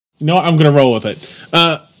You know what? I'm going to roll with it.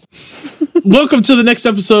 Welcome to the next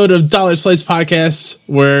episode of Dollar Slice Podcast,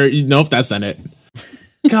 where nope, that's not it.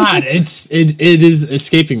 God, it is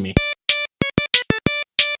escaping me.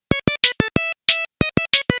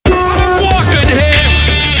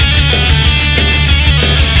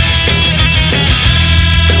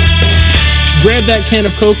 Grab that can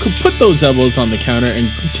of Coke, put those elbows on the counter, and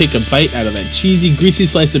take a bite out of that cheesy, greasy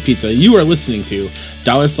slice of pizza. You are listening to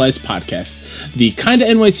Dollar Slice Podcast, the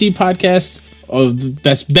KindaNYC podcast of the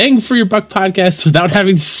best bang for your buck podcast without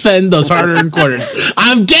having to spend those hard-earned quarters.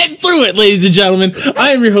 I'm getting through it, ladies and gentlemen.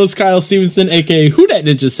 I am your host, Kyle Stevenson, aka Who Dat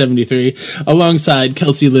Ninja 73, alongside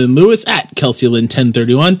Kelsey Lynn Lewis at Kelsey Lynn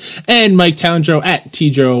 1031 and Mike Towndrow at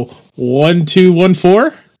Tdro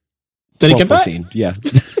 1214. Did I get that? Yeah.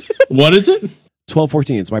 What is it?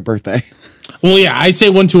 12/14. It's my birthday. Well, yeah, I say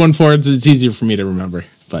 1214. It's easier for me to remember.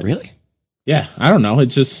 But really? Yeah, I don't know.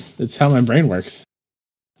 It's how my brain works.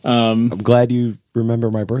 I'm glad you remember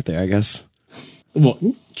my birthday, I guess. Well,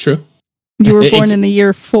 true. You were born in the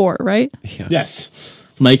year 4, right? Yeah. Yes.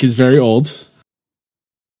 Mike is very old.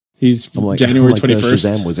 He's January 21st.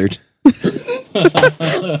 Shazam wizard.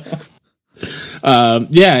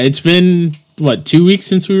 Yeah, it's been 2 weeks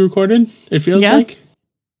since we recorded. It feels like,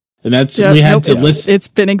 and that's we had to listen. It's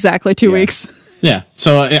been exactly 2 weeks. Yeah,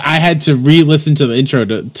 so I had to re-listen to the intro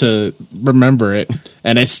to remember it,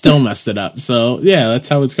 and I still messed it up. So yeah, that's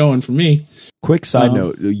how it's going for me. Quick side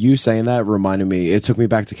note: you saying that reminded me. It took me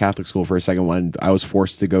back to Catholic school for a second when I was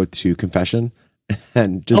forced to go to confession,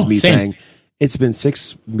 and just saying, "It's been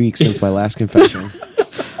 6 weeks since my last confession."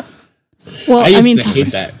 Well, I used to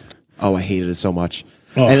hate that. Oh, I hated it so much.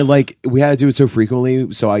 Oh. And we had to do it so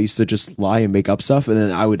frequently, so I used to just lie and make up stuff, and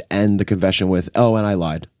then I would end the confession with, "Oh, and I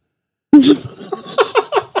lied." And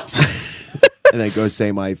then go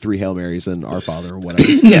say my 3 Hail Marys and Our Father or whatever.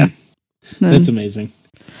 Yeah. That's amazing.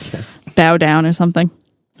 Bow down or something.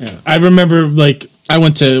 Yeah. I remember when I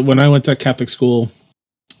went to Catholic school,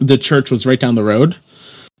 the church was right down the road.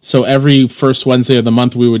 So every first Wednesday of the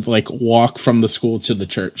month, we would walk from the school to the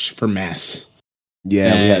church for mass.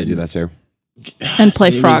 Yeah, we had to do that too. And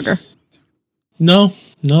play Frogger. No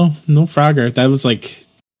Frogger. That was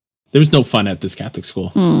there was no fun at this Catholic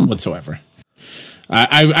school whatsoever.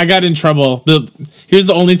 I got in trouble. Here's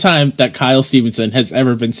the only time that Kyle Stevenson has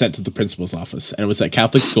ever been sent to the principal's office, and it was at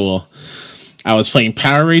Catholic school. I was playing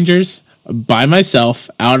Power Rangers by myself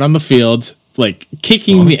out on the field,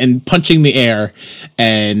 kicking and punching the air,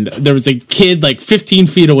 and there was a kid 15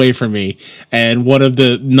 feet away from me, and one of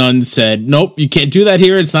the nuns said, "Nope, you can't do that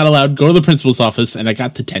here. It's not allowed. Go to the principal's office," and I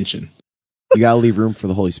got detention. You gotta leave room for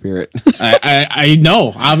the Holy Spirit. I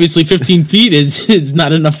know. Obviously, 15 feet is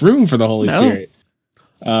not enough room for the Holy Spirit.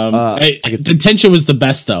 Detention was the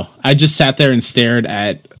best, though. I just sat there and stared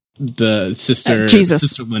at the Sister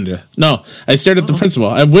Linda. No, I stared at the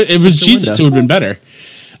principal. It was Sister Jesus Linda. Who would have been better.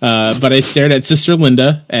 But I stared at Sister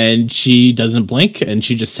Linda, and she doesn't blink, and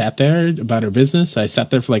she just sat there about her business. I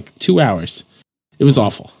sat there for 2 hours. It was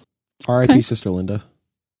awful. R.I.P. Sister Linda.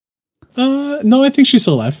 No, I think she's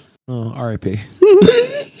still alive. Oh, R.I.P.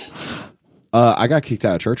 I got kicked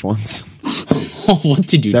out of church once. What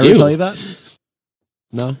did you do? Did I ever tell you that?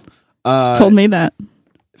 No. Told me that.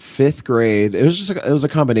 5th grade. It was a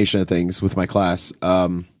combination of things with my class.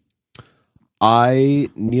 I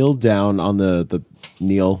kneeled down on the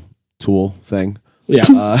kneel tool thing. Yeah.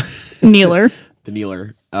 Kneeler. The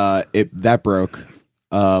kneeler. That broke.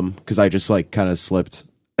 Because I just kind of slipped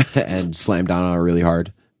and slammed down on it really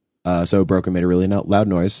hard. So it broke and made a really loud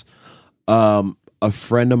noise. A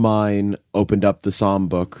friend of mine opened up the Psalm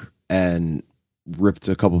book and ripped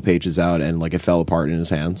a couple pages out, and it fell apart in his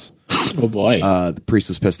hands. Oh boy. The priest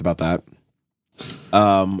was pissed about that.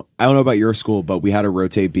 I don't know about your school, but we had to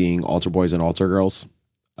rotate being altar boys and altar girls.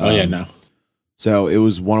 No. So it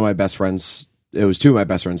was one of my best friends. It was 2 of my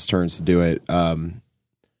best friends' turns to do it.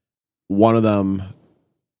 One of them,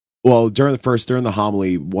 during the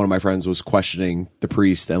homily, one of my friends was questioning the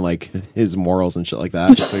priest and his morals and shit like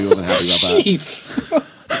that. So he wasn't happy about that. Jeez.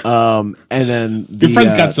 And then your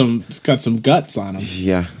friend's got some guts on him.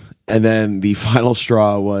 Yeah. And then the final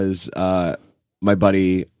straw was my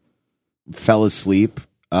buddy fell asleep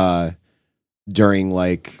during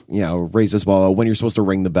raise this ball when you're supposed to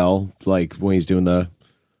ring the bell, when he's doing the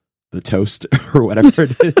toast or whatever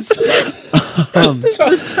it is. The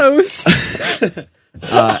toast.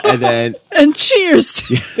 And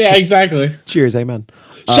cheers. Yeah, exactly. Cheers, amen.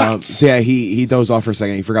 So yeah, he dozed off for a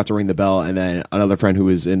second. He forgot to ring the bell, and then another friend who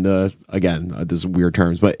was in the this is weird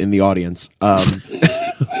terms, but in the audience,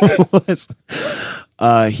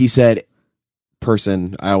 he said,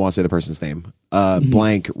 "Person, I don't want to say the person's name.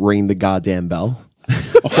 Blank, ring the goddamn bell."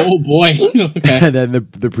 Oh boy. Okay. And then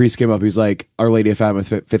the priest came up. He's like, Our Lady of Fatima,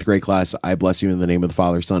 fifth grade class, I bless you in the name of the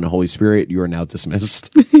Father, Son, and Holy Spirit. You are now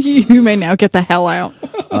dismissed. You may now get the hell out.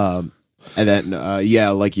 And then,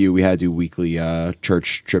 like you, we had to do weekly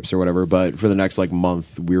church trips or whatever. But for the next like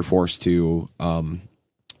month, we were forced to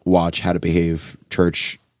watch How to Behave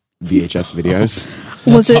church VHS videos.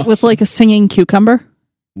 Was it with like a singing cucumber?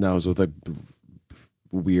 No, it was with a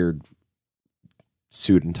weird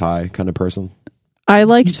suit and tie kind of person. I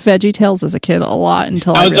liked VeggieTales as a kid a lot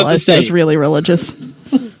until I realized it was really religious.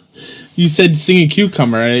 You said singing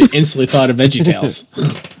cucumber, and I instantly thought of VeggieTales.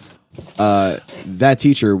 That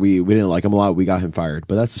teacher, we didn't like him a lot. We got him fired,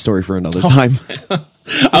 but that's a story for another time.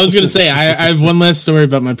 I was going to say, I have one last story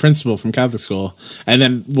about my principal from Catholic school, and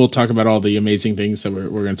then we'll talk about all the amazing things that we're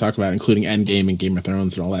going to talk about, including Endgame and Game of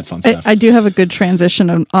Thrones and all that fun stuff. I do have a good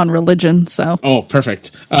transition on religion, so. Oh,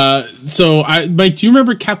 perfect. Mike, do you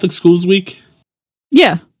remember Catholic Schools Week?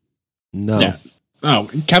 Yeah. No. Yeah. Oh,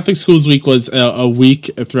 Catholic Schools Week was a week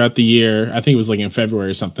throughout the year. I think it was like in February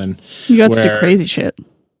or something. You got to do crazy shit.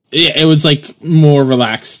 Yeah, it was like more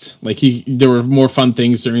relaxed. Like there were more fun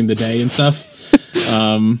things during the day and stuff.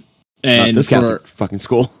 And this Catholic fucking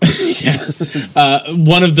school. Yeah.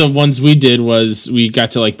 One of the ones we did was we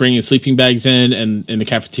got to like bring in sleeping bags in the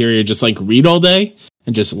cafeteria, just like read all day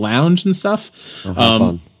and just lounge and stuff. Oh,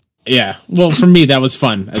 fun. Yeah. Well, for me, that was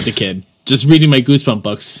fun as a kid. Just reading my Goosebump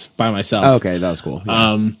books by myself. Oh, okay, that was cool.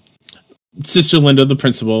 Yeah. Sister Linda, the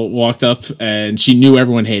principal, walked up and she knew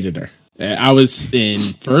everyone hated her. I was in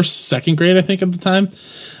second grade, I think, at the time.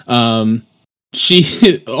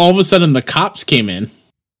 She all of a sudden the cops came in,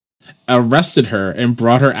 arrested her, and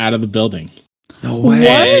brought her out of the building. No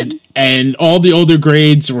way. And all the older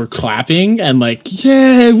grades were clapping and like,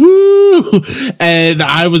 yeah, woo! And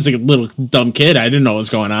I was a little dumb kid. I didn't know what was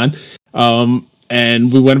going on.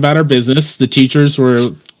 And we went about our business. The teachers were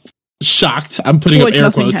shocked. I'm putting up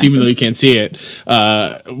air quotes, happened. Even though you can't see it.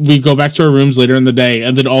 We go back to our rooms later in the day,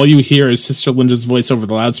 and then all you hear is Sister Linda's voice over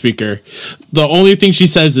the loudspeaker. The only thing she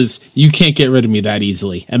says is, "You can't get rid of me that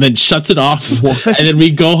easily," and then shuts it off. What? And then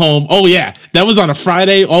we go home. Oh yeah, that was on a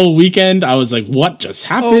Friday all weekend. I was like, "What just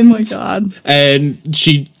happened?" Oh my god! And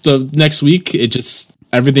the next week,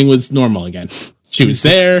 everything was normal again. She was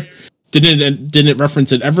there. Didn't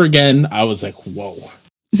reference it ever again. I was like, whoa.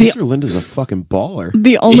 Sister Linda's a fucking baller.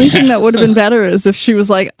 The only thing that would have been better is if she was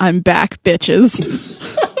like, "I'm back, bitches."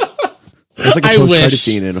 It's like a post-credit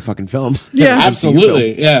scene in a fucking film. Yeah,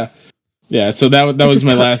 absolutely. Yeah. Yeah, so that was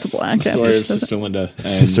my last story of Sister Linda.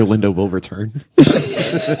 Sister Linda will return.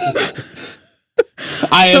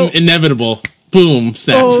 I am inevitable. Boom,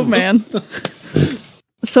 snap. Oh, man.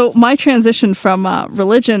 So my transition from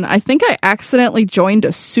religion, I think I accidentally joined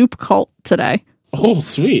a soup cult today. Oh,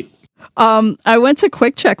 sweet. I went to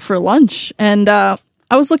Quick Check for lunch, and I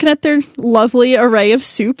was looking at their lovely array of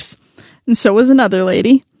soups, and so was another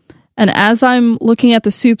lady. And as I'm looking at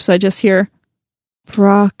the soups, I just hear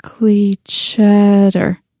broccoli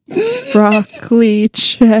cheddar, broccoli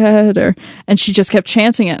cheddar, and she just kept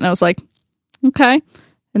chanting it, and I was like, okay.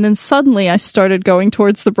 And then suddenly I started going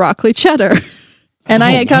towards the broccoli cheddar. And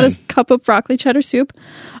I got a cup of broccoli cheddar soup.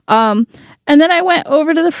 And then I went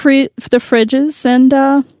over to the fridges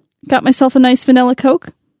and got myself a nice vanilla Coke.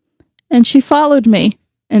 And she followed me.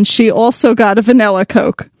 And she also got a vanilla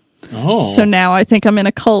Coke. Oh. So now I think I'm in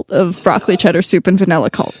a cult of broccoli cheddar soup and vanilla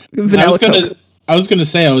Coke. I was going to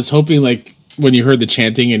say, I was hoping like when you heard the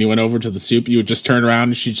chanting and you went over to the soup, you would just turn around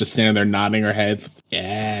and she's just standing there nodding her head.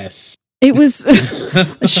 Yes. It was,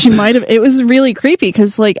 she might have, it was really creepy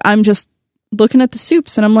because like I'm just looking at the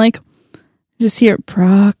soups and I'm like, just hear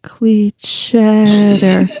broccoli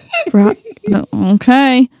cheddar. No,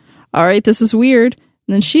 okay. All right, this is weird.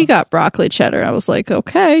 And then she got broccoli cheddar. I was like,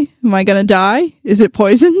 okay, am I going to die? Is it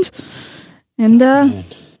poisoned? And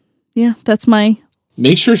yeah, that's my...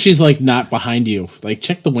 Make sure she's like not behind you. Like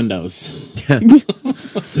check the windows.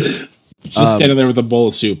 Just standing there with a bowl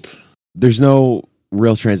of soup. There's no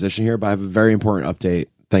real transition here, but I have a very important update.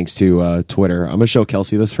 Thanks to Twitter. I'm going to show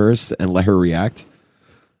Kelsey this first and let her react.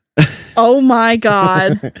 Oh my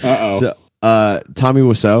God. Uh-oh. So, Tommy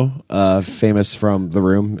Wiseau, famous from The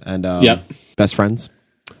Room and Best Friends,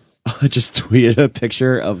 just tweeted a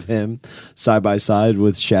picture of him side by side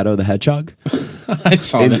with Shadow the Hedgehog. I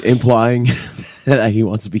saw this. Implying that he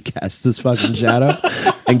wants to be cast as fucking Shadow.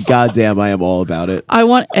 And goddamn, I am all about it. I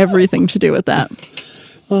want everything to do with that.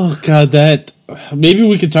 Oh God, maybe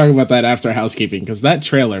we could talk about that after housekeeping, because that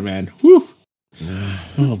trailer, man. Whew.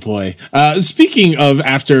 Oh boy. Speaking of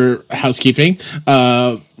after housekeeping,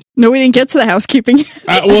 no, we didn't get to the housekeeping.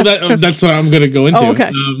 well, that's what I'm going to go into. Oh,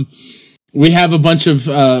 okay. We have a bunch of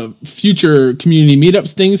future community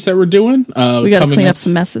meetups things that we're doing. We got to clean up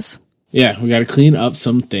some messes. Yeah, we got to clean up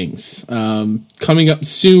some things. Coming up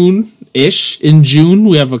soon-ish in June,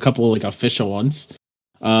 we have a couple like official ones.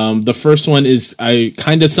 The first one is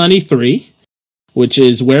Kinda Sunny 3, which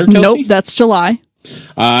is where, Kelsey? Nope, that's July.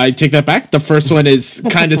 I take that back. The first one is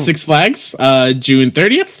Kinda Six Flags, June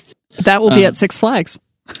 30th. That will be at Six Flags.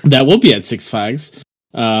 That will be at Six Flags.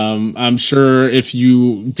 I'm sure if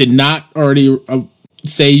you did not already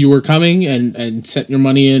say you were coming and sent your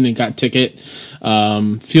money in and got ticket,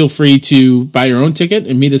 feel free to buy your own ticket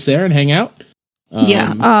and meet us there and hang out.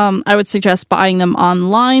 I would suggest buying them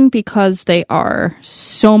online because they are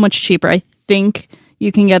so much cheaper. I think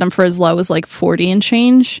you can get them for as low as like 40 and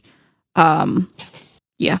change.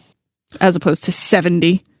 As opposed to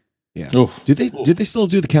 70. Yeah. Do they still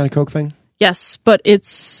do the can of Coke thing? Yes, but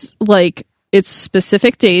it's like it's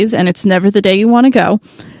specific days and it's never the day you want to go.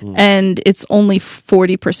 And it's only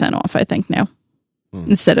 40% off, I think, now.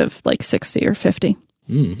 Instead of like 60 or 50.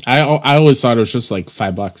 I always thought it was just like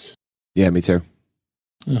 $5. Yeah, me too.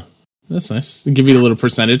 Oh, that's nice. They give you a little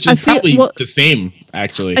percentage. It's probably the same,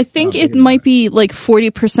 actually. I think it might be like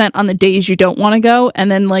 40% on the days you don't want to go,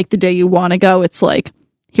 and then like the day you want to go, it's like,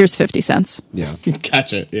 here's 50 cents. Yeah.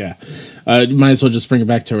 Gotcha, yeah. You might as well just bring it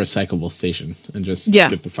back to a recyclable station and just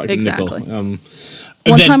get the fucking nickel.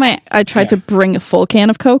 One time I tried to bring a full can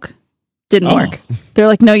of Coke. Didn't work. They're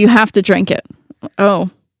like, no, you have to drink it. Oh.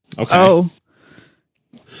 Okay. Oh.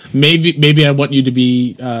 Maybe I want you to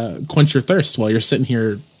be quench your thirst while you're sitting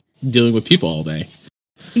here dealing with people all day.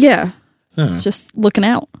 Yeah. It's just looking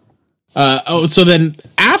out. So then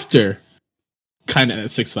after Kinda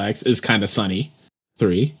Six Flags is Kinda Sunny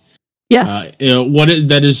 3. Yes.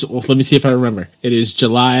 That is, well, let me see if I remember. It is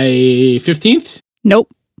July 15th? Nope.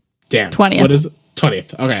 Damn. 20th. What is it?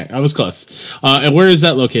 20th. Okay, I was close. And where is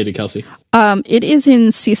that located, Kelsey? It is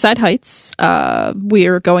in Seaside Heights. We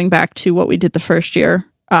are going back to what we did the first year.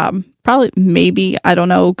 Probably, maybe, I don't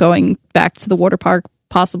know, going back to the water park,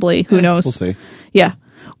 possibly. Who knows? We'll see. Yeah.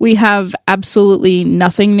 We have absolutely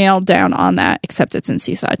nothing nailed down on that, except it's in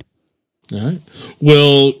Seaside. All right.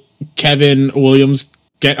 Will Kevin Williams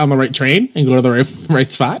get on the right train and go to the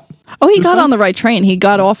right spot? Oh, he got on the right train. He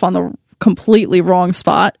got off on the completely wrong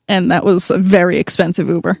spot, and that was a very expensive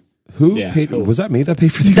Uber. Who paid? Was that me that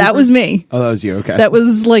paid for the Uber? That was me. Oh, that was you. Okay. That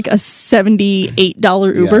was like a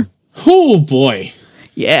 $78 Uber. Yeah. Oh, boy.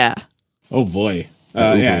 Yeah. Oh, boy.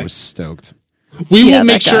 Uber was stoked. We will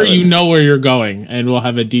make sure you know where you're going, and we'll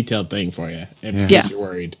have a detailed thing for you if you're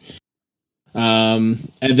worried. And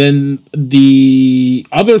then the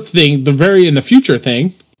other thing, in the future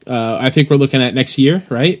thing, I think we're looking at next year,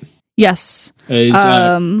 right? Yes. Is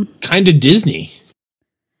kind of Disney.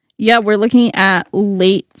 Yeah, we're looking at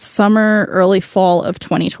late summer, early fall of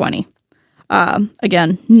 2020.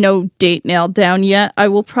 Again, no date nailed down yet. I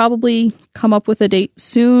will probably come up with a date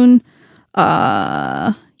soon.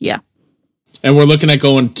 Yeah. And we're looking at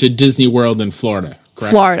going to Disney World in Florida,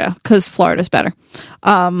 correct? Florida, because Florida's better.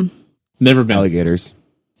 Never been. Alligators.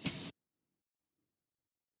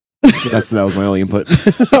 That was my only input.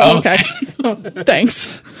 Okay.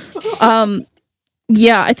 Thanks.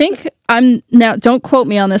 Yeah, I think now don't quote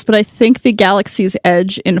me on this, but I think the Galaxy's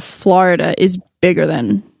Edge in Florida is bigger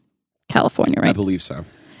than California, right? I believe so.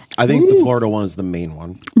 I think the Florida one is the main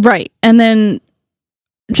one. Right. And then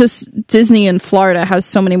just Disney in Florida has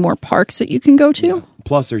so many more parks that you can go to. Yeah.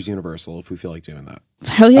 Plus there's Universal if we feel like doing that.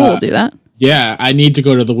 Hell yeah, we'll do that. Yeah, I need to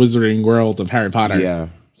go to the Wizarding World of Harry Potter. Yeah,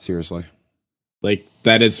 seriously. Like,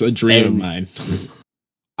 that is a dream of mine.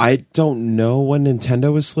 I don't know when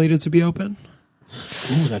Nintendo is slated to be open.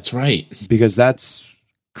 Oh, that's right. Because that's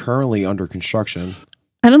currently under construction.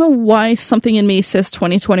 I don't know why something in me says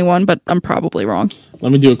 2021, but I'm probably wrong.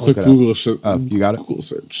 Let me do a quick Google search. You got it? Google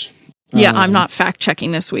search. Yeah, I'm not fact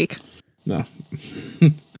checking this week. No.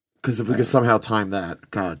 Because if we could somehow time that,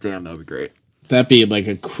 god damn, that would be great. That'd be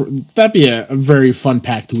a very fun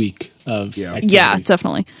packed week of activities. Yeah,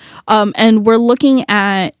 definitely. And we're looking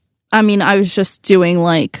at, I mean, I was just doing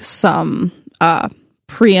like some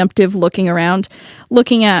preemptive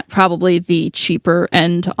looking at probably the cheaper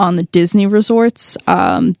end on the Disney resorts,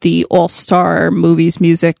 the all-star movies,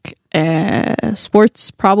 music,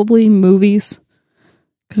 sports, probably movies,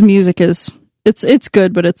 because music it's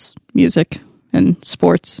good, but it's music, and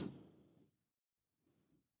sports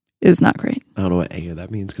is not great. I don't know what any of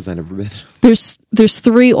that means because I've never been. There's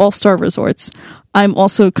 3 all-star resorts. I'm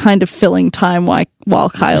also kind of filling time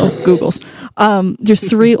while Kyle Googles. There's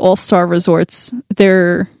 3 all-star resorts.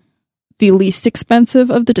 They're the least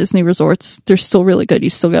expensive of the Disney resorts. They're still really good.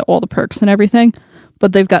 You still get all the perks and everything.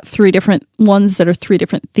 But they've got 3 different ones that are 3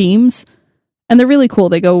 different themes. and they're really cool.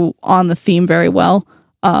 They go on the theme very well.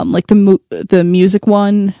 Like the music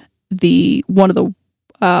one, one of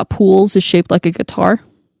the pools is shaped like a guitar.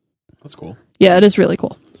 That's cool. Yeah, it is really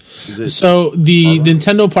cool. So the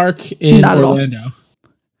Nintendo Park in Orlando.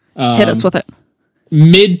 Hit us with it.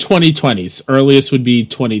 Mid 2020s. Earliest would be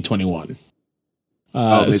 2021. Mid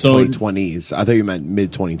 2020s. I thought you meant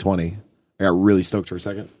mid 2020. I got really stoked for a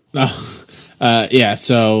second. Yeah,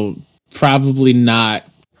 so probably not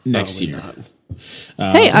next year. Not.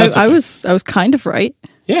 Hey, I was kind of right.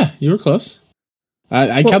 Yeah, you were close.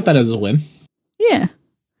 I count that as a win. Yeah,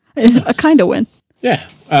 a kind of win. Yeah.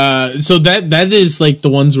 So that is like the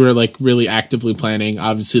ones we're like really actively planning.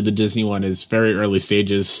 Obviously, the Disney one is very early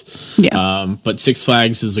stages. Yeah. But Six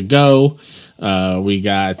Flags is a go. We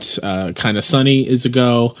got Kind of Sunny is a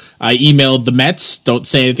go. I emailed the Mets. Don't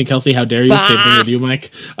say anything, Kelsey. How dare you? Same thing with you,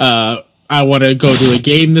 Mike. I want to go to a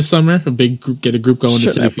game this summer. Get a group going to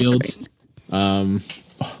City Fields.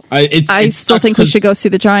 I still think we should go see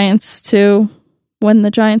the Giants too when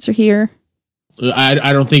the Giants are here.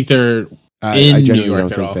 I don't think they're in New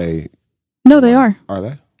York at all. No, they are. Are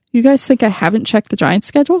they? You guys think I haven't checked the Giants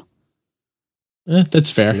schedule? That's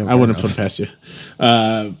fair. I wouldn't put it past you.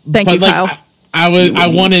 Thank you, Kyle. I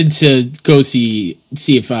wanted to go see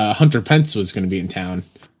if Hunter Pence was going to be in town,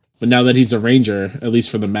 but now that he's a Ranger, at least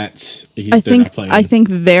for the Mets, they're not playing. I think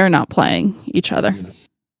they're not playing each other,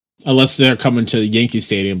 unless they're coming to Yankee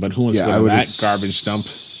Stadium. But who wants to go to that garbage dump?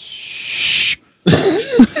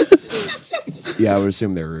 Yeah, I would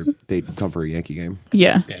assume they'd come for a Yankee game.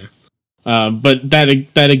 Yeah. But that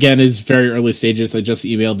again is very early stages. I just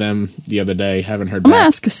emailed them the other day. Haven't heard back. I'm gonna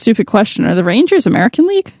ask a stupid question. Are the Rangers American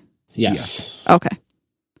League? Yes. Okay.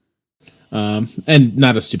 And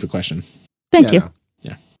not a stupid question. Thank you.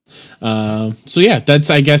 Yeah. So yeah, that's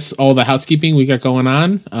I guess all the housekeeping we got going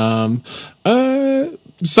on.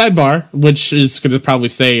 Sidebar, which is going to probably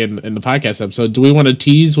stay in the podcast episode. Do we want to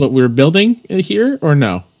tease what we're building here or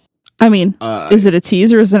no? I mean, is it a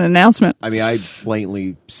tease or is it an announcement? I mean, I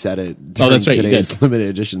blatantly said it during that's right, today's limited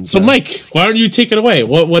edition. So Mike, why don't you take it away?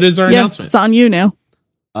 What is our announcement? It's on you now.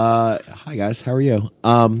 Hi guys, how are you?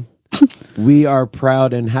 We are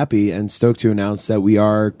proud and happy and stoked to announce that we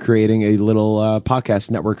are creating a little podcast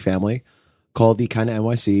network family called the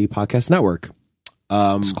KindaNYC Podcast Network.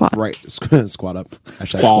 Squad. Right. Squad up.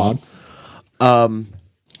 Squad.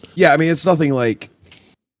 Yeah, I mean, it's nothing like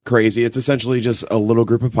crazy. It's essentially just a little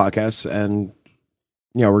group of podcasts, and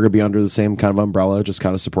we're going to be under the same kind of umbrella, just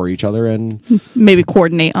kind of support each other and maybe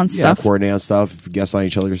coordinate on stuff. Guests on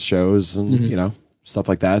each other's shows, and stuff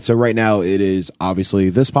like that. So right now it is obviously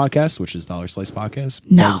this podcast, which is Dollar Slice Podcast,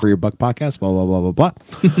 no. for your buck podcast, blah blah blah blah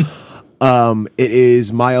blah. It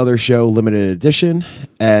is my other show, Limited Edition,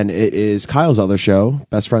 and it is Kyle's other show,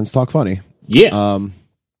 Best Friends Talk Funny. Yeah.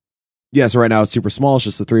 Yeah, so right now it's super small. It's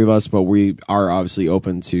just the three of us, but we are obviously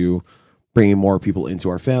open to bringing more people into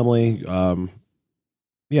our family.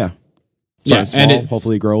 Yeah. Small, and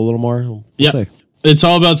hopefully grow a little more. We'll see. It's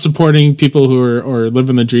all about supporting people who are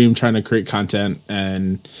living the dream, trying to create content.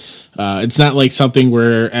 And it's not like something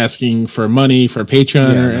we're asking for money for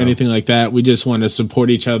Patreon or anything like that. We just want to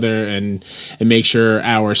support each other and make sure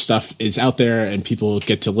our stuff is out there and people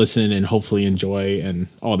get to listen and hopefully enjoy and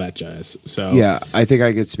all that jazz. So yeah, I think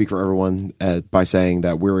I could speak for everyone by saying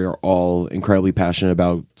that we are all incredibly passionate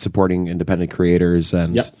about supporting independent creators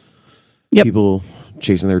and people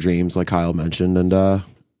chasing their dreams, like Kyle mentioned. And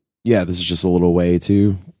this is just a little way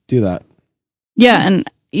to do that. Yeah, and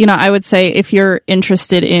I would say if you're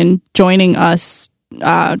interested in joining us,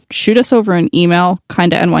 shoot us over an email,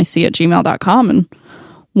 KindaNYC@gmail.com, and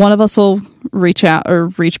one of us will reach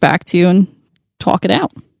back to you and talk it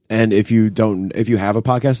out. And if you have a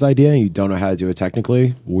podcast idea and you don't know how to do it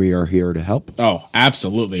technically, we are here to help. Oh,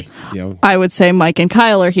 absolutely. I would say Mike and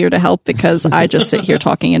Kyle are here to help because I just sit here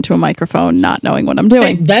talking into a microphone, not knowing what I'm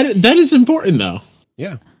doing. Hey, that is important, though.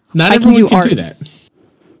 Yeah. Not everyone can do that.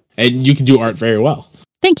 And you can do art very well.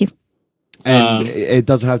 Thank you. And it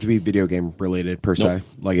doesn't have to be video game related per se.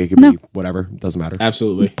 Like it could be whatever. It doesn't matter.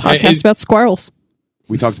 Absolutely. Podcast about squirrels.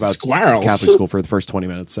 We talked about squirrels. Catholic school for the first 20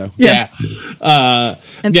 minutes. So yeah. That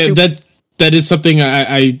is something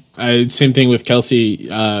I same thing with Kelsey.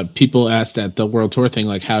 People asked at the World Tour thing,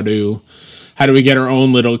 like how do we get our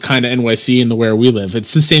own little kind of NYC in the where we live?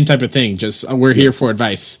 It's the same type of thing. Just we're here for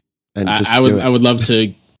advice. And I would love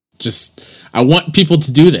to I want people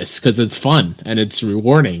to do this because it's fun and it's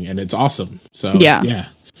rewarding and it's awesome. So yeah.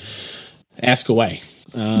 Ask away.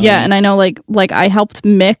 And I know like I helped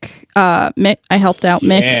Mick. I helped out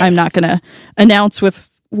Mick. I'm not gonna announce with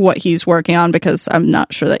what he's working on because I'm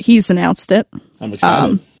not sure that he's announced it. I'm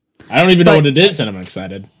excited. I don't even know what it is, and I'm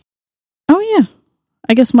excited. Oh yeah,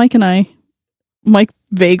 I guess Mike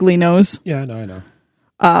vaguely knows. Yeah, no, I know.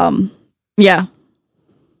 Yeah.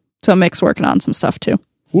 So Mick's working on some stuff too.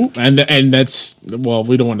 Ooh, and that's, well,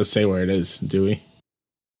 we don't want to say where it is, do we?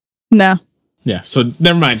 No. Yeah, so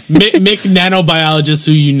never mind. Mick, nanobiologist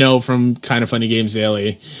who you know from Kind of Funny Games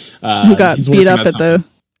Daily, who got beat up at the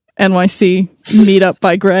NYC meetup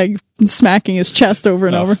by Greg, smacking his chest over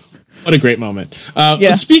and over. What a great moment.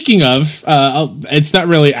 Speaking of, it's not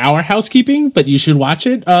really our housekeeping, but you should watch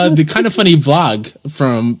it. The Kind of Funny vlog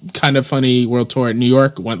from Kind of Funny World Tour at New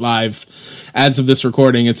York went live as of this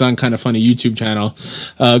recording. It's on Kind of Funny YouTube channel.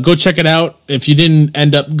 Go check it out. If you didn't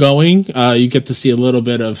end up going, you get to see a little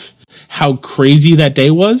bit of how crazy that day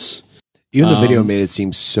was. Even the video made it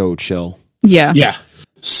seem so chill. Yeah. Yeah.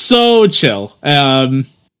 So chill.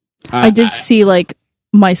 I did see like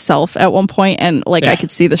myself at one point, and like I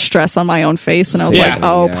could see the stress on my own face, and I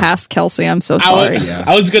was past Kelsey, I'm so sorry.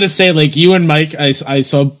 I was gonna say, like, you and Mike, I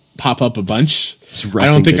saw pop up a bunch. I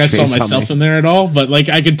don't think I saw myself in there at all, but like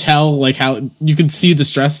I could tell like how you could see the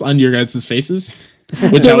stress on your guys' faces,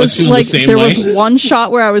 which I was feeling the same way. There was one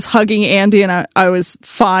shot where I was hugging Andy and I was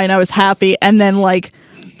fine, I was happy, and then like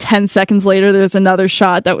 10 seconds later there's another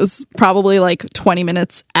shot that was probably like 20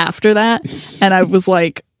 minutes after that, and I was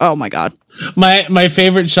like, oh my god. My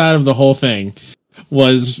favorite shot of the whole thing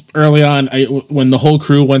was early on when the whole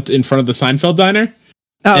crew went in front of the Seinfeld diner.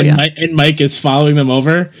 And Mike is following them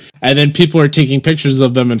over, and then people are taking pictures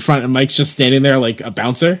of them in front, and Mike's just standing there like a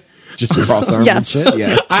bouncer, just cross arms and shit.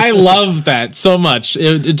 Yeah, I love that so much.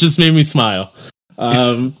 It just made me smile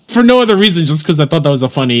for no other reason, just because I thought that was a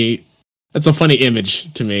funny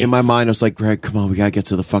image to me. In my mind, I was like, Greg, come on, we gotta get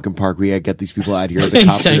to the fucking park. We gotta get these people out here. The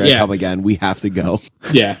cops are gonna come again. We have to go.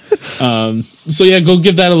 Yeah. So yeah, go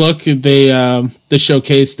give that a look. They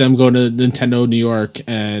showcase them going to Nintendo New York,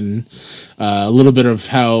 and a little bit of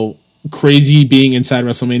how crazy being inside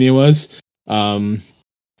WrestleMania was. So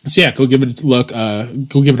yeah, go give it a look.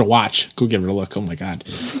 Go give it a watch. Go give it a look. Oh my god,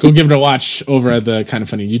 go give it a watch over at the Kind of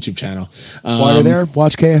Funny YouTube channel. While you're there,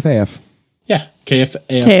 watch KFAF. Yeah,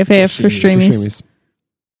 KFAF for streamies.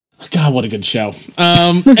 God, what a good show.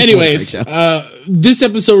 Anyways, this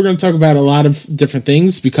episode we're going to talk about a lot of different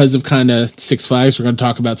things because of kind of Six Flags. We're going to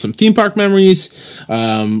talk about some theme park memories.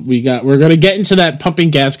 We're going to get into that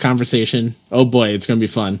pumping gas conversation. Oh boy, it's going to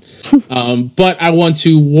be fun. But I want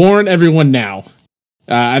to warn everyone now.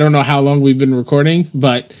 I don't know how long we've been recording,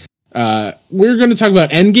 but we're going to talk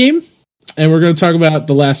about Endgame. And we're going to talk about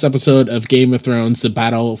the last episode of Game of Thrones, The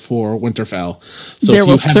Battle for Winterfell. So there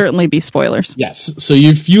will certainly be spoilers. Yes. So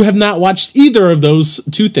if you have not watched either of those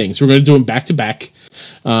two things, we're going to do them back to back.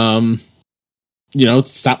 Stop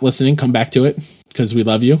listening, come back to it, because we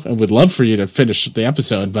love you and would love for you to finish the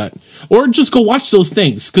episode, or just go watch those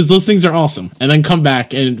things, because those things are awesome, and then come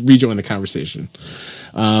back and rejoin the conversation.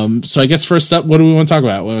 So I guess first up, what do we want to talk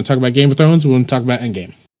about? We want to talk about Game of Thrones. We want to talk about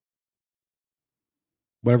Endgame.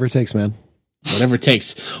 Whatever it takes, man. Whatever it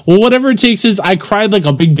takes. Well, whatever it takes is I cried like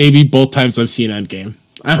a big baby both times I've seen Endgame.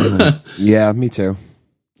 Yeah, me too.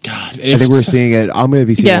 God, I think we're seeing it. I'm going to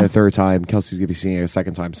be seeing it a third time. Kelsey's going to be seeing it a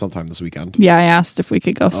second time sometime this weekend. Yeah, I asked if we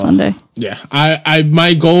could go Sunday. Yeah, I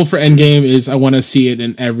my goal for Endgame is I want to see it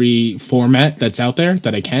in every format that's out there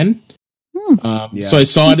that I can. So I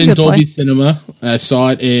saw it in Dolby Cinema. I saw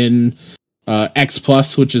it in X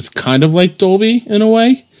Plus, which is kind of like Dolby in a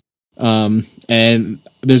way. And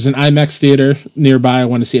there's an IMAX theater nearby. I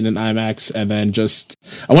want to see it in IMAX, and then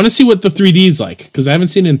I want to see what the 3D is like, because I haven't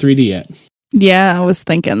seen it in 3D yet. Yeah, I was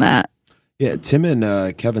thinking that. Yeah, Tim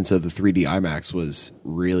and Kevin said the 3D IMAX was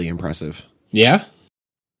really impressive. Yeah?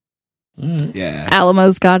 Right. Yeah.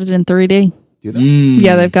 Alamo's got it in 3D. Do they?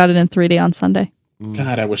 Yeah, they've got it in 3D on Sunday.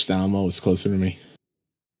 God, I wish the Alamo was closer to me.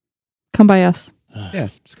 Come by us. Yeah,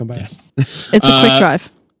 just come by us. It's a quick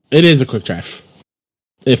drive. It is a quick drive.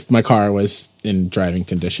 If my car was in driving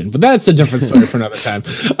condition, but that's a different story for another time.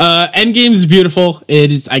 Endgame is beautiful.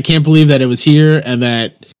 I can't believe that it was here, and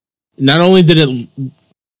that not only did it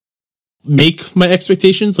make my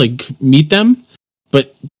expectations, like meet them,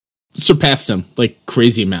 but surpass them like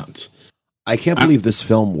crazy amounts. I can't believe this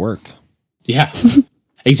film worked. Yeah,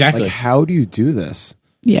 exactly. Like, how do you do this?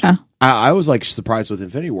 Yeah. I was like surprised with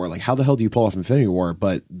Infinity War. Like, how the hell do you pull off Infinity War?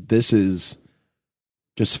 But this is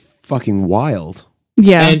just fucking wild.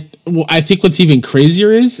 Yeah. And I think what's even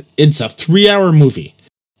crazier is it's a 3-hour movie.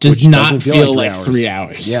 Does not feel like 3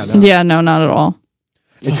 hours. Yeah, no, not at all.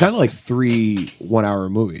 It's kind of like 3 1-hour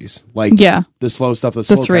movies. Like, the slow stuff, the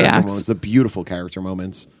slow 3 character acts. moments, the beautiful character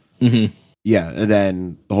moments. Mm-hmm. Yeah, and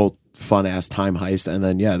then the whole fun ass time heist, and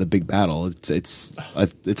then the big battle. It's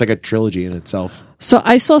like a trilogy in itself. So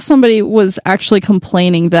I saw somebody was actually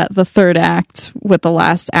complaining that the third act with the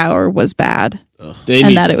last hour was bad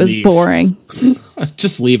and that it was boring.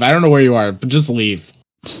 Just leave. I don't know where you are, but just leave.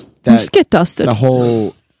 Just get dusted. The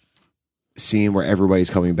whole scene where everybody's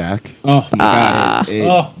coming back. Oh my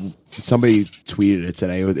god! Somebody tweeted it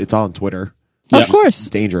today. It's on Twitter. Of course, it's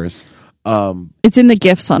dangerous. It's in the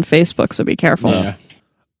GIFs on Facebook, so be careful. Yeah.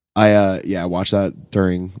 I watched that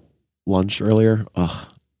during lunch earlier. Ugh,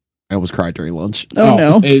 I almost cried during lunch. Oh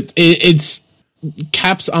no! It's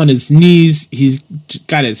Cap's on his knees. He's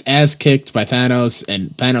got his ass kicked by Thanos,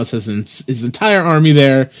 and Thanos has his entire army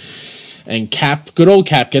there. And good old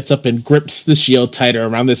Cap, gets up and grips the shield tighter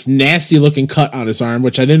around this nasty looking cut on his arm,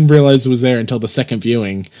 which I didn't realize was there until the second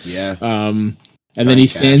viewing. Yeah. And then he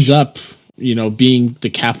stands up, being the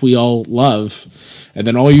Cap we all love. And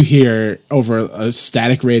then all you hear over a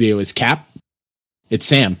static radio is Cap. It's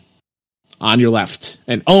Sam on your left.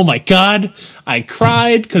 And oh my God, I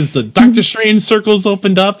cried because the Doctor Strange circles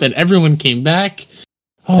opened up and everyone came back.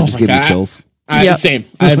 Oh just my give God. me chills. Same.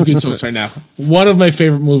 I have goosebumps right now. One of my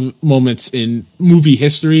favorite moments in movie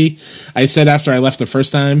history. I said after I left the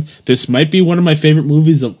first time, this might be one of my favorite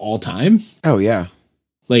movies of all time. Oh, yeah.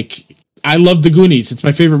 Like, I love The Goonies. It's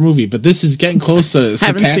my favorite movie, but this is getting close to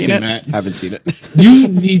surpassing that. Haven't seen it. You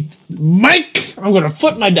need... Mike, I'm going to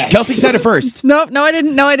flip my desk. Kelsey said it first. No, I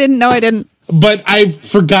didn't. But I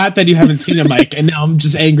forgot that you haven't seen it, Mike, and now I'm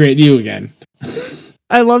just angry at you again.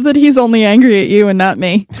 I love that he's only angry at you and not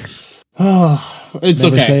me. Oh, it's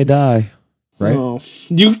Never okay. say die, right? Oh,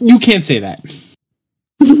 you can't say that.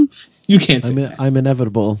 You can't say that. I'm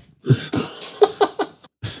inevitable.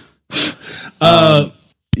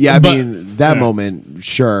 Yeah, I mean that moment,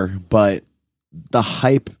 sure, but the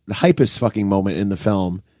hypest fucking moment in the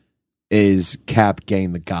film is Cap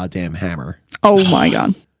getting the goddamn hammer. Oh my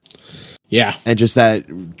God. Yeah, and just that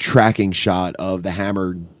tracking shot of the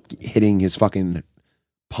hammer hitting his fucking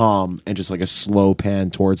palm and just like a slow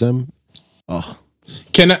pan towards him. Oh,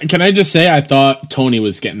 can I just say I thought Tony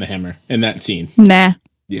was getting the hammer in that scene? Nah.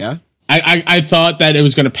 Yeah. I thought that it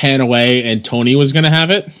was going to pan away and Tony was going to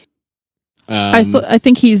have it. I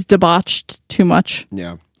think he's debauched too much.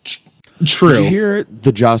 Yeah. True. Did you hear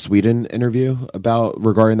the Joss Whedon interview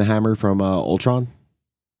regarding the hammer from Ultron?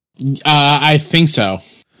 I think so.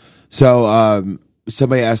 So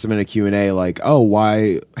somebody asked him in a Q&A like,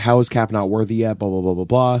 "Oh, how is Cap not worthy yet? Blah blah blah blah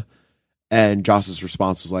blah." And Joss's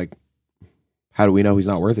response was like, "How do we know he's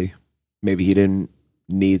not worthy? Maybe he didn't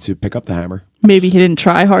need to pick up the hammer. Maybe he didn't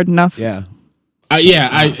try hard enough." Yeah.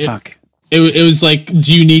 Fuck. It was like,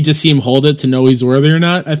 do you need to see him hold it to know he's worthy or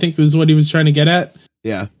not? I think was what he was trying to get at.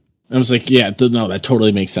 Yeah. I was like, yeah, no, that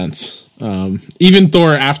totally makes sense. Even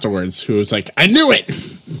Thor afterwards, who was like, I knew it.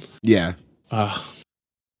 Yeah.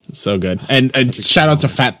 So good. And shout out to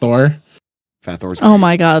Fat Thor. Fat Thor's great. Oh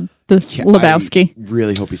my God. The Lebowski. I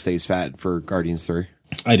really hope he stays fat for Guardians 3.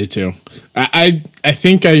 I do too. I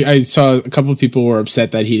think I saw a couple of people were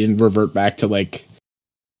upset that he didn't revert back to like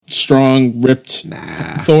strong, ripped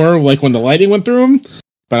Thor, like when the lightning went through him.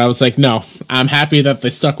 But I was like, no, I'm happy that they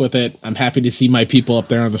stuck with it. I'm happy to see my people up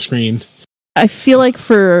there on the screen. I feel like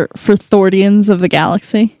for Thordians of the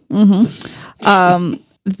Galaxy,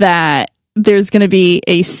 that there's going to be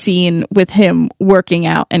a scene with him working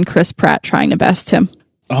out and Chris Pratt trying to best him.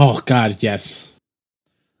 Oh, God, yes.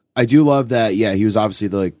 I do love that, he was obviously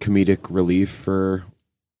the like, comedic relief for...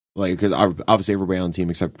 Like, because obviously everybody on the team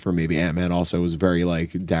except for maybe Ant-Man also was very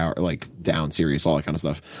down, serious, all that kind of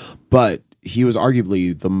stuff. But he was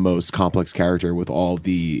arguably the most complex character with all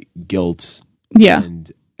the guilt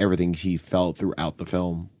and everything he felt throughout the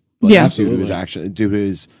film. Due to his action, due to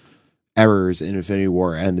his errors in Infinity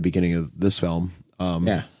War and the beginning of this film.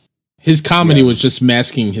 His comedy was just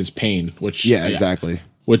masking his pain, which exactly.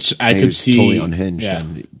 Which I could see totally unhinged,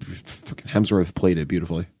 and fucking Hemsworth played it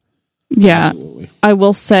beautifully. Yeah, absolutely. I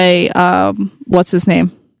will say, what's his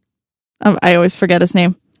name? I always forget his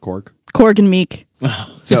name. Korg and Meek.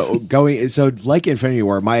 So like Infinity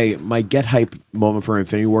War, my get hype moment for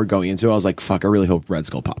Infinity War going into it, I was like, fuck, I really hope Red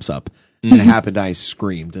Skull pops up. And it happened, I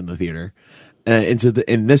screamed in the theater. And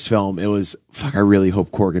in this film, it was, fuck, I really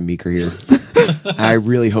hope Korg and Meek are here. I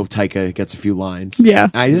really hope Taika gets a few lines. Yeah.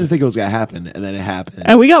 I didn't think it was going to happen, and then it happened.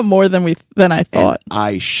 And we got more than I thought. And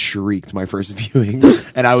I shrieked my first viewing,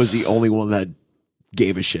 and I was the only one that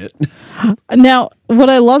gave a shit. Now,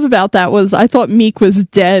 what I love about that was I thought Meek was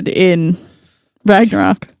dead in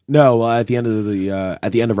Ragnarok. No, at the end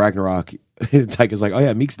of Ragnarok, Taika's like, "Oh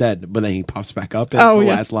yeah, Meek's dead," but then he pops back up. And it's the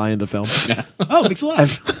last line of the film. Oh, Meek's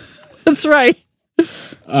alive. That's right.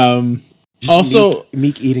 Also,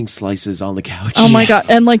 Meek eating slices on the couch. Oh my god!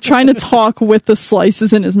 And like trying to talk with the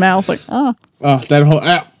slices in his mouth, like that whole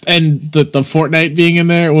and the Fortnite being in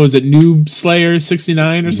there. What was it, Noob Slayer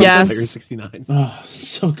 69 or something? Yes. Slayer 69. Oh,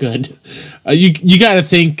 so good. You got to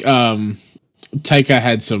think Taika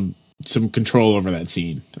had some control over that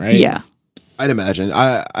scene, right? Yeah. I'd imagine.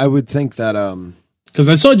 I would think that because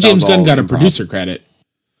I saw James Gunn got a improv. producer credit.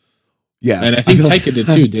 Yeah, And I think Taika did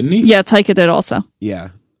too, didn't he? Yeah, Taika did also. Yeah,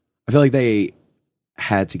 I feel like they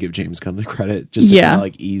had to give James Gunn the credit just to kind of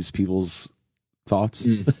like ease people's thoughts.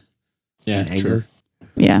 Yeah, and anger. true.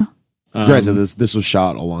 Yeah. Granted, this was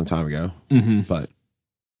shot a long time ago, but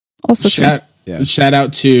Also shout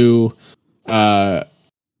out to the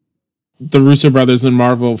Russo brothers and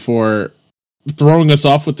Marvel for throwing us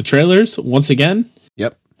off with the trailers once again.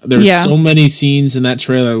 Yep. There's so many scenes in that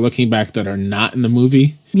trailer looking back that are not in the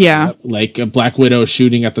movie. Yeah. Yep. Like a Black Widow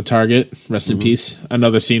shooting at the target. Rest in peace.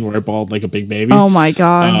 Another scene where it bawled like a big baby. Oh my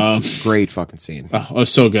god. Great fucking scene. Oh, it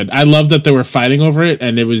was so good. I love that they were fighting over it,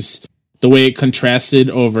 and it was the way it contrasted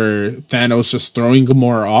over Thanos just throwing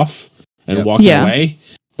Gamora off and walking away.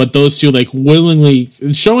 But those two like willingly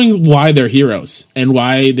showing why they're heroes and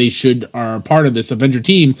why they are a part of this Avenger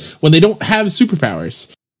team when they don't have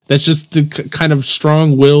superpowers. That's just the kind of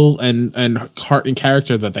strong will and heart and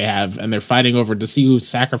character that they have, and they're fighting over to see who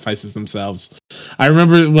sacrifices themselves. I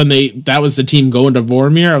remember when that was the team going to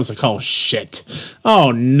Vormir, I was like, oh shit.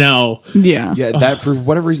 Oh no. Yeah. Yeah, that for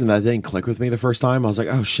whatever reason that didn't click with me the first time. I was like,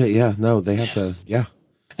 oh shit, yeah, no, they have to, yeah.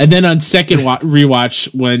 And then on second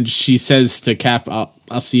rewatch, when she says to Cap,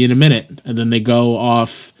 I'll see you in a minute, and then they go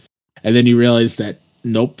off, and then you realize that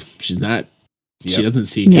nope, she's not. She doesn't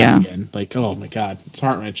see Cap again. Like, oh my god, it's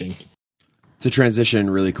heart-wrenching. To transition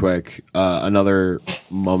really quick, another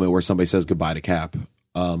moment where somebody says goodbye to Cap.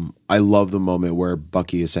 I love the moment where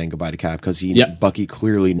Bucky is saying goodbye to Cap because Bucky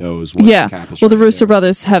clearly knows what Cap is. Well, the Russo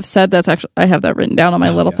brothers have said that's actually, I have that written down on my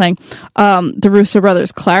little thing. The Russo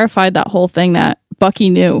brothers clarified that whole thing that Bucky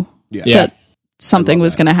knew that something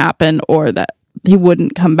was going to happen or that he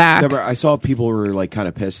wouldn't come back. Except I saw people were like kind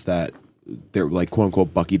of pissed that they're like, quote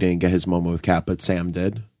unquote, Bucky didn't get his moment with Cap, but Sam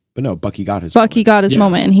did. But no, Bucky got his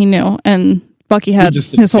moment and he knew, and Bucky had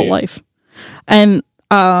his whole life. And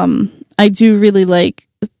I do really like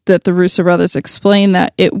that the Russo brothers explain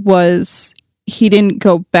that he didn't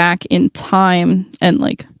go back in time and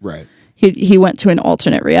like he went to an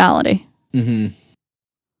alternate reality.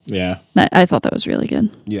 Yeah, I thought that was really good.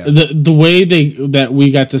 Yeah, the way that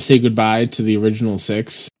we got to say goodbye to the original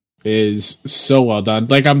six is so well done.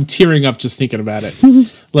 Like, I'm tearing up just thinking about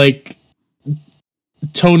it. Like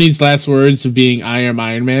Tony's last words of being I am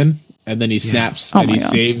Iron Man, and then he snaps and he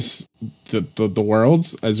saves the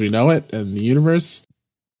worlds as we know it and the universe.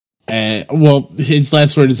 And well, his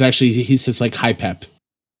last word is actually he says like hi pep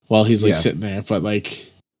while he's like sitting there. But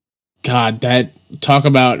like, God, that talk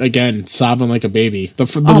about again sobbing like a baby. The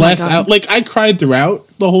last out, like I cried throughout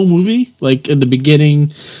the whole movie. Like in the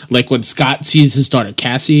beginning, like when Scott sees his daughter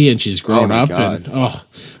Cassie and she's grown up, and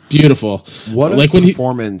beautiful. What a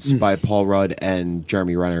performance by Paul Rudd and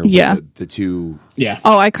Jeremy Renner. Yeah, the two. Yeah.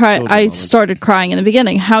 Oh, I cried. I started crying in the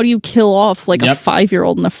beginning. How do you kill off like a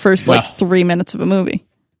 5-year-old in the first like 3 minutes of a movie?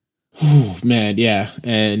 Oh man, yeah,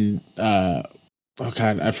 and oh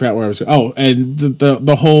god, I forgot where I was. Oh, and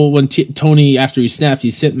the whole when Tony after he snapped,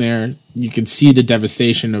 he's sitting there. You can see the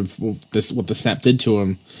devastation of this, what the snap did to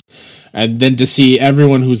him, and then to see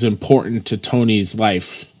everyone who's important to Tony's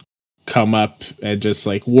life come up and just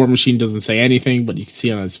like War Machine doesn't say anything, but you can see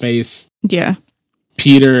it on his face. Yeah,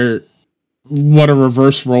 Peter, what a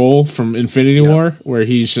reverse role from Infinity War, where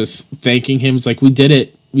he's just thanking him. It's like we did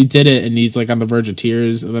it, and he's like on the verge of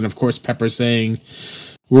tears, and then of course Pepper saying,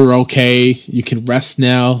 "We're okay. You can rest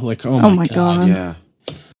now." Like, oh my god. Yeah.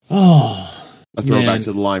 Oh, a throwback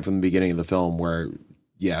to the line from the beginning of the film where,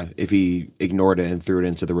 if he ignored it and threw it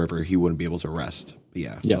into the river, he wouldn't be able to rest. But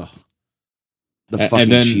yeah. The fucking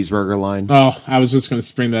cheeseburger line. Oh, I was just going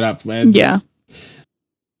to bring that up, man. Yeah.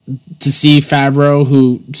 To see Favreau,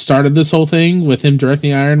 who started this whole thing with him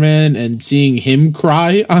directing Iron Man, and seeing him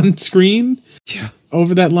cry on screen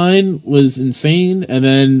over that line was insane. And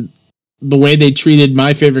then the way they treated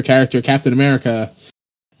my favorite character, Captain America,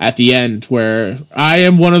 at the end, where I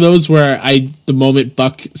am one of those where the moment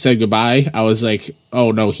Buck said goodbye, I was like,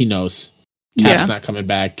 oh no, he knows. Cap's not coming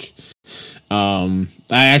back. I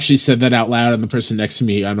actually said that out loud, and the person next to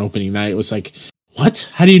me on opening night was like, what?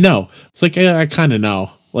 How do you know? It's like, I kind of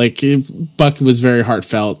know. Like, Buck was very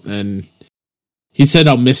heartfelt, and he said,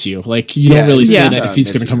 I'll miss you. Like, you don't really say that if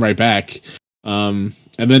he's going to come right back. And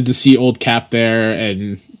then to see old Cap there,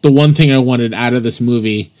 and the one thing I wanted out of this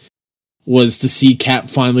movie was to see Cap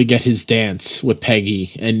finally get his dance with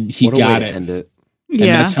Peggy, and he What a way got to it. end it. And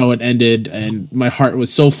Yeah. that's how it ended. And my heart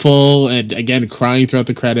was so full. And again, crying throughout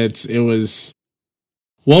the credits. It was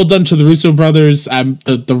well done to the Russo brothers.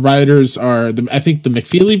 The writers are, I think, the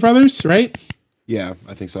McFeely brothers, right? Yeah,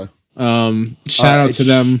 I think so. Shout out to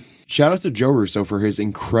them. Shout out to Joe Russo for his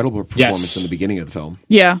incredible performance in the beginning of the film.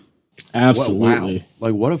 Yeah. Absolutely. Wow.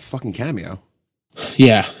 Like, what a fucking cameo.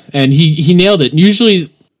 Yeah. And he nailed it. Usually,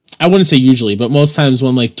 I wouldn't say usually, but most times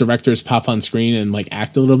when like directors pop on screen and like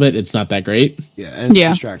act a little bit, it's not that great. Yeah, and it's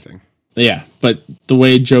distracting. Yeah, but the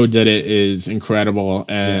way Joe did it is incredible.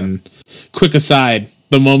 And quick aside,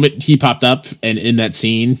 the moment he popped up and in that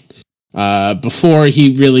scene, before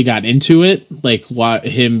he really got into it, like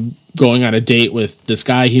him going on a date with this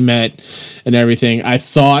guy he met and everything, I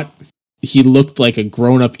thought he looked like a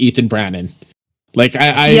grown-up Ethan Brannon. Like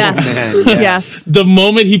Yes. Yes. The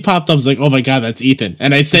moment he popped up, I was like, "Oh my god, that's Ethan!"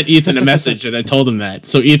 And I sent Ethan a message, and I told him that.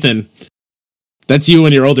 So Ethan, that's you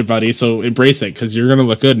when you're older, buddy. So embrace it because you're gonna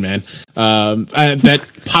look good, man. That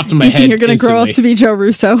popped in my head. You're gonna grow up to be Joe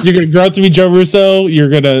Russo. You're gonna grow up to be Joe Russo. You're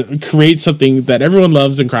gonna create something that everyone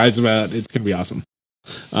loves and cries about. It's gonna be awesome.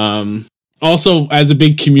 Also, as a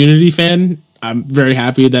big Community fan, I'm very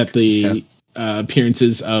happy that the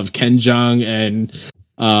appearances of Ken Jeong and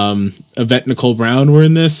Yvette Nicole Brown were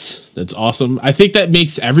in this. That's awesome. I think that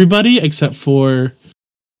makes everybody except for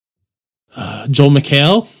Joel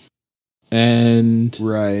McHale and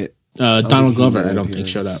Donald Glover. I don't think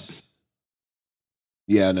showed up.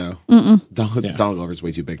 Yeah, no. Donald Glover's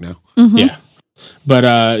way too big now. Mm-hmm. Yeah, but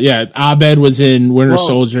Abed was in Winter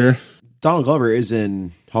Soldier. Donald Glover is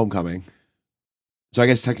in Homecoming, so I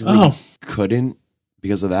guess technically he couldn't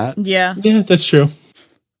because of that. Yeah, that's true.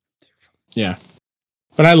 Yeah.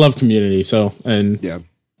 But I love Community, to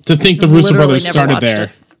think the Russo brothers started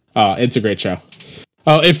there. It's a great show.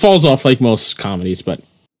 It falls off like most comedies, but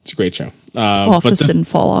it's a great show. Office didn't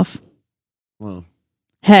fall off. Well,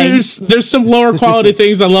 hey, there's some lower quality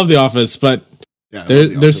things. I love The Office, but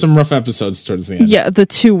there's some rough episodes towards the end. Yeah, the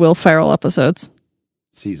 2 Will Ferrell episodes.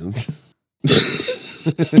 Seasons.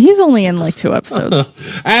 He's only in like 2 episodes.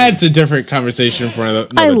 That's a different conversation for another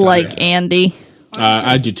I time. like Andy.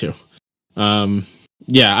 I do too.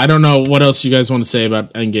 Yeah, I don't know what else you guys want to say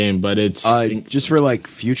about Endgame, but it's just for like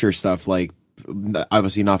future stuff, like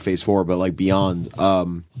obviously not Phase 4, but like beyond.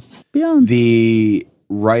 Beyond the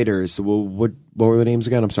writers. What were the names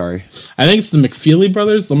again? I'm sorry. I think it's the McFeely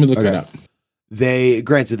brothers. Let me look it up.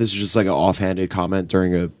 Granted, this is just like an offhanded comment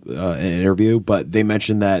during an interview, but they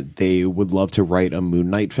mentioned that they would love to write a Moon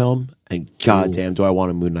Knight film, and goddamn, do I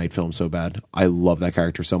want a Moon Knight film so bad. I love that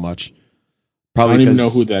character so much. Probably I don't even know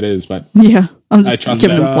who that is, but yeah, I'm just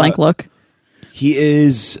giving a blank look. He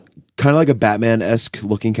is kind of like a Batman-esque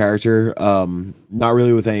looking character. Not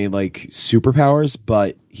really with any like superpowers,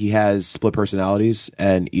 but he has split personalities,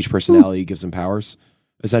 and each personality gives him powers.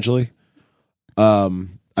 Essentially, I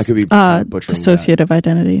could be butchering dissociative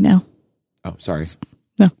identity now. Oh, sorry.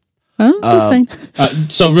 No, I'm just saying.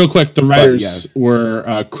 So real quick, the writers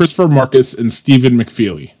were Christopher Marcus and Stephen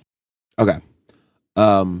McFeely. Okay.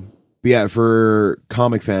 But yeah, for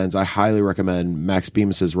comic fans, I highly recommend Max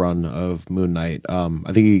Bemis's run of Moon Knight. I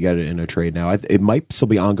think you can get it in a trade now. It might still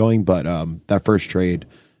be ongoing, but that first trade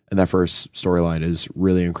and that first storyline is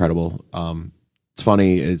really incredible. It's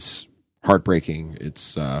funny, it's heartbreaking,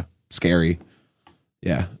 it's scary.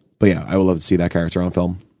 Yeah, but yeah, I would love to see that character on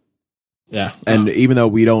film. Yeah, and even though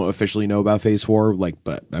we don't officially know about Phase 4,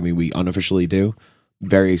 but I mean, we unofficially do.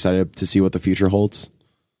 Very excited to see what the future holds.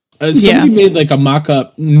 Somebody made like a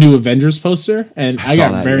mock-up new Avengers poster, and I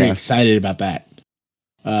got very excited about that.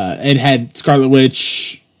 It had Scarlet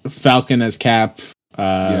Witch, Falcon as Cap,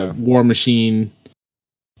 War Machine,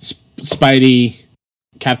 Spidey,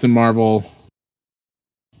 Captain Marvel,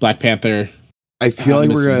 Black Panther. I feel like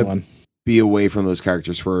we're gonna be away from those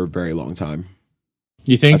characters for a very long time.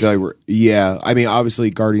 You think? I feel like I mean,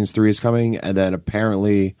 obviously Guardians 3 is coming, and then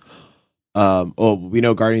apparently we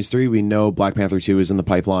know Guardians 3, we know Black Panther 2 is in the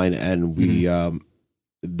pipeline, and we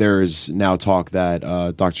there's now talk that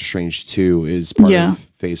Doctor Strange 2 is part of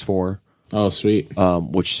Phase 4. Oh, sweet.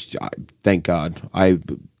 Which thank God.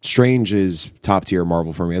 Strange is top tier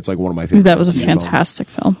Marvel for me. It's like one of my favorite. That was a fantastic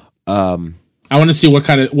film. I want to see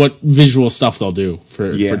what visual stuff they'll do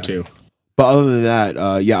for 2. But other than that,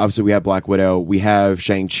 obviously we have Black Widow, we have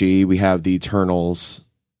Shang-Chi, we have the Eternals,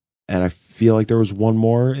 and I feel like there was one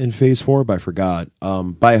more in Phase 4, but I forgot.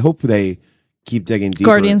 But I hope they keep digging deeper.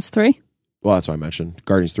 Guardians 3? Well, that's what I mentioned.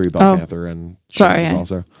 Guardians 3, Black Panther, and sorry,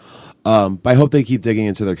 also. But I hope they keep digging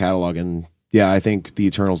into their catalog and Yeah, I think the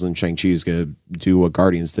Eternals and Shang-Chi is going to do what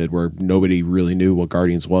Guardians did, where nobody really knew what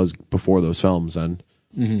Guardians was before those films, and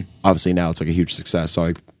obviously now it's like a huge success. So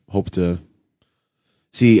I hope to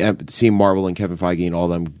see Marvel and Kevin Feige and all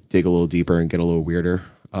of them dig a little deeper and get a little weirder.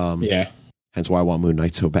 Hence why I want Moon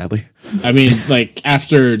Knight so badly. I mean, like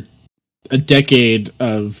after a decade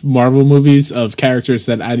of Marvel movies of characters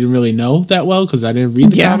that I didn't really know that well because I didn't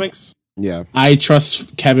read the comics. Yeah, I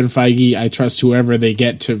trust Kevin Feige. I trust whoever they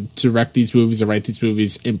get to direct these movies or write these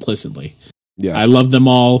movies implicitly. Yeah, I love them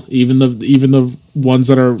all, even the ones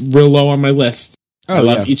that are real low on my list. I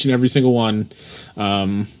love each and every single one.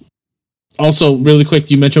 Also, really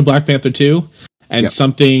quick, you mentioned Black Panther 2, and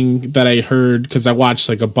something that I heard because I watched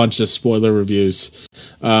like a bunch of spoiler reviews.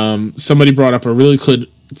 Somebody brought up a really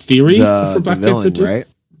good theory for Black Panther 2, right?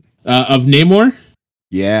 Of Namor.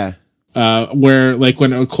 Yeah. Where like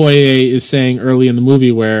when Okoye is saying early in the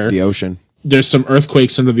movie where the ocean, there's some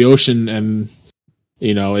earthquakes under the ocean, and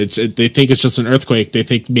you know they think it's just an earthquake. They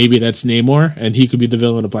think maybe that's Namor, and he could be the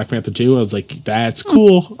villain of Black Panther 2. I was like, that's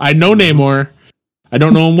cool. I know Namor. I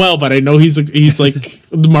don't know him well, but I know he's like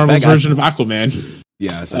the Marvel's version of Aquaman.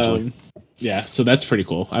 Yeah, essentially. So that's pretty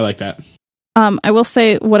cool. I like that. I will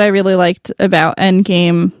say what I really liked about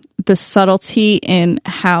Endgame, the subtlety in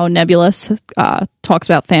how Nebula talks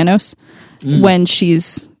about Thanos. When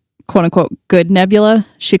she's quote unquote good Nebula,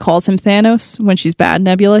 she calls him Thanos. When she's bad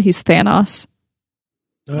Nebula, he's Thanos.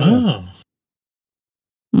 Oh.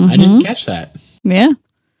 I didn't catch that. Yeah.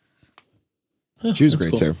 She was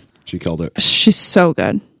great too. She killed it. She's so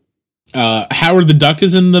good. Howard the Duck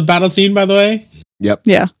is in the battle scene, by the way. Yep.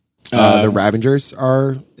 Yeah. The Ravengers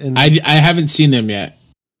are in. I haven't seen them yet.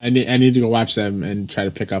 I need to go watch them and try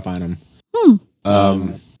to pick up on them.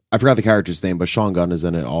 I forgot the character's name, but Sean Gunn is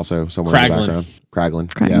in it also somewhere in the background.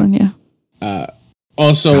 Kraglin, yeah.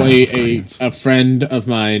 Also, a friend of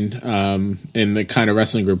mine in the kind of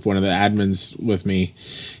wrestling group, one of the admins with me,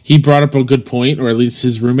 he brought up a good point, or at least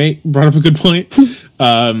his roommate brought up a good point.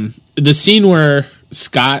 The scene where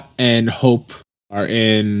Scott and Hope are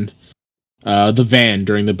in the van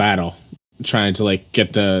during the battle, trying to like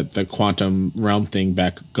get the quantum realm thing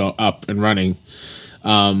back up and running.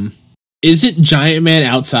 Isn't Giant Man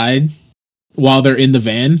outside while they're in the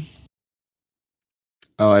van?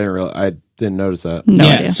 Oh, I didn't notice that. No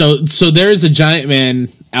idea. So there is a Giant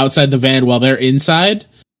Man outside the van while they're inside.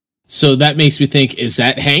 So that makes me think: is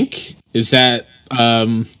that Hank? Is that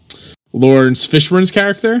Lawrence Fishburne's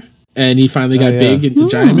character? And he finally got big into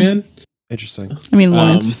Giant Man. Interesting. I mean,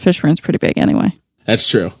 Lawrence Fishburne's pretty big anyway. That's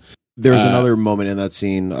true. There's another moment in that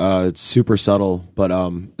scene. It's super subtle, but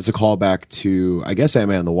it's a callback to, I guess,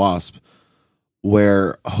 Ant-Man and the Wasp,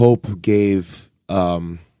 where Hope gave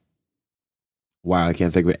wow, I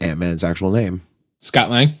can't think of Ant-Man's actual name. Scott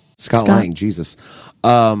Lang. Scott Lang, Jesus.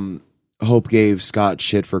 Hope gave Scott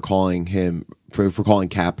shit for calling him for calling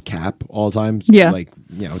Cap all the time. Yeah. Like,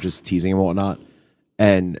 you know, just teasing him and whatnot.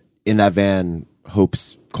 And in that van, Hope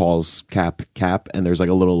calls Cap, and there's like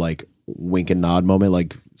a little like wink and nod moment.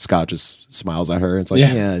 Like Scott just smiles at her. It's like,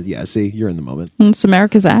 yeah, see, you're in the moment. It's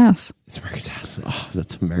America's ass. It's America's ass. Oh,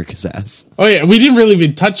 that's America's ass. Oh yeah, we didn't really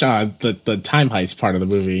even touch on the time heist part of the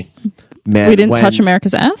movie. Man, we didn't touch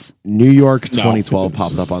America's ass? New York 2012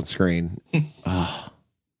 popped up on screen.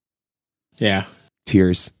 Yeah.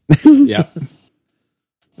 Tears. Yeah.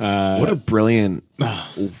 What a brilliant.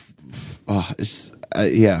 Just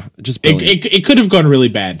brilliant. It could have gone really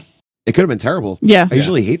bad. It could have been terrible. Yeah. I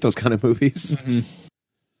usually hate those kind of movies. Mm-hmm.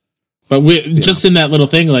 But just in that little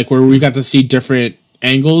thing, like where we got to see different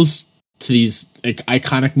angles to these like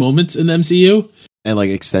iconic moments in the MCU. And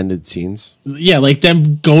like extended scenes. Yeah, like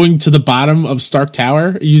them going to the bottom of Stark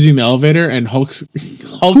Tower using the elevator and Hulk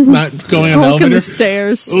not going on the elevator. The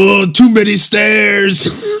stairs. Oh, too many stairs.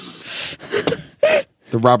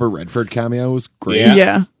 The Robert Redford cameo was great.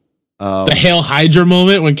 Yeah. The Hail Hydra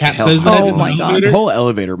moment when Cap says that. Oh my god. The whole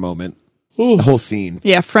elevator moment. Ooh. The whole scene.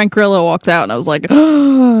 Yeah, Frank Grillo walked out and I was like,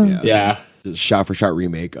 yeah. Shot for shot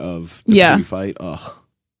remake of the fight. Oh.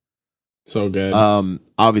 So good.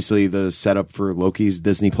 Obviously the setup for Loki's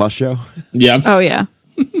Disney Plus show. Yeah. Oh yeah.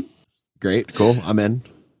 Great. Cool. I'm in.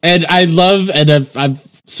 And I love, and I've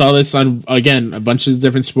saw this on, again, a bunch of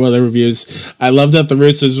different spoiler reviews. I love that the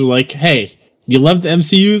Russos were like, hey, you love the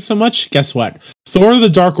MCU so much? Guess what? Thor the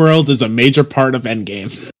Dark World is a major part of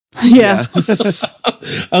Endgame. Yeah.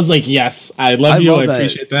 I was like, yes, I love you. I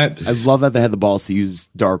appreciate that. I love that they had the balls to use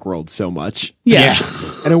Dark World so much. Yeah.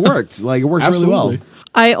 And it worked. Like, it worked really well.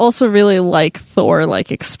 I also really like Thor,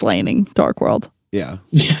 like, explaining Dark World. Yeah.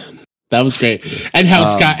 Yeah. That was great. And how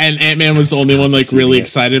Scott and Ant-Man was the only one, like, really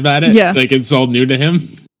excited about it. Yeah. Like, it's all new to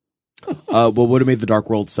him. What would have made the Dark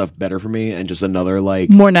World stuff better for me, and just another like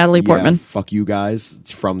More Natalie Portman. Fuck you guys.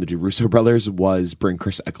 It's from the Russo brothers. Was bring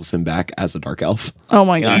Chris Eccleston back as a Dark Elf. Oh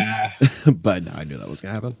my god. Yeah. But no, I knew that was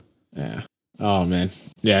gonna happen. Yeah. Oh man.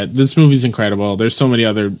 Yeah, this movie's incredible. There's so many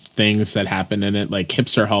other things that happen in it. Like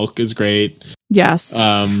Hipster Hulk is great. Yes.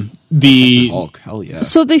 The Hulk, hell yeah.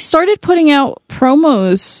 So they started putting out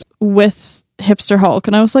promos with Hipster Hulk,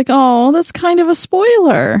 and I was like, oh, that's kind of a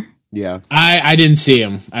spoiler. Yeah. I didn't see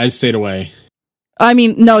him. I stayed away. I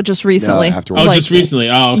mean, no, just recently. No, afterwards. Oh, just recently.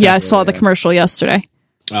 Oh, okay. Yeah, I saw the commercial yesterday.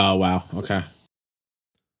 Oh, wow. Okay.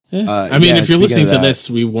 Yeah. I mean, if you're listening to this,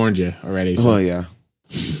 we warned you already. So. Oh, yeah.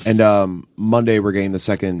 And Monday, we're getting the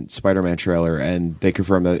second Spider-Man trailer, and they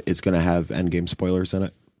confirm that it's going to have Endgame spoilers in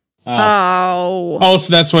it. Oh,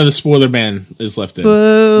 so that's why the spoiler ban is lifted.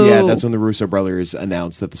 Boo. Yeah, that's when the Russo brothers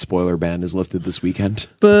announced that the spoiler ban is lifted this weekend.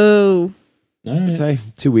 Boo. All right. I'd say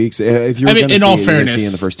 2 weeks. If you're going to see in all it, fairness, you're see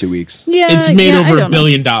in the first 2 weeks. Yeah, it's made over $1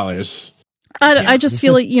 billion. I just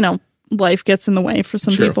feel like, life gets in the way for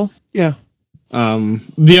some people. Yeah.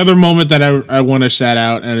 The other moment that I want to shout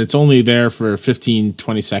out, and it's only there for 15,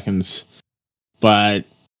 20 seconds, but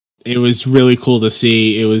it was really cool to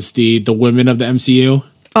see. It was the women of the MCU.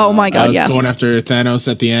 Oh my god, yes. Going after Thanos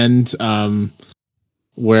at the end.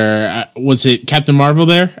 Where was it Captain Marvel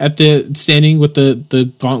there at the standing with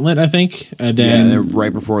the gauntlet, I think? And then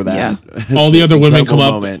right before that, all the other women come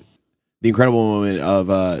up. The incredible moment of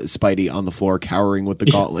Spidey on the floor cowering with the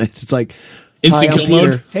gauntlet. It's like, instant kill Peter.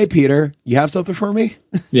 mode. Hey, Peter, you have something for me?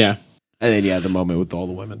 Yeah. And then, the moment with all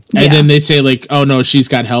the women. And then they say, like, oh, no, she's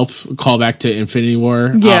got help. Call back to Infinity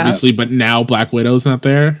War, obviously. But now Black Widow's not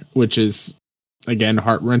there, which is, again,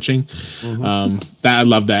 heart-wrenching. Mm-hmm. That I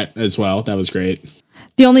love that as well. That was great.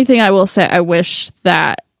 The only thing I will say, I wish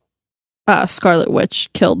that Scarlet Witch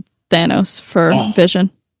killed Thanos for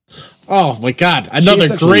Vision. Oh, my God.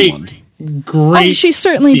 Another great. Oh, she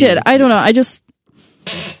certainly did. I don't know.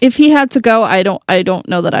 If he had to go, I don't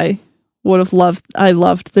know that I would have loved. I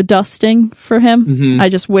loved the dusting for him. Mm-hmm. I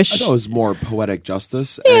just wish. I thought it was more poetic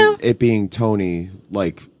justice, yeah. And it being Tony,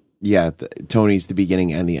 like, Tony's the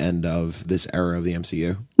beginning and the end of this era of the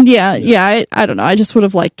MCU. Yeah. I don't know. I just would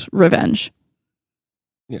have liked revenge.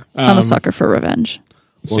 Yeah, I'm a sucker for revenge.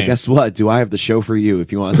 Well, guess what? Do I have the show for you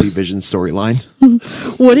if you want to see Vision's storyline?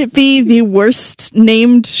 Would it be the worst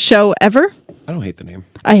named show ever? I don't hate the name.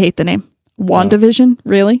 I hate the name. WandaVision?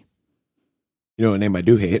 Really? You know what name I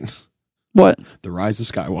do hate? What? The Rise of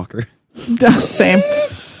Skywalker. Same.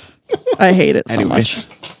 I hate it so much.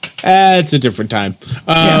 It's a different time.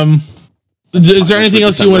 Is there anything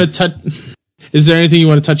else you want to touch? Is there anything you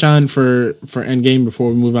want to touch on for Endgame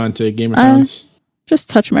before we move on to Game of Thrones? Just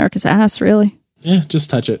touch America's ass, really. Yeah, just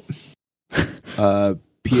touch it.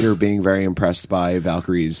 Peter being very impressed by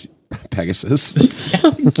Valkyrie's Pegasus.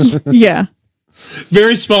 Yeah.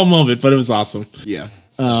 Very small moment, but it was awesome. Yeah.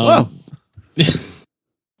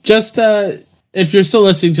 Just if you're still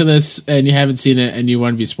listening to this and you haven't seen it and you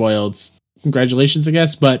want to be spoiled, congratulations, I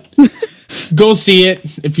guess. But go see it.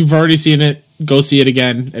 If you've already seen it, go see it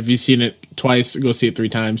again. If you've seen it twice, go see it 3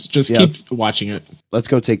 times. Just keep watching it. Let's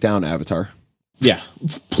go take down Avatar. Yeah,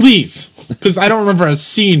 please, because I don't remember a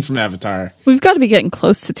scene from Avatar. We've got to be getting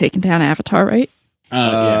close to taking down Avatar, right?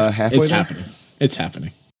 Halfway it's there? happening. It's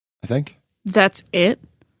happening. I think. That's it?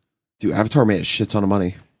 Dude, Avatar made a shit ton of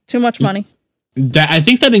money. Too much money. I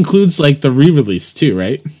think that includes like the re-release too,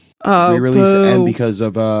 right? Re-release and because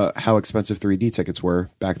of how expensive 3D tickets were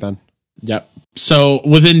back then. Yep. So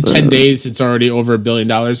within 10 days, it's already over $1 billion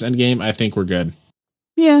Endgame. I think we're good.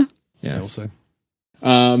 Yeah. Yeah, we'll see.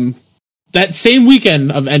 That same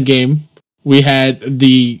weekend of Endgame, we had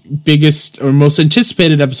the biggest or most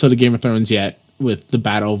anticipated episode of Game of Thrones yet with the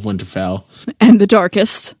Battle of Winterfell. And the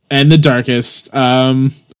darkest.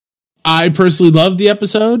 I personally loved the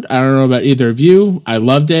episode. I don't know about either of you. I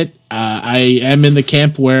loved it. I am in the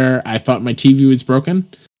camp where I thought my TV was broken.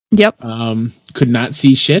 Yep. Could not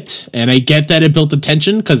see shit. And I get that it built the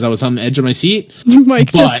tension because I was on the edge of my seat.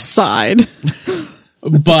 Mike just sighed.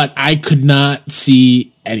 But I could not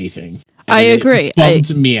see anything. I agree. It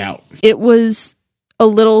bummed me out. It was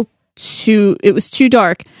too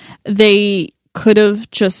dark. They could have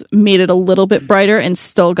just made it a little bit brighter and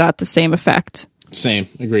still got the same effect. Same.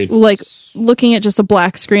 Agreed. Like looking at just a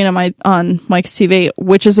black screen on Mike's TV,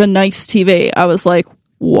 which is a nice TV. I was like,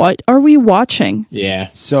 what are we watching?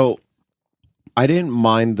 Yeah. So I didn't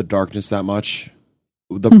mind the darkness that much.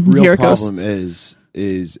 The real problem is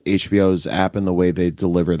HBO's app and the way they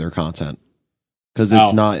deliver their content. Because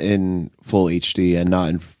it's not in full HD and not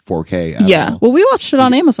in 4K at all. Well, we watched it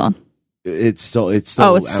on Amazon. It's still Oh, it's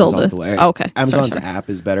Amazon still the delay. okay. Amazon's sorry. app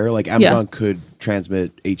is better. Like Amazon could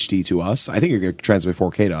transmit HD to us. I think you're going to transmit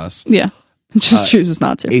 4K to us. Yeah, just chooses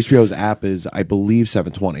not to. HBO's app is, I believe,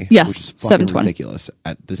 720. Yes, which is fucking 720. ridiculous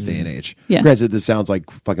at this day and age. Yeah. Granted, this sounds like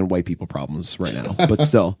fucking white people problems right now, but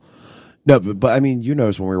still. No, but I mean, you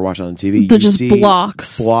notice when we were watching on TV, They're you just see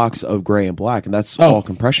blocks of gray and black, and that's all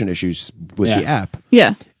compression issues with the app.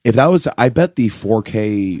 Yeah. If that was, I bet the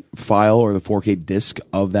 4K file or the 4K disc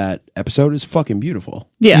of that episode is fucking beautiful.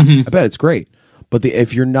 Yeah. I bet it's great. But if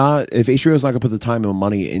HBO is not going to put the time and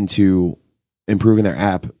money into improving their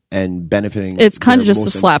app and benefiting, It's kind of their just a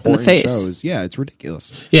most slap in the important face. yeah, it's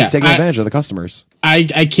ridiculous. Yeah, It's taking advantage of the customers.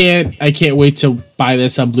 I can't wait to buy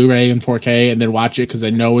this on Blu-ray and 4K and then watch it because I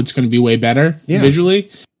know it's going to be way better visually.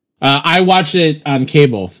 I watched it on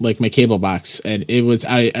cable, like my cable box, and it was.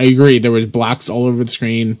 I agree. There was blocks all over the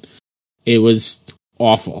screen. It was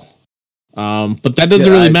awful. But that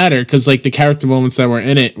doesn't really matter because like the character moments that were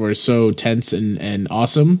in it were so tense and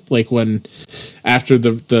awesome. Like when after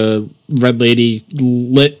the red lady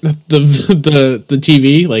lit the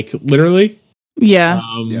TV, like literally.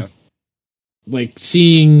 Yeah. Like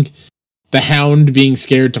seeing the Hound being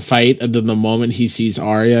scared to fight, and then the moment he sees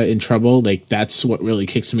Arya in trouble, like that's what really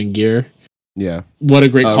kicks him in gear. Yeah. What a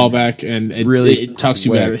great callback, and it talks to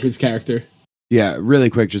you about his character. Yeah, really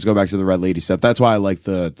quick, just go back to the Red Lady stuff. That's why I like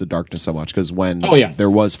the darkness so much, because when there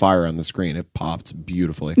was fire on the screen, it popped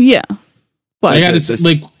beautifully. Yeah. But I got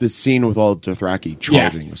the scene with all Dothraki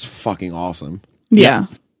charging was fucking awesome. Yeah.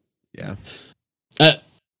 Yeah.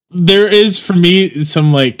 There is, for me,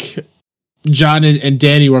 some like John and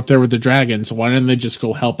Danny were up there with the dragons. Why didn't they just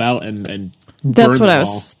go help out and that's what I was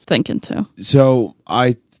all? thinking too. So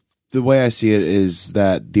the way I see it is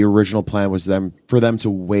that the original plan was for them to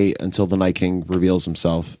wait until the Night King reveals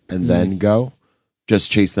himself and then go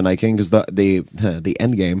just chase the Night King, because the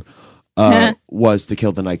end game was to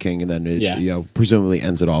kill the Night King, and then it presumably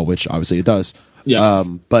ends it all, which obviously it does. Yeah.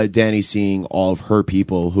 But Dany seeing all of her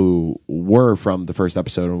people who were from the first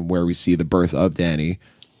episode, and where we see the birth of Dany,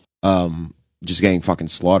 just getting fucking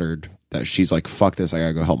slaughtered, that she's like, fuck this, I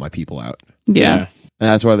gotta go help my people out. Yeah. And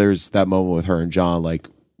that's why there's that moment with her and John, like,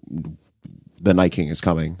 the Night King is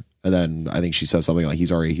coming, and then I think she says something like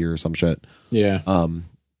he's already here or some shit. Yeah.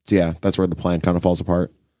 So yeah, that's where the plan kind of falls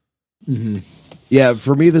apart. Mm-hmm. Yeah,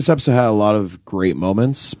 for me, this episode had a lot of great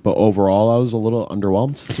moments, but overall, I was a little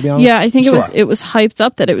underwhelmed, to be honest. Yeah, I think it was hyped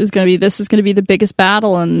up that it was going to be, this is going to be the biggest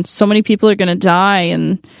battle, and so many people are going to die,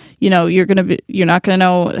 and you know, you're not going to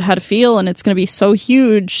know how to feel, and it's going to be so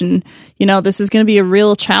huge, and you know, this is going to be a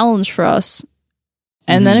real challenge for us.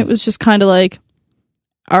 And then it was just kind of like,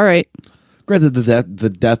 all right. Granted, the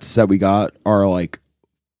deaths that we got are like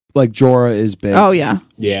Jorah is big. Oh yeah,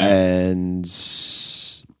 yeah, and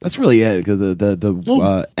that's really it, because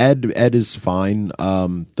the Ed is fine.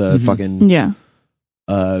 The fucking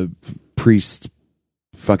priest,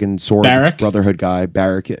 fucking sword Barrack? brotherhood guy,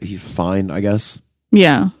 Barrack, he's fine, I guess.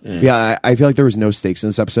 Yeah. I feel like there was no stakes in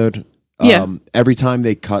this episode. Every time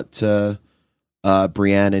they cut to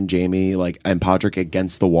Brienne and Jaime, like, and Podrick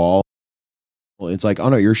against the wall, it's like, oh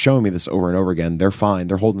no, you're showing me this over and over again. They're fine.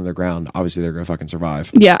 They're holding their ground. Obviously, they're gonna fucking survive.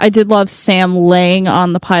 Yeah, I did love Sam laying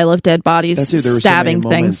on the pile of dead bodies, stabbing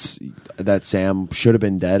things. That Sam should have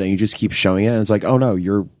been dead, and you just keep showing it, and it's like, oh no,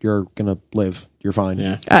 you're gonna live. You're fine.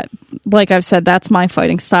 Yeah. Like I've said, that's my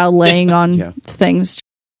fighting style: laying on things,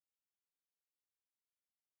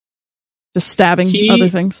 just stabbing other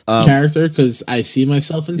things. Character, because I see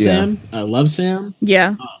myself in Sam. I love Sam.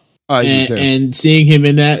 Yeah. And seeing him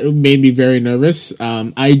in that made me very nervous.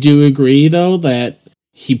 I do agree, though, that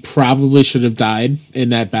he probably should have died in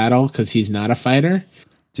that battle because he's not a fighter.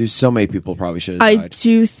 Dude, so many people probably should have died. I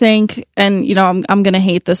do think, and you know, I'm going to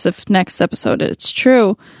hate this if next episode it's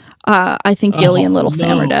true. I think Gilly and Little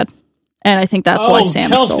Sam are dead, and I think that's why Sam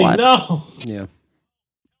is still alive. No. Yeah.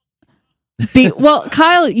 Well,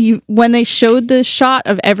 Kyle, when they showed the shot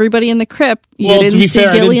of everybody in the crypt, you didn't see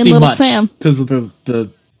Gilly and Little Sam because of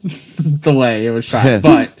the way it was shot.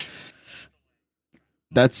 But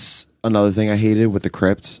that's another thing I hated with the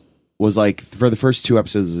crypt, was like, for the first 2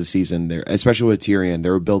 episodes of the season, there, especially with Tyrion, they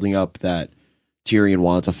were building up that Tyrion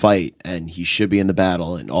wanted to fight and he should be in the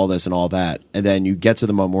battle and all this and all that, and then you get to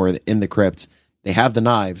the moment where in the crypt they have the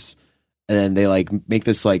knives, and then they like make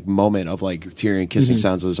this like moment of like Tyrion kissing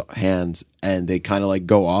Sansa's hands, and they kind of like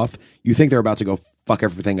go off. You think they're about to go fuck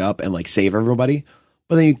everything up and like save everybody,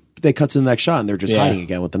 but then they cut to the next shot and they're just hiding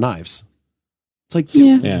again with the knives. It's like,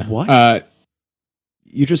 dude, what?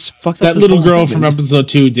 You just fucked up that little girl from episode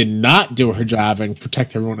 2 did not do her job and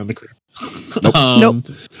protect everyone in the crypt. Nope.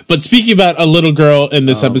 But speaking about a little girl in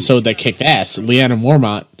this episode that kicked ass, Lyanna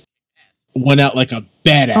Mormont. went out like a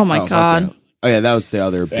badass. Oh my fuck god. yeah. Oh yeah, that was the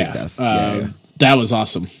other big death. That was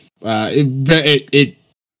awesome. It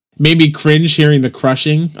made me cringe hearing the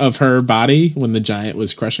crushing of her body when the giant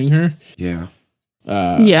was crushing her. Yeah.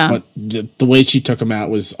 But the way she took him out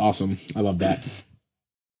was awesome. I love that.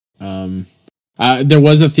 There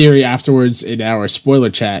was a theory afterwards in our spoiler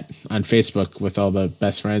chat on Facebook with all the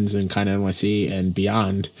best friends in KindaNYC and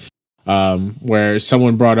beyond, where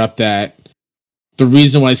someone brought up that the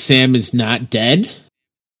reason why Sam is not dead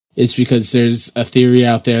is because there's a theory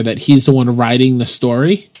out there that he's the one writing the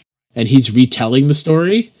story and he's retelling the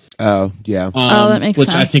story. Oh, yeah. That makes which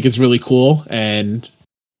sense. I think is really cool and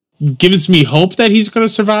gives me hope that he's going to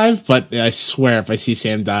survive. But I swear, if I see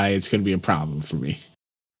Sam die, it's going to be a problem for me.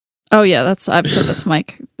 Oh yeah, I've said that's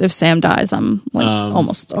Mike. If Sam dies, I'm like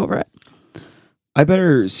almost over it. I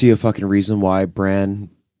better see a fucking reason why Bran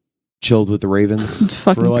chilled with the Ravens It's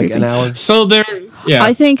fucking for like creepy. an hour. So there, yeah.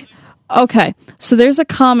 I think okay. So there's a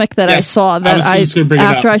comic that I Yes, saw I that was I just gonna bring it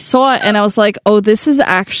after up. I saw it and I was like, oh, this is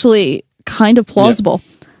actually kind of plausible.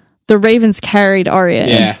 The Ravens carried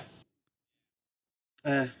Arya.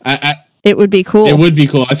 Yeah. It would be cool. It would be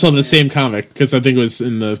cool. I saw the same comic because I think it was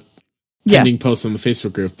in the Yeah, pending post on the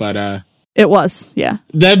Facebook group. But it was. Yeah.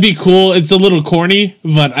 that'd be cool. It's a little corny,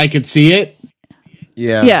 but I could see it.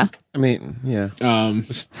 Yeah. Yeah. I mean, yeah.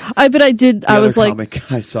 I was like, comic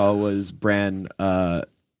I saw was Bran,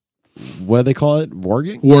 what do they call it?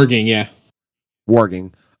 Warging? Warging, yeah.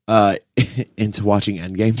 Warging. Into watching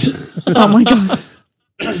Endgame. oh my god.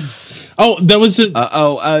 Oh, that was a,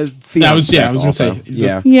 Theon I was gonna also. say.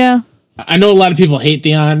 Yeah. Yeah. I know a lot of people hate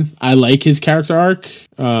Theon. I like his character arc.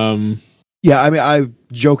 Yeah, I mean,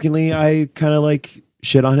 I kind of like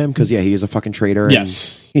shit on him because, yeah, he is a fucking traitor. and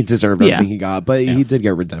Yes. he deserved everything he got, but Yeah. he did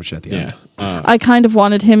get redemption at the end. Yeah. I kind of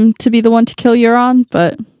wanted him to be the one to kill Euron,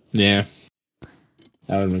 but Yeah.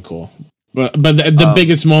 That would have been cool. But the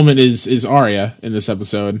biggest moment is Arya in this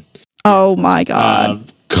episode. oh my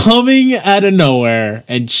god. Coming out of nowhere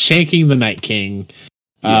and shanking the Night King.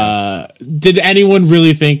 Did anyone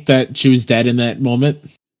really think that she was dead in that moment?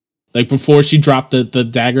 Like before she dropped the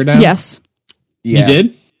dagger down? Yes. Yeah. You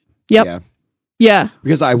did? Yep. Yeah. Yeah.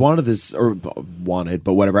 Because I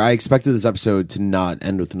but whatever. I expected this episode to not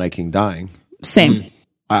end with the Night King dying. Same.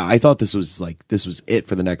 I thought this was it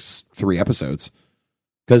for the next 3 episodes.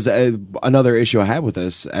 Because another issue I had with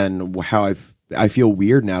this and how I feel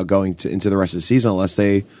weird now going into the rest of the season unless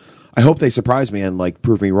I hope they surprise me and like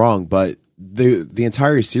prove me wrong. But the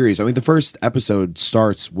entire series, I mean, the first episode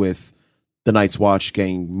starts with the Night's Watch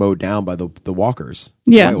getting mowed down by the walkers,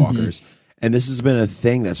 Yeah. White Walkers, and this has been a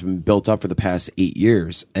thing that's been built up for the past 8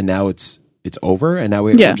 years, and now it's over, and now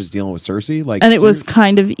we're just dealing with Cersei. Like, And it was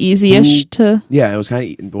kind of easy-ish to. yeah, it was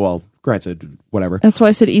kind of granted, whatever. That's why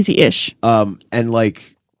I said easy-ish. And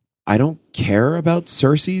like, I don't care about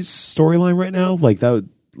Cersei's storyline right now. Like that's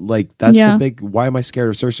the big. Why am I scared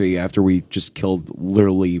of Cersei after we just killed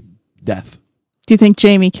literally death? Do you think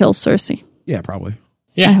Jaime kills Cersei? Yeah, probably.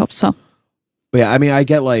 Yeah. I hope so. But yeah, I mean, I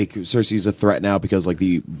get like Cersei's a threat now because like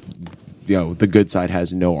the good side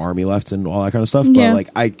has no army left and all that kind of stuff. Yeah. But like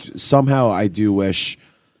I do wish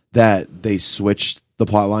that they switched the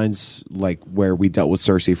plot lines, like where we dealt with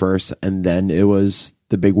Cersei first, and then it was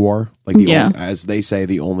the big war, like as they say,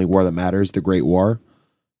 the only war that matters, the Great War.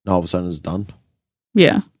 And all of a sudden, it's done.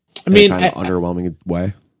 Yeah. I mean, kind of underwhelming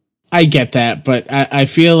way. I get that, but I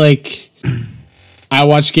feel like I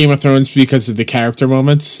watch Game of Thrones because of the character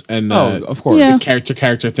moments and of course, Yeah. the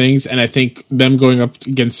character things, and I think them going up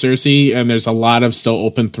against Cersei, and there's a lot of still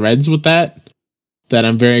open threads with that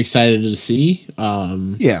I'm very excited to see.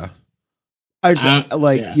 Yeah, I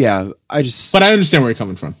just but I understand where you're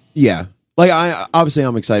coming from. Yeah, like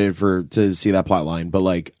I'm excited to see that plot line, but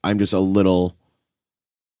like I'm just a little,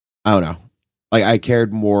 I don't know. Like I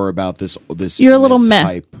cared more about this. You're a little meh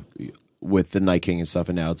hype with the Night King and stuff,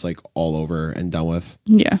 and now it's like all over and done with.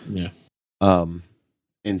 Yeah. Yeah.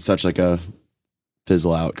 In such like a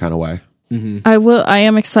fizzle out kind of way. Mm-hmm. I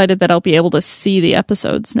am excited that I'll be able to see the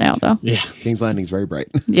episodes now, though. Yeah. King's Landing's very bright.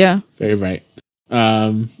 Yeah. Very right.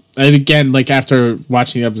 And again, like after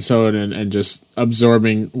watching the episode and just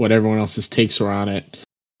absorbing what everyone else's takes were on it,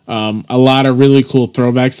 a lot of really cool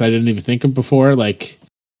throwbacks I didn't even think of before. Like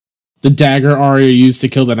the dagger Arya used to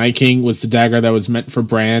kill the Night King was the dagger that was meant for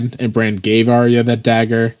Bran, and Bran gave Arya that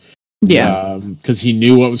dagger. Yeah. Because he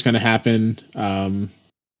knew what was going to happen.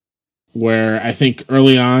 Where I think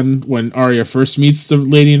early on when Arya first meets the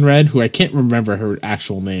Lady in Red, who I can't remember her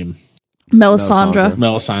actual name.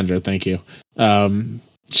 Melisandre. Thank you.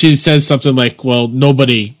 She says something like, well,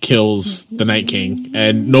 nobody kills the Night King,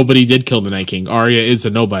 and nobody did kill the Night King. Arya is a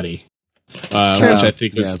nobody. which I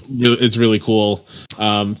think is really cool.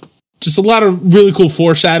 Just a lot of really cool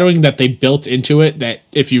foreshadowing that they built into it, that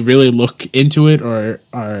if you really look into it, or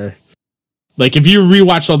are like, if you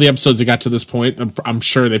rewatch all the episodes that got to this point, I'm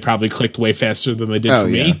sure they probably clicked way faster than they did for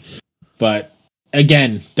me. But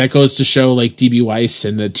again, that goes to show, like, DB Weiss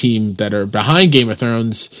and the team that are behind Game of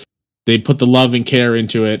Thrones, they put the love and care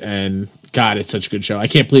into it, and God, it's such a good show. I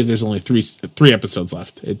can't believe there's only three episodes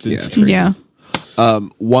left. It's insane. Yeah.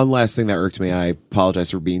 One last thing that irked me, I apologize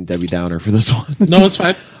for being Debbie Downer for this one. No, it's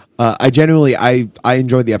fine. I genuinely, I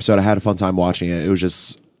enjoyed the episode. I had a fun time watching it. It was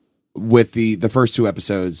just, with the first 2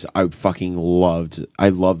 episodes, I fucking loved. I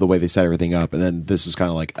loved the way they set everything up, and then this was kind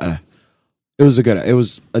of like, it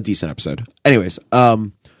was a decent episode. Anyways,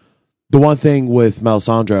 the one thing with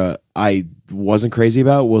Melisandre I wasn't crazy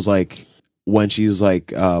about was, like, when she's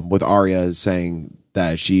like, with Arya saying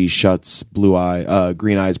that she shuts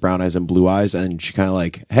green eyes, brown eyes, and blue eyes, and she kind of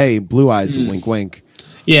like, hey, blue eyes, wink, wink.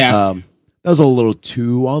 Yeah. That was a little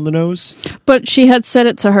too on the nose. But she had said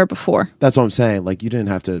it to her before. That's what I'm saying. Like, you didn't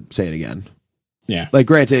have to say it again. Yeah. Like,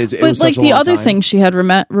 granted, it was like such a the long other time. thing she had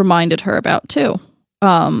reminded her about too.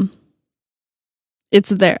 It's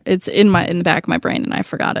there. It's in the back of my brain, and I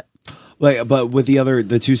forgot it. Like, but with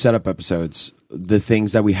the 2 setup episodes, the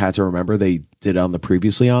things that we had to remember, they did on the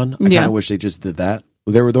previously on. I kind of wish they just did that.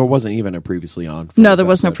 There wasn't even a previously on. No, there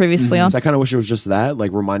was no previously on. So I kind of wish it was just that,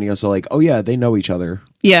 like, reminding us of, like, oh yeah, they know each other.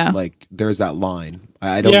 Yeah. Like, there's that line.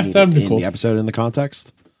 I don't need it in the episode, in the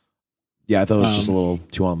context. Yeah, I thought it was just a little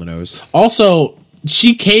too on the nose. Also,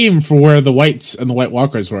 she came for where the Whites and the White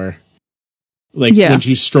Walkers were. Like, when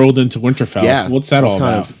she strolled into Winterfell. Yeah. What's that all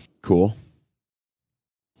kind about? Of cool.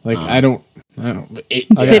 Like, they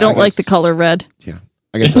don't like the color red. Yeah.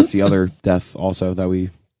 I guess that's the other death also that we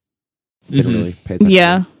didn't really pay attention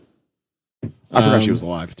to. I forgot she was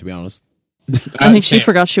alive, to be honest. I think she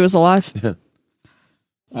forgot she was alive.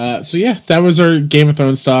 So yeah, that was our Game of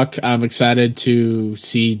Thrones talk. I'm excited to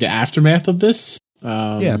see the aftermath of this.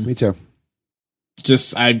 Yeah, me too.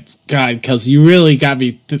 God, Kelsey, you really got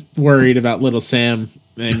me worried about little Sam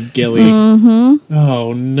and Gilly.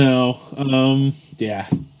 Oh no. Yeah.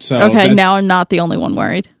 So okay, now I'm not the only one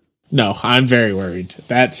worried. No, I'm very worried.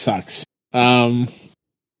 That sucks. On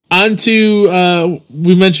to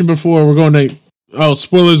we mentioned before, we're going to. Oh,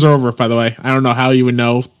 spoilers are over. By the way, I don't know how you would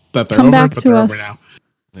know that they're over, but they're over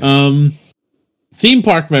now. Theme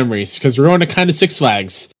park memories, because we're going to kind of Six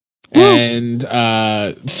Flags. Woo. And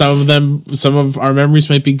some of our memories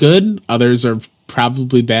might be good, others are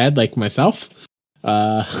probably bad, like myself.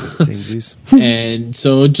 And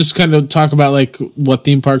so just kind of talk about, like, what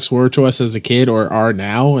theme parks were to us as a kid or are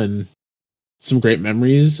now, and some great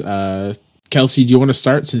memories. Kelsey, do you want to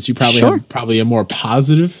start, since you probably have a more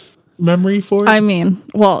positive memory for it? I mean,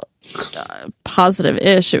 well,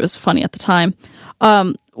 positive-ish. It was funny at the time.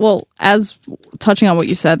 Well, as touching on what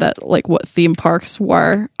you said, that, like, what theme parks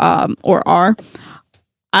were or are,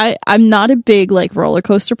 I'm not a big, like, roller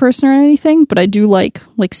coaster person or anything, but I do like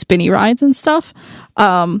spinny rides and stuff.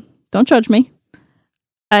 Don't judge me.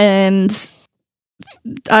 And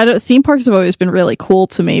theme parks have always been really cool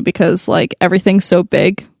to me, because, like, everything's so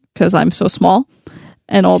big because I'm so small,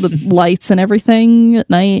 and all the lights and everything at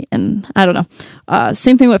night, and I don't know.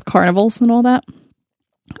 Same thing with carnivals and all that.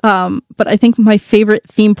 But I think my favorite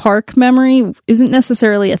theme park memory isn't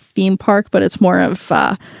necessarily a theme park, but it's more of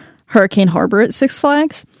Hurricane Harbor at Six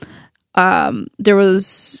Flags. There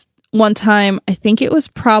was one time, I think it was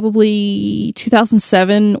probably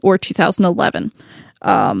 2007 or 2011,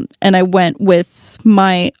 and I went with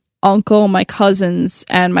my uncle, my cousins,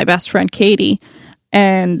 and my best friend Katie,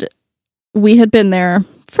 and we had been there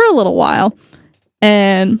for a little while,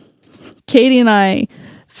 and Katie and I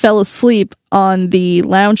fell asleep on the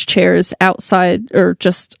lounge chairs outside, or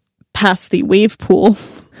just past the wave pool,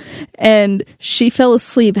 and she fell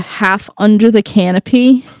asleep half under the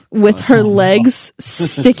canopy with her legs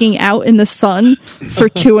sticking out in the sun for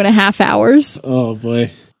 2.5 hours. Oh boy.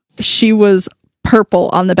 She was purple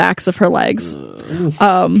on the backs of her legs.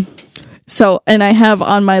 So, and I have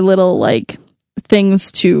on my little, like,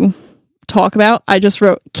 things to talk about, I just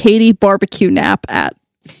wrote Katie barbecue nap at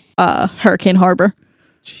Hurricane Harbor.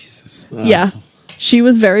 Jesus. Yeah. She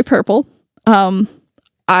was very purple.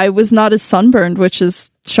 I was not as sunburned, which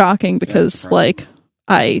is shocking, because, like,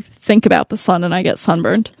 I think about the sun and I get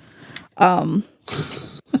sunburned. And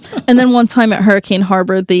then one time at Hurricane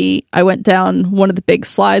Harbor, I went down one of the big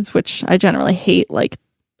slides, which I generally hate, like,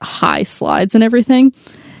 high slides and everything.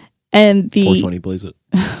 And 420 blaze it.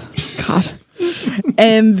 God.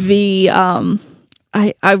 And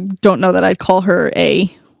I don't know that I'd call her a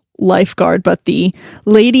lifeguard, but the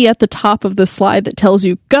lady at the top of the slide that tells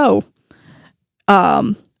you go,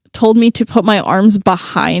 told me to put my arms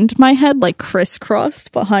behind my head, like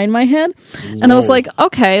crisscrossed behind my head. Whoa. And I was like,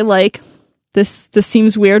 okay, like this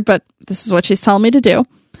seems weird, but this is what she's telling me to do.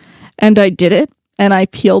 And I did it, and I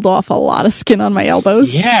peeled off a lot of skin on my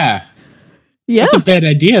elbows. Yeah. That's a bad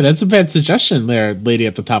idea. That's a bad suggestion there, lady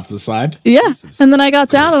at the top of the slide. Yeah. Jesus. And then I got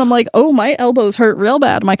down and I'm like, oh, my elbows hurt real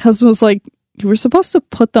bad. My cousin was like, you were supposed to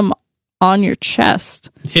put them on your chest.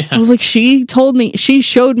 Yeah. I was like, she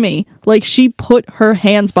showed me, like she put her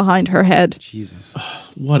hands behind her head. Jesus.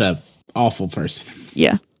 What a awful person.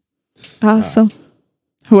 Yeah. So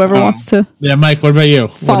whoever wants to. Yeah, Mike, what about you?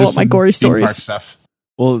 Follow up my gory stories. Stuff?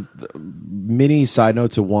 Well, mini side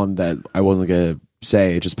note to one that I wasn't going to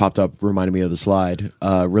say, it just popped up, reminded me of the slide,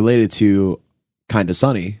 related to Kinda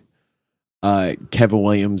Sunny. Kevin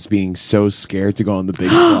Williams being so scared to go on the big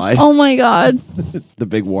slide. Oh my god. The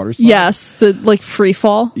big water slide. Yes, the like free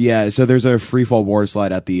fall. Yeah, so there's a free fall water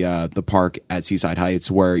slide at the park at Seaside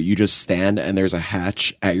Heights where you just stand and there's a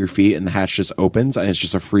hatch at your feet and the hatch just opens and it's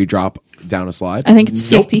just a free drop down a slide. I think it's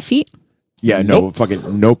 50 feet. Yeah, nope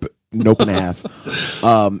and a half.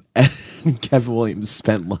 And Kevin Williams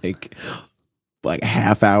spent like a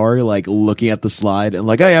half hour like looking at the slide and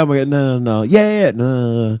like, oh yeah, I'm like, no, yeah,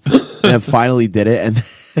 no. And then finally did it,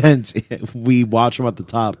 and we watch him at the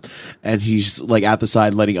top, and he's like at the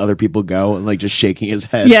side letting other people go and like just shaking his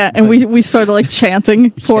head. Yeah, and we started like chanting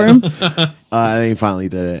for him. And he finally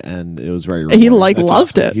did it, and it was very. He like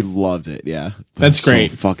loved it. He loved it. Yeah, that's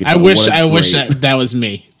great. Fucking. I wish that was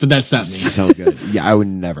me, but that's not me. So good. Yeah, I would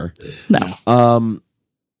never. No.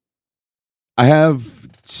 I have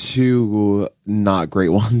two not great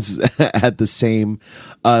ones at the same.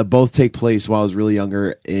 Both take place while I was really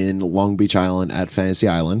younger in Long Beach Island at Fantasy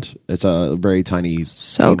Island. It's a very tiny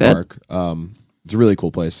theme park. It's a really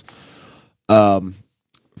cool place.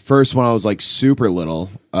 First, when I was like super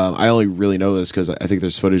little, I only really know this because I think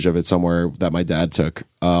there's footage of it somewhere that my dad took.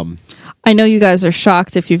 I know you guys are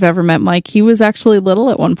shocked if you've ever met Mike. He was actually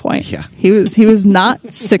little at one point. Yeah, he was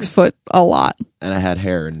not 6 foot a lot, and I had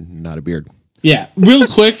hair and not a beard. Yeah, real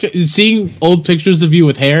quick, seeing old pictures of you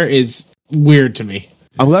with hair is weird to me.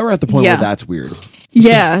 I'm glad we're at the point where that's weird.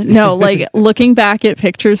 Yeah, no, like looking back at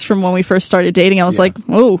pictures from when we first started dating, I was like,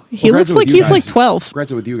 oh, he looks like he's like 12.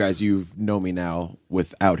 Granted, with you guys, you've known me now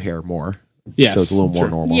without hair more. Yes, so it's a little more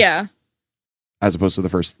normal. Yeah. As opposed to the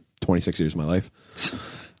first 26 years of my life.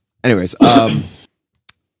 Anyways,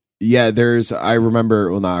 yeah, there is footage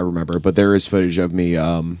of me,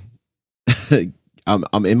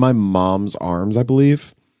 I'm in my mom's arms, I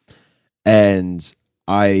believe, and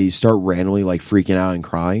I start randomly like freaking out and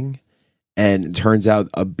crying, and it turns out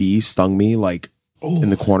a bee stung me like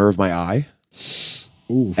in the corner of my eye.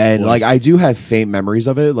 Ooh, and boy. Like I do have faint memories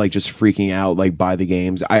of it, like just freaking out like by the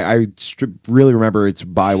games. I really remember it's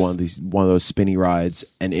by one of those spinny rides,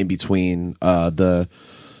 and in between the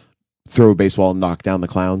throw a baseball and knock down the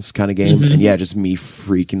clowns kind of game. Mm-hmm. And yeah, just me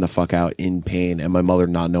freaking the fuck out in pain and my mother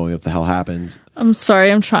not knowing what the hell happened. I'm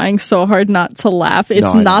sorry, I'm trying so hard not to laugh.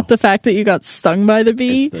 It's not the fact that you got stung by the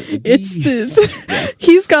bee. It's this. Yeah.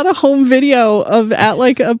 He's got a home video of at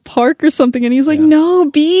like a park or something, and he's like, no,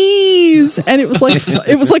 bees. And it was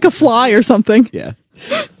like a fly or something. Yeah.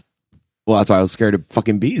 Well, that's why I was scared of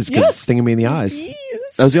fucking bees, because it's stinging me in the eyes. Bees.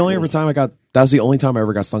 That was the only time I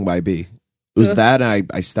ever got stung by a bee. It was that,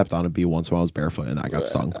 and I stepped on a bee once while I was barefoot, and I got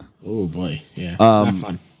stung. Oh boy, yeah, not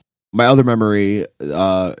fun. My other memory, it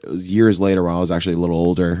was years later when I was actually a little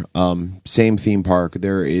older. Same theme park.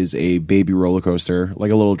 There is a baby roller coaster,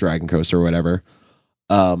 like a little dragon coaster or whatever.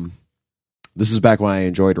 This is back when I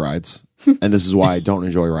enjoyed rides, and this is why I don't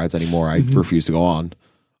enjoy rides anymore. I refuse to go on.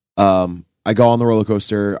 I go on the roller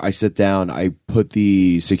coaster. I sit down. I put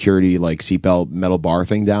the security like seatbelt metal bar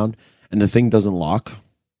thing down, and the thing doesn't lock.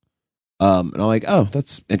 And I'm like, oh,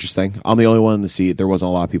 that's interesting. I'm the only one in the seat. There wasn't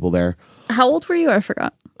a lot of people there. How old were you? I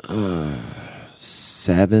forgot.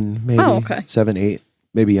 7, maybe. Oh, okay. 7, 8,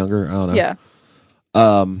 maybe younger. I don't know. Yeah.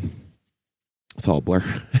 It's all a blur.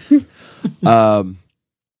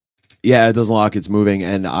 Yeah, it doesn't lock. It's moving,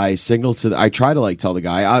 and I signal I try to like tell the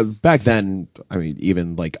guy. Back then, I mean,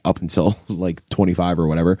 even like up until like 25 or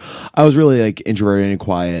whatever, I was really like introverted and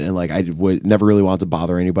quiet, and like I would never really want to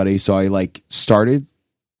bother anybody. So I like started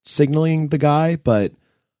signaling the guy, but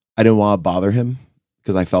I didn't want to bother him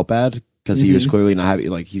because I felt bad because he was clearly not having,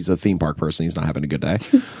 like, he's a theme park person, he's not having a good day.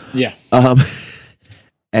 Yeah.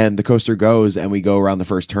 And the coaster goes, and we go around the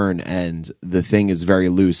first turn, and the thing is very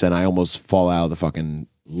loose, and I almost fall out of the fucking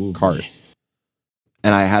cart.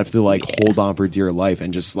 And I have to like hold on for dear life,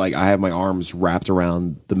 and just like I have my arms wrapped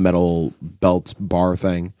around the metal belt bar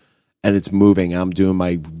thing, and it's moving, and I'm doing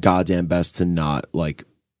my goddamn best to not like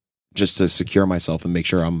just to secure myself and make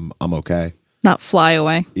sure I'm okay. Not fly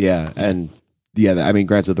away. Yeah, and yeah, I mean,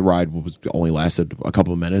 granted, the ride only lasted a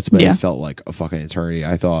couple of minutes, but Yeah. it felt like a fucking eternity.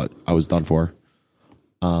 I thought I was done for.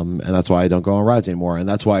 And that's why I don't go on rides anymore. And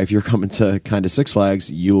that's why if you're coming to kind of Six Flags,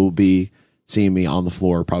 you'll be seeing me on the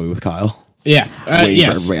floor, probably with Kyle. Yeah. Waiting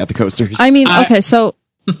Yes. for everybody at the coasters. I mean, okay, so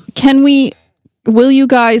will you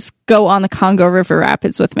guys go on the Congo River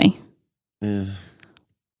Rapids with me? Yeah.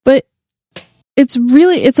 But it's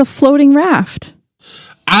a floating raft.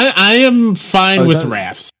 I am fine Oh, is with that-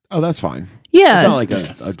 rafts. Oh, that's fine. Yeah. It's not like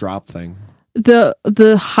a drop thing.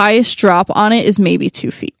 The highest drop on it is maybe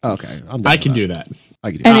 2 feet. Okay, I can do that. I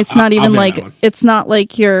can do And that. it's not even I'll be on like that one. it's not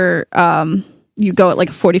like you're you go at like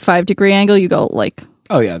a 45-degree angle, you go like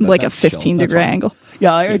Oh yeah, like a that's chill. 15-degree That's fine. angle.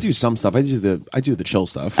 Yeah, I do some stuff. I do the chill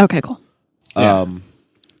stuff. Okay, cool. Yeah.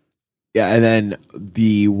 Yeah, and then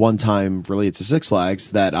the one time related to Six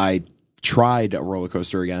Flags that I tried a roller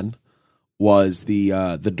coaster again was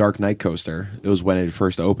the Dark Knight coaster. It was when it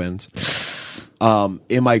first opened.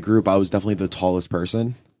 In my group, I was definitely the tallest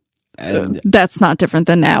person, and That's not different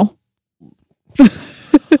than now.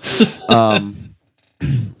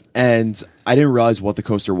 and I didn't realize what the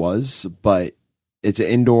coaster was, but it's an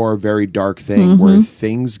indoor, very dark thing where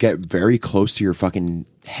things get very close to your fucking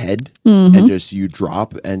head and just you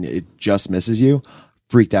drop and it just misses you.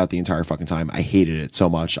 Freaked out the entire fucking time. I hated it so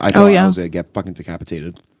much. I thought I was gonna get fucking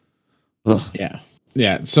decapitated. Ugh. Yeah.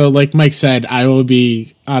 Yeah. So like Mike said, I will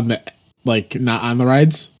be on the not on the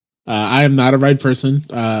rides. I am not a ride person.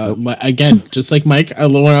 Again, just like Mike,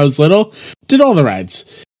 when I was little, did all the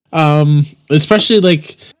rides. Especially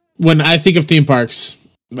like when I think of theme parks,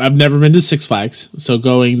 I've never been to Six Flags, so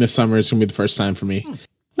going this summer is gonna be the first time for me.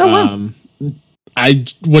 Oh, wow. I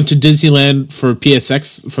went to Disneyland for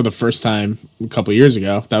PSX for the first time a couple years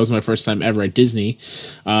ago. That was my first time ever at Disney.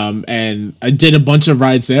 And I did a bunch of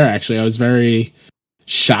rides there, actually. I was very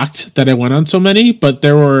shocked that I went on so many, but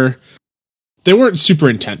they weren't super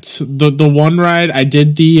intense. The one ride I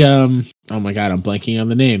did oh my god, I'm blanking on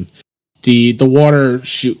the name. The water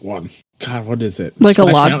shoot one. God, what is it? Like Splash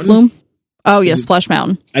a log Mountain? flume? Oh yeah, Splash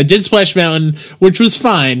Mountain. I did Splash Mountain, which was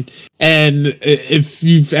fine. And if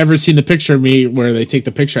you've ever seen the picture of me where they take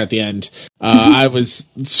the picture at the end, I was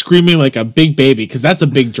screaming like a big baby because that's a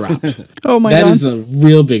big drop. Oh my That god. is a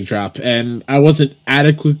real big drop, and I wasn't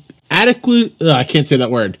adequate. I can't say that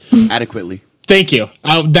word. Adequately. Thank you.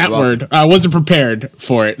 That word. I wasn't prepared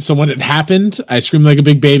for it. So when it happened, I screamed like a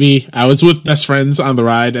big baby. I was with best friends on the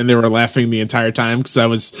ride, and they were laughing the entire time because I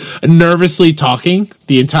was nervously talking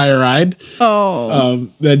the entire ride. Oh.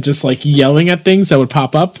 And just like yelling at things that would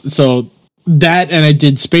pop up. So that, and I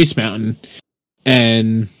did Space Mountain,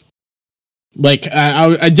 and like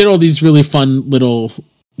I did all these really fun little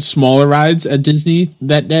smaller rides at Disney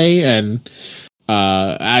that day, and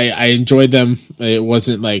I enjoyed them. It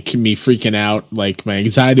wasn't like me freaking out, like my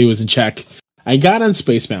anxiety was in check. I got on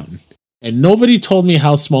Space Mountain, and nobody told me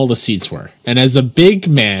how small the seats were. And as a big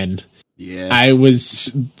man, Yeah.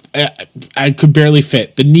 I could barely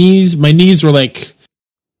fit. My knees were like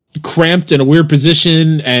cramped in a weird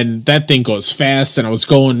position, and that thing goes fast, and I was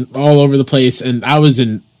going all over the place, and I was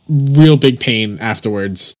in real big pain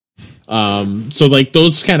afterwards. So like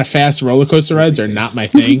those kind of fast roller coaster rides are not my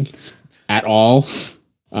thing at all.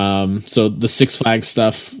 So the Six Flags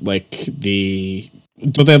stuff, like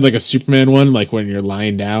don't they have like a Superman one, like when you're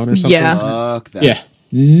lying down or something? Yeah. Fuck that. Yeah.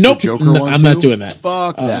 Nope. The Joker one I'm not too? doing that.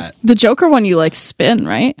 Fuck that. The Joker one you like spin,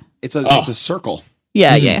 right? It's a circle.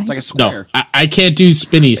 Yeah, yeah. It's like a square. No, I can't do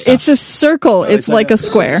spinny stuff. It's a circle. It's like a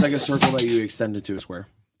square. It's like a circle that you extend it to a square.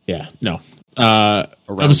 Yeah, no.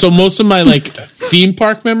 Around. So most of my like theme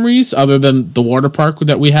park memories, other than the water park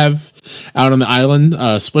that we have out on the island,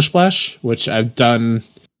 Splish Splash, which I've done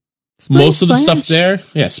most of the stuff there.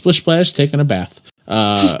 Yeah, Splish Splash, taking a bath.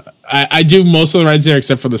 I do most of the rides there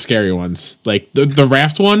except for the scary ones. Like the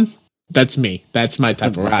raft one, that's me. That's my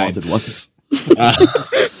type of ride. Haunted ones.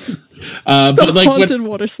 But like haunted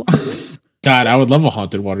water slides. God, I would love a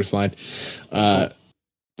haunted water slide.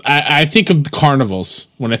 I think of carnivals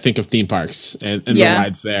when I think of theme parks and the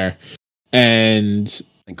rides there, and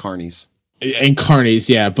Carnies. And Carnies,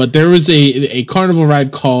 yeah. But there was a carnival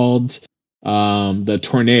ride called the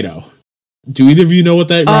Tornado. Do either of you know what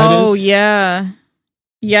that ride is? Oh yeah,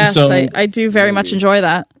 yes, So- I do very much enjoy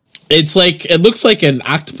that. It's like it looks like an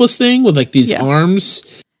octopus thing with like these arms,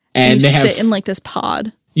 and you they have sit in like this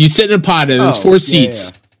pod. you sit in a pod and there's Oh, 4 yeah,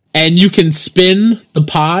 seats. yeah. And you can spin the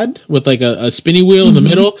pod with like a spinny wheel in the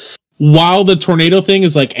middle while the tornado thing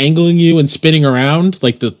is like angling you and spinning around,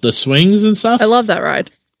 like the swings and stuff. I love that ride.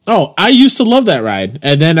 Oh, I used to love that ride.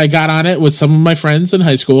 And then I got on it with some of my friends in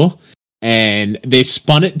high school. and they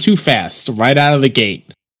spun it too fast right out of the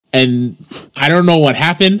gate. And I don't know what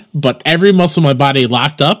happened, but every muscle in my body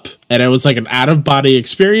locked up, and it was like an out-of-body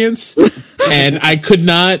experience. And I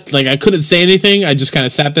couldn't say anything. I just kind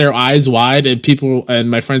of sat there, eyes wide, and people and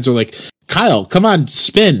my friends were like, Kyle, come on,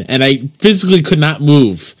 spin. And I physically could not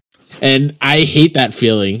move. And I hate that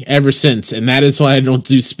feeling ever since. And that is why I don't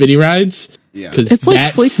do spinny rides. Yeah. Because it's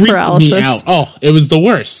like sleep paralysis. Me out. Oh, it was the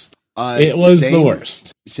worst. It was the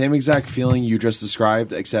worst. Same exact feeling you just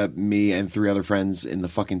described, except me and 3 other friends in the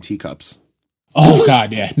fucking teacups. Oh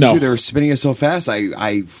God, yeah, no. Dude, they were spinning it so fast.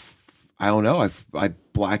 I don't know. I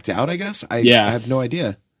blacked out. I guess. I have no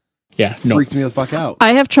idea. Yeah, freaked me the fuck out.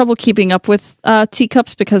 I have trouble keeping up with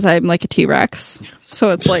teacups because I'm like a T-Rex, so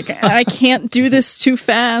it's like I can't do this too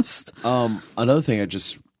fast. Another thing I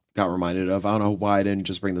just got reminded of. I don't know why I didn't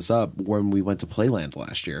just bring this up when we went to Playland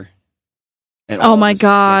last year. And oh my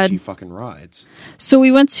God! Sketchy fucking rides. So we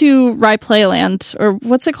went to Rye Playland, or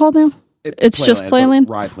what's it called now? It's just Playland.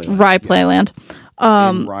 Rye Playland. Rye Playland.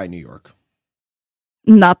 In Rye, New York.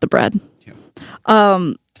 Not the bread.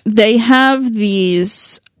 Yeah. They have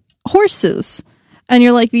these horses, and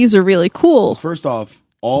you're like, these are really cool. First off,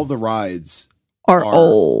 all the rides are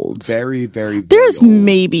old. Very, very, very There's old.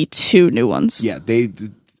 Maybe 2 new ones. Yeah,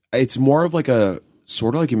 it's more of like a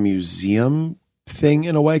sort of like a museum thing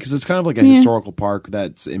in a way, because it's kind of like a historical park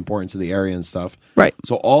that's important to the area and stuff. Right.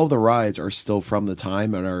 So all of the rides are still from the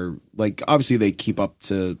time and are like, obviously they keep up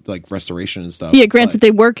to like restoration and stuff. Yeah, granted,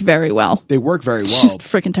 they work very well. They work very well. It's just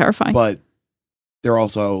freaking terrifying. But they're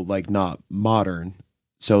also like not modern.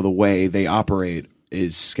 So the way they operate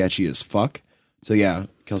is sketchy as fuck. So yeah,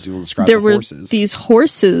 Kelsey will describe the horses. There were these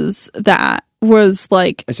horses that was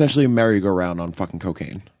like essentially a merry-go-round on fucking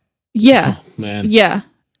cocaine. Yeah. Oh, man. Yeah.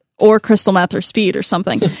 Or crystal meth or speed or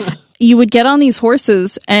something. You would get on these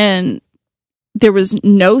horses and there was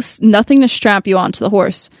nothing to strap you onto the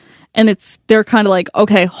horse. And they're kind of like,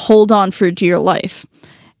 okay, hold on for dear life.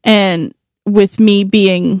 And with me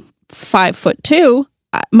being 5'2",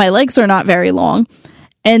 my legs are not very long.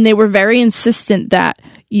 And they were very insistent that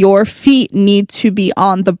your feet need to be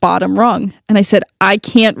on the bottom rung. And I said, I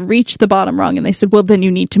can't reach the bottom rung. And they said, well, then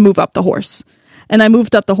you need to move up the horse. And I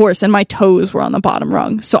moved up the horse and my toes were on the bottom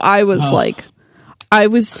rung. So I was I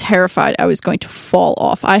was terrified I was going to fall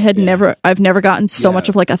off. I've never gotten so much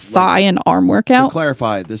of like a thigh and arm workout. To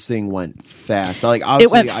clarify, this thing went fast. Like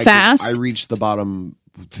obviously, it went fast. I reached the bottom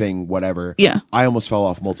thing, whatever. Yeah. I almost fell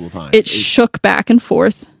off multiple times. It shook back and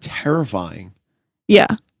forth. Terrifying.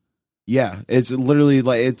 Yeah. Yeah, it's literally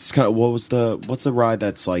like it's kind of what's the ride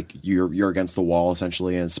that's like you're against the wall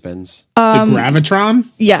essentially and it spins? The Gravitron?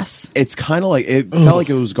 Yes. It's kind of like it felt like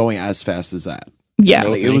it was going as fast as that. Yeah,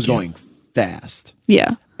 like, it was going fast.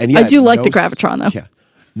 Yeah, and I do like the Gravitron though. Yeah,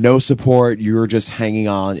 no support. You're just hanging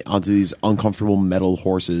onto these uncomfortable metal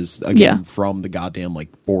horses again from the goddamn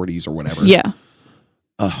like 40s or whatever. Yeah.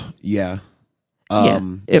 Yeah.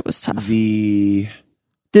 It was tough. The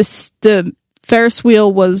Ferris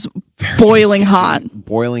wheel was boiling hot.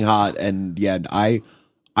 Boiling hot, and yeah, I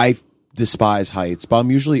despise heights, but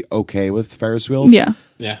I'm usually okay with Ferris wheels. Yeah.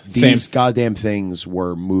 Yeah. These goddamn things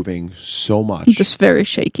were moving so much. Just very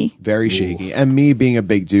shaky. Very shaky. And me being a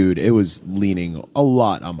big dude, it was leaning a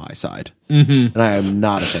lot on my side. Mm-hmm. And I am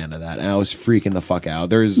not a fan of that. And I was freaking the fuck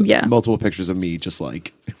out. There's multiple pictures of me just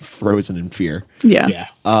like frozen in fear. Yeah. Yeah.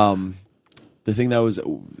 The thing that was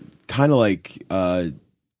kind of like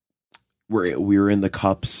where we were in the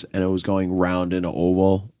cups and it was going round in an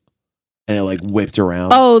oval and it like whipped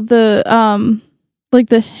around. Oh, the like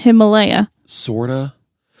the Himalaya. Sorta.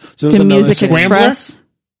 So it was the another Music Express.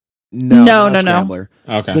 No.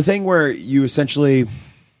 Okay. It's a thing where you essentially,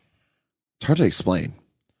 it's hard to explain.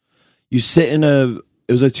 You sit in it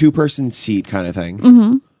was a 2-person seat kind of thing.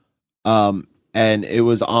 Mm-hmm. And it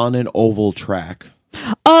was on an oval track.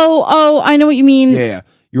 Oh, I know what you mean. Yeah.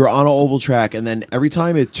 You were on an oval track, and then every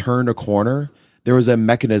time it turned a corner, there was a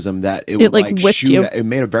mechanism that it would like whipped shoot. you. It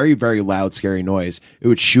made a very, very loud, scary noise. It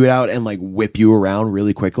would shoot out and like whip you around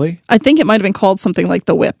really quickly. I think it might have been called something like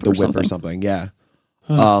the whip. Or something. Yeah.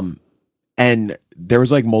 Huh. And there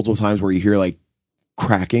was like multiple times where you hear like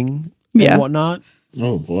cracking and whatnot.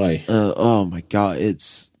 Oh boy. Oh my God.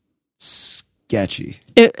 It's sketchy.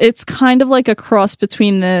 It's kind of like a cross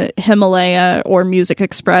between the Himalaya or Music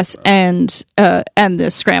Express and the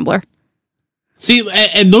Scrambler. See,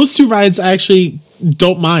 and those 2 rides I actually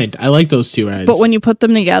don't mind. I like those 2 rides. But when you put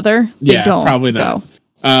them together, they don't probably not. Go.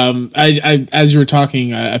 I as you were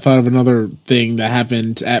talking, I thought of another thing that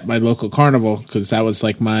happened at my local carnival, because that was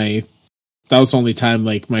like that was the only time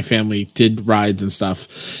like my family did rides and stuff.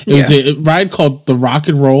 It was a ride called the Rock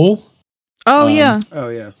and Roll. Oh yeah. Oh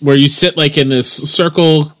yeah. where you sit like in this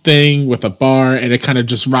circle thing with a bar, and it kind of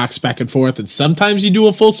just rocks back and forth. And sometimes you do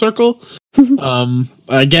a full circle.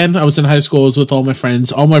 Again, I was in high school. I was with all my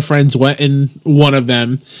friends. All my friends went in one of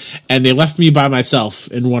them, and they left me by myself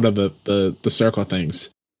in one of the circle things.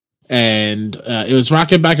 And it was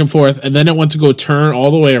rocking back and forth, and then it went to go turn all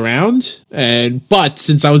the way around. But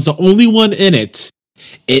since I was the only one in it,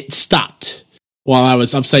 it stopped while I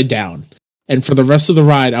was upside down. And for the rest of the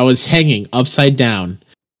ride, I was hanging upside down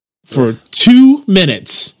for 2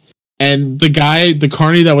 minutes. And the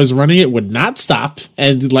carny that was running it would not stop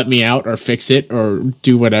and let me out or fix it or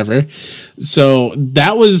do whatever. So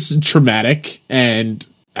that was traumatic. And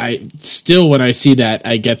I still, when I see that,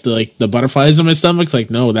 I get the butterflies in my stomach. It's like,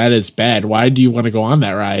 no, that is bad. Why do you want to go on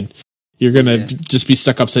that ride? You're going to just be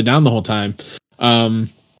stuck upside down the whole time.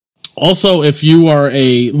 Also, if you are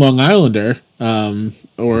a Long Islander,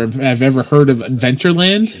 or have ever heard of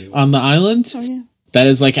Adventureland on the island, that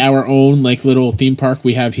is like our own like little theme park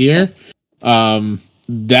we have here.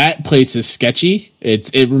 That place is sketchy.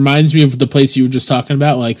 It reminds me of the place you were just talking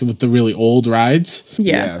about, like with the really old rides.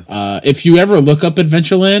 Yeah. If you ever look up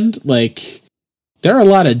Adventureland, like there are a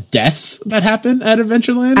lot of deaths that happen at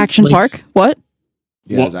Adventureland. Action Park? What?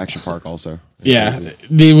 Yeah, there's Action Park also. Yeah,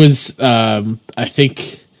 there was. I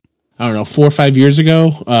think, I don't know, 4 or 5 years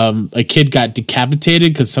ago, a kid got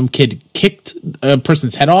decapitated because some kid kicked a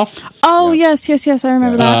person's head off. Oh yes, I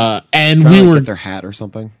remember that. And Trying we to were get their hat or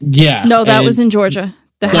something. Yeah. No, that was in Georgia.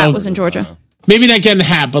 The hat was in Georgia. Maybe not getting the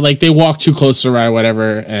hat, but like they walked too close to the ride,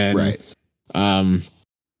 whatever, and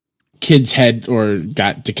kid's head or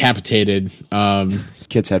got decapitated.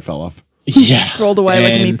 Kid's head fell off. Yeah, rolled away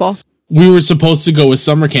like a meatball. We were supposed to go with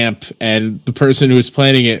summer camp, and the person who was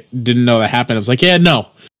planning it didn't know that happened. I was like, yeah, no,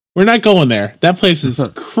 we're not going there. That place is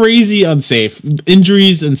crazy unsafe.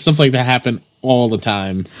 Injuries and stuff like that happen all the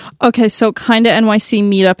time. Okay, so KindaNYC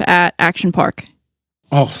meetup at Action Park.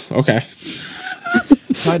 Oh, okay.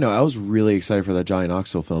 Side note, I was really excited for that Johnny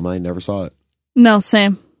Knoxville film. I never saw it. No,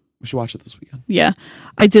 same. We should watch it this weekend. Yeah.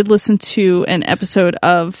 I did listen to an episode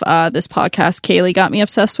of this podcast. Kaylee got me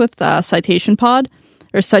obsessed with Citation Pod,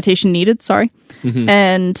 or Citation Needed, sorry. Mm-hmm.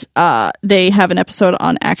 And they have an episode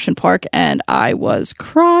on Action Park, and I was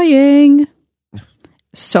crying.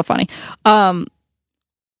 So funny.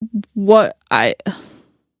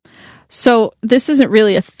 So this isn't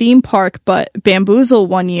really a theme park, but Bamboozle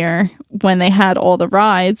one year when they had all the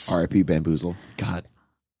rides. R.I.P. Bamboozle. God.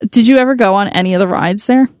 Did you ever go on any of the rides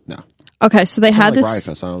there? No. Okay, so they had like this. Riot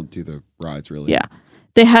Fest. I don't do the rides really. Yeah,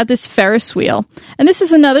 they had this Ferris wheel, and this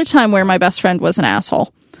is another time where my best friend was an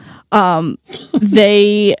asshole.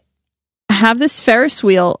 They have this Ferris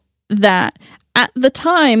wheel that at the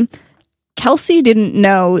time, Kelsey didn't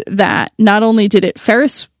know that not only did it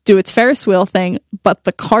do its Ferris wheel thing, but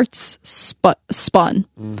the carts spun.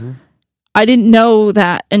 Mm-hmm. I didn't know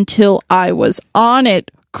that until I was on it,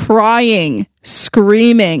 crying,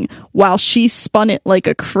 screaming, while she spun it like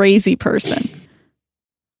a crazy person.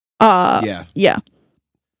 Yeah.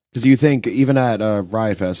 Because you think, even at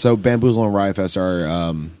Riot Fest, so Bamboozle and Riot Fest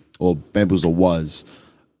are, Bamboozle was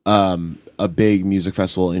a big music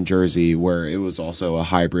festival in Jersey where it was also a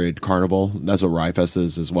hybrid carnival. That's what Riot Fest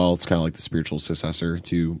is as well. It's kind of like the spiritual successor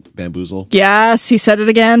to Bamboozle. Yes, he said it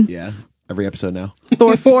again. Yeah, every episode now.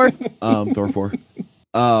 Thor 4. Thor 4.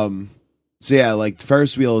 So yeah, like the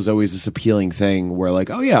Ferris wheel is always this appealing thing where like,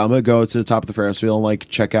 oh yeah, I'm gonna go to the top of the Ferris wheel and like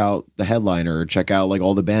check out the headliner, or check out like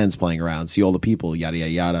all the bands playing around, see all the people, yada yada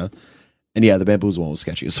yada. And yeah, the Bamboozle one was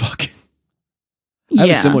sketchy as fuck. I have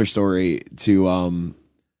a similar story to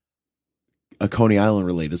a Coney Island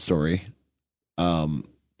related story. Did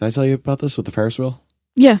I tell you about this with the Ferris wheel?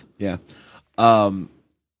 Yeah. Yeah.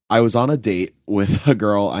 I was on a date with a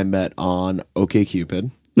girl I met on OkCupid.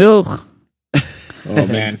 Ugh. Oh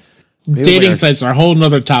man. Dating sites are a whole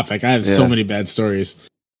nother topic. I have so many bad stories.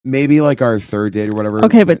 Maybe like our third date or whatever.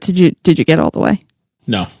 Okay, but did you get all the way?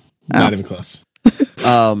 No, not even close.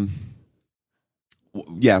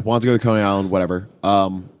 Yeah, wanted to go to Coney Island, whatever.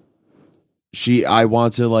 I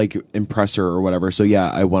wanted to like impress her or whatever. So yeah,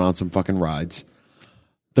 I went on some fucking rides.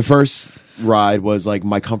 The first ride was like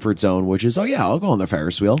my comfort zone, which is, oh yeah, I'll go on the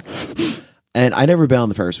Ferris wheel. And I never been on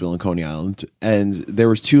the Ferris wheel in Coney Island. And there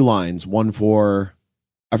was 2 lines, one for,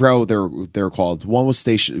 I forgot what they were called. One was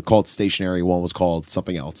called stationary. One was called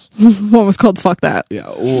something else. One was called fuck that.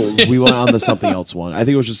 Yeah, we went on the something else one. I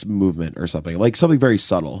think it was just movement or something, like something very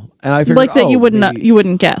subtle. And I figured, like that you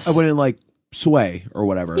wouldn't guess. I wouldn't like sway or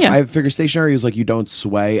whatever. Yeah. I figured stationary is like you don't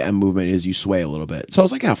sway, and movement is you sway a little bit. So I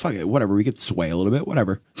was like, yeah, fuck it, whatever. We could sway a little bit,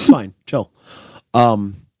 whatever. It's fine, chill.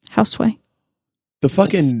 How sway? The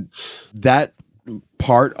fucking that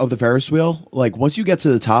part of the Ferris wheel, like once you get to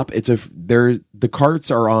the top, the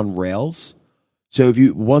carts are on rails. So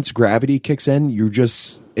once gravity kicks in,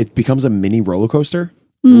 it becomes a mini roller coaster.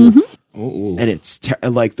 Mm-hmm. And it's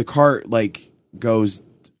like the cart like goes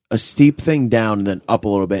a steep thing down and then up a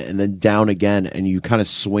little bit and then down again, and you kind of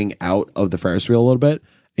swing out of the Ferris wheel a little bit,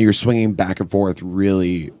 and you're swinging back and forth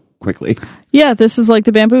really quickly. Yeah, this is like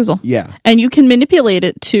the bamboozle. Yeah, and you can manipulate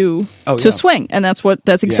it to swing, and that's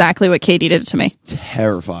exactly what Katie did to me.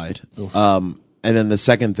 Terrified. And then the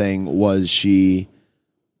second thing was she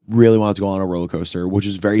really wanted to go on a roller coaster, which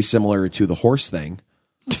is very similar to the horse thing.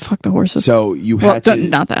 Fuck the horses. So you had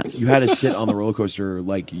not that. You had to sit on the roller coaster,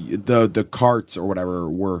 like the carts or whatever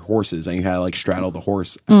were horses, and you had to like straddle the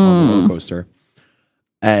horse on the roller coaster.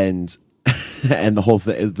 And the whole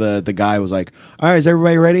thing, the guy was like, "All right, is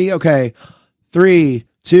everybody ready? Okay, 3,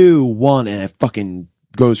 2, 1," and it fucking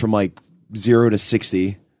goes from like 0 to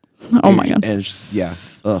 60. Oh my god! And it's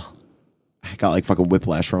just I got like fucking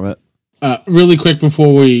whiplash from it. Really quick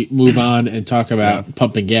before we move on and talk about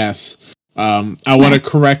pumping gas. I want to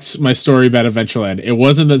correct my story about Adventureland. It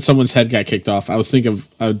wasn't that someone's head got kicked off. I was thinking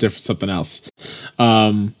of something else.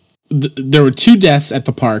 There were 2 deaths at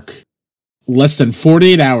the park, less than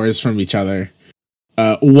 48 hours from each other.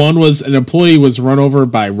 One was an employee was run over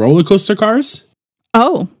by roller coaster cars.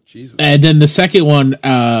 Oh, Jesus! And then the second one,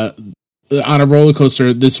 on a roller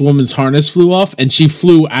coaster, this woman's harness flew off, and she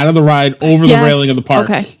flew out of the ride over the railing of the park.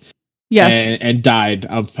 Okay. Yes, and died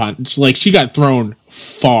upon. Like she got thrown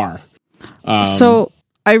far. So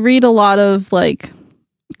I read a lot of like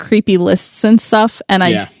creepy lists and stuff, and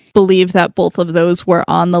I believe that both of those were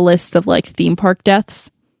on the list of like theme park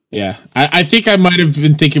deaths. Yeah, I think I might have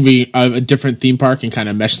been thinking of a different theme park and kind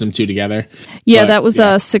of meshed them two together. Yeah, that was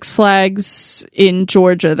Six Flags in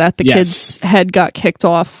Georgia that the kid's head got kicked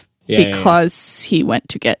off because he went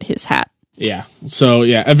to get his hat. Yeah, so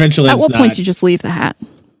eventually. At what point do you just leave the hat?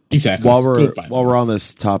 Exactly. While we're on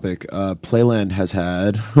this topic, Playland has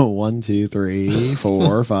had 1, 2, 3,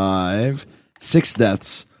 4, 5, 6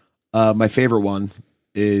 deaths. My favorite one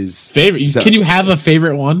is Can you have a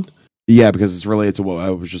favorite one? Yeah, because it's related to what I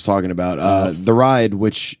was just talking about. The ride,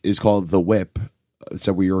 which is called the Whip,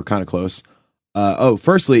 so we were kind of close.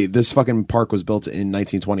 Firstly, this fucking park was built in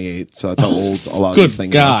 1928, so that's how old a lot of these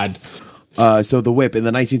things are. So the Whip, in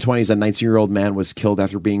the 1920s, a 19-year-old man was killed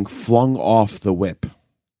after being flung off the whip.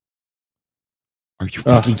 Are you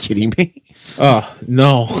fucking kidding me? Oh,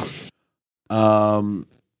 no.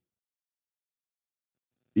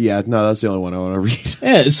 Yeah, no, that's the only one I want to read.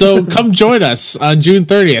 Yeah, so come join us on June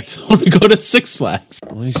 30th when we go to Six Flags.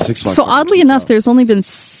 Only 6 Flags. So oddly enough, there's only been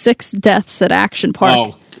 6 deaths at Action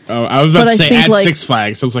Park. Oh, I was about to say at Six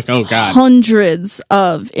Flags. I was like, oh god, hundreds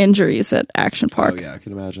of injuries at Action Park. Oh yeah, I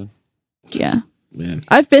can imagine. Yeah, man,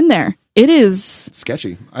 I've been there. It's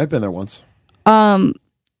sketchy. I've been there once.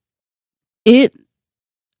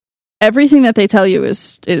 Everything that they tell you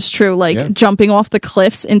is true. Like jumping off the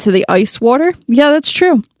cliffs into the ice water. Yeah, that's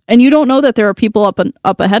true. And you don't know that there are people up on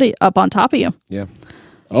top of you. Yeah.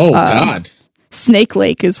 Oh god. Snake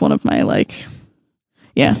Lake is one of my one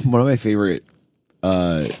of my favorite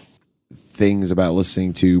things about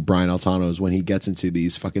listening to Brian Altano is when he gets into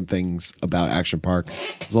these fucking things about Action Park.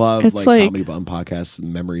 There's a lot of Comedy Button podcasts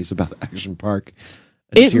and memories about Action Park.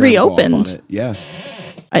 It reopened. Yeah.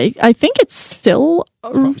 I think it's still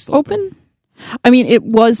open. I mean, it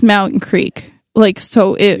was Mountain Creek.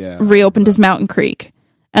 So it reopened as Mountain Creek.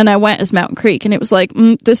 And I went as Mountain Creek, and it was like,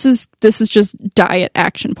 this is just Diet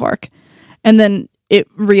Action Park. And then it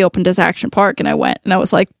reopened as Action Park, and I went, and I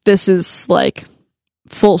was like, this is like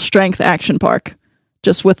full strength Action Park,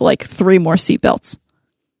 just with like 3 more seatbelts.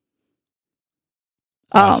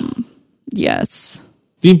 It's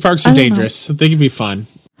theme parks are dangerous. They can be fun.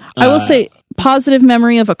 I will say positive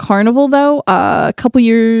memory of a carnival though. About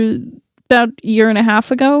a year and a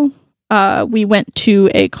half ago, we went to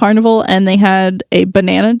a carnival and they had a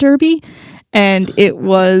banana derby, and it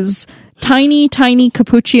was tiny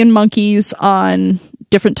Capuchin monkeys on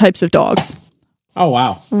different types of dogs. Oh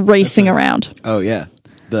wow! Racing around. Oh yeah,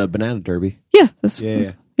 the banana derby. Yeah.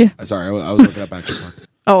 Yeah. Sorry, I was looking up Action Park.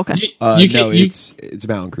 Oh okay. It's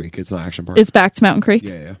Mountain Creek. It's not Action Park. It's back to Mountain Creek.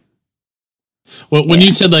 Yeah. Well, when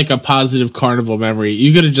you said like a positive carnival memory,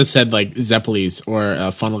 you could have just said like Zeppelis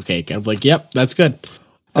or funnel cake. I'm like, yep, that's good.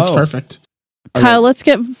 That's perfect. Kyle, let's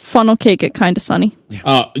get funnel cake at Kinda Sunny.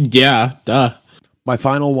 Oh yeah, duh. My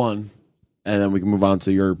final one, and then we can move on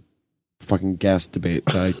to your fucking gas debate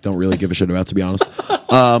that I don't really give a shit about, to be honest.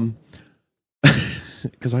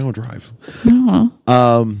 Because I don't drive. No.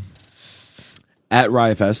 At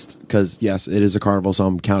Riot Fest, because yes, it is a carnival, so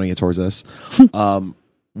I'm counting it towards this.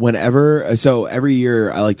 every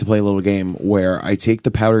year I like to play a little game where I take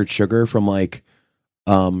the powdered sugar from like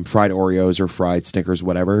fried Oreos or fried Snickers,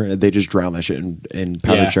 whatever. They just drown that shit in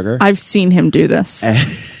powdered sugar. I've seen him do this.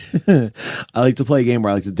 I like to play a game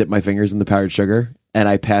where I like to dip my fingers in the powdered sugar and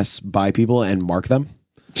I pass by people and mark them.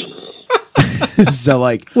 So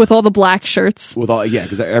like with all the black shirts,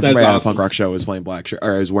 because everybody at a punk rock show was playing black shirt,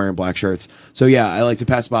 or I was wearing black shirts. So yeah, I like to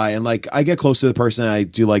pass by and like I get close to the person. I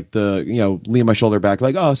do like the lean my shoulder back,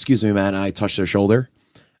 like, oh, excuse me, man. And I touch their shoulder,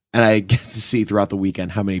 and I get to see throughout the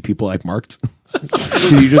weekend how many people I've marked.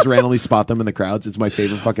 So you just randomly spot them in the crowds. It's my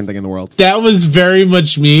favorite fucking thing in the world. That was very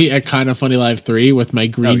much me at Kind of Funny Live 3 with my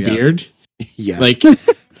green beard. Yeah, like.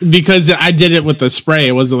 Because I did it with the spray,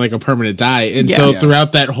 it wasn't like a permanent dye. And so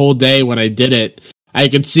throughout that whole day when I did it, I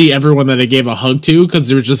could see everyone that I gave a hug to because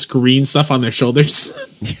there was just green stuff on their shoulders.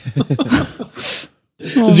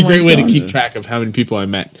 It's a great way to keep track of how many people I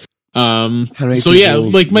met. So yeah,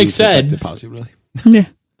 like Mike said, yeah.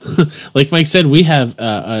 Like Mike said, we have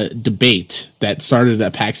a debate that started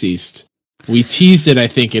at PAX East. We teased it, I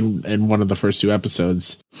think, in one of the first 2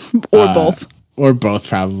 episodes. Or both. Or both,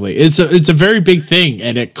 probably. It's a very big thing,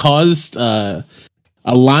 and it caused a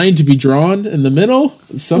line to be drawn in the middle.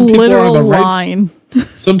 Some people are on the right.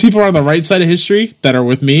 Some people are on the right side of history that are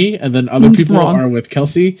with me, and then other people are with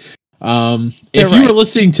Kelsey. If you were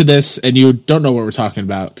listening to this and you don't know what we're talking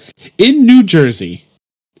about, in New Jersey,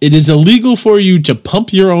 it is illegal for you to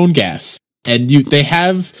pump your own gas, and they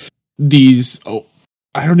have these.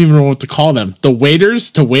 I don't even know what to call them. The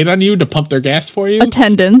waiters to wait on you to pump their gas for you.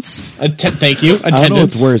 Attendants. Thank you. Attendants. I don't know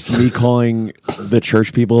what's worse, me calling the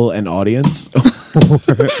church people an audience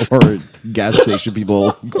or gas station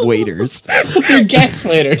people waiters. They're gas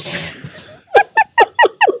waiters.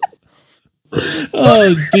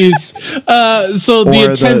 Oh, jeez. So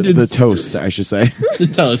the attendants... The toast, I should say. The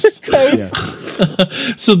toast.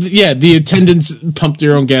 Yeah. So, the attendants pumped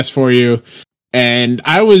your own gas for you. And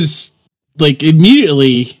I was... like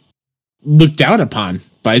immediately looked down upon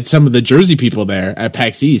by some of the Jersey people there at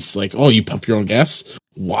PAX East. Like, oh, you pump your own gas?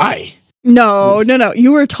 Why? No.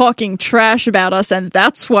 You were talking trash about us, and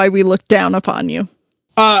that's why we looked down upon you.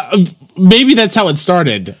 Maybe that's how it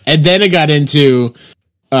started. And then it got into,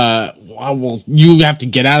 well, you have to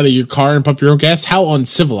get out of your car and pump your own gas? How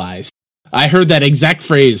uncivilized. I heard that exact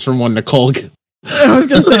phrase from one Nicole. I was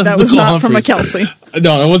going to say that was not from a Kelsey.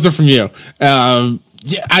 No, it wasn't from you.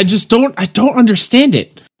 Yeah, I don't understand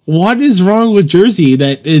it. What is wrong with Jersey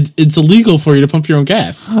that it's illegal for you to pump your own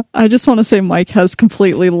gas? I just want to say Mike has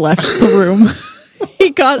completely left the room. He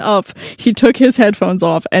got up, he took his headphones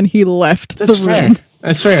off, and he left the room.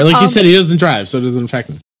 That's fair. Like you said, he doesn't drive, so it doesn't affect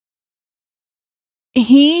him.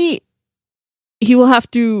 He will have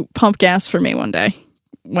to pump gas for me one day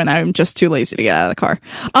when I'm just too lazy to get out of the car.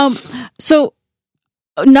 So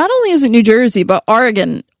not only is it New Jersey, but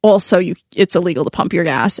Oregon also, it's illegal to pump your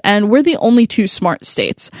gas, and we're the only 2 smart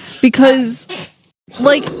states because,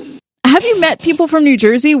 like, have you met people from New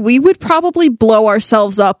Jersey? We would probably blow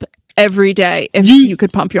ourselves up every day if you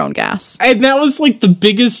could pump your own gas. And that was like the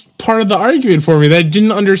biggest part of the argument for me that I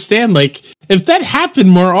didn't understand. Like, if that happened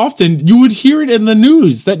more often, you would hear it in the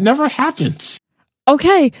news. That never happens.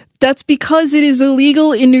 Okay, that's because it is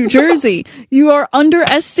illegal in New Jersey. You are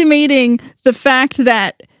underestimating the fact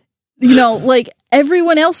that, like,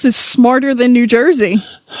 everyone else is smarter than New Jersey.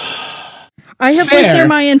 I have lived there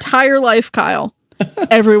my entire life, Kyle.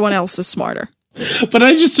 Everyone else is smarter. But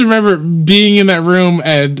I just remember being in that room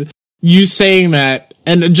and you saying that,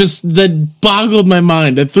 and that boggled my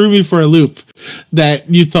mind. It threw me for a loop that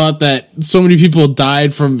you thought that so many people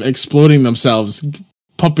died from exploding themselves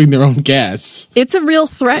pumping their own gas. It's a real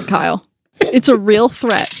threat, Kyle. It's a real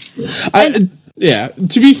threat. Yeah.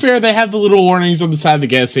 To be fair, they have the little warnings on the side of the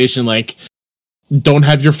gas station, like, don't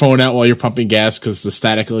have your phone out while you're pumping gas because the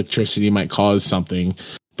static electricity might cause something.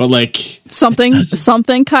 But like something,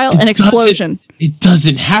 Kyle, an explosion. It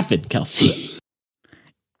doesn't happen, Kelsey.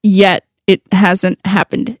 Yet it hasn't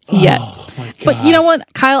happened yet. Oh, my God. But you know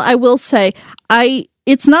what, Kyle? I will say,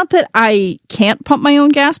 it's not that I can't pump my own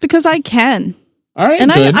gas because I can. All right,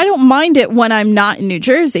 and I don't mind it when I'm not in New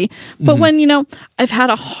Jersey. But when, I've had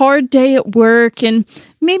a hard day at work and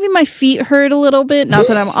maybe my feet hurt a little bit. Not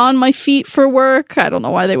that I'm on my feet for work. I don't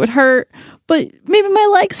know why they would hurt. But maybe my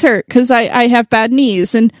legs hurt because I have bad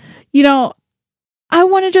knees. And, I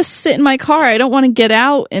want to just sit in my car. I don't want to get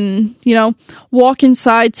out and, walk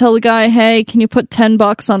inside, tell the guy, hey, can you put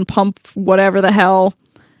 $10 on pump whatever the hell,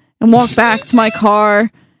 and walk back to my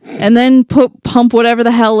car. And then pump whatever the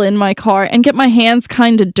hell in my car and get my hands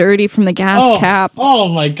kind of dirty from the gas cap. Oh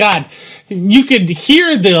my God. You could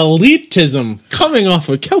hear the elitism coming off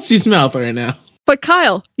of Kelsey's mouth right now. But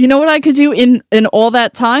Kyle, you know what I could do in all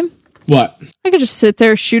that time? What? I could just sit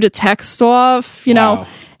there, shoot a text off, know,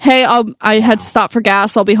 hey, I had to stop for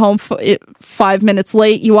gas. I'll be home 5 minutes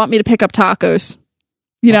late. You want me to pick up tacos?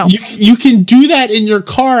 You can do that in your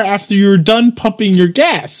car after you're done pumping your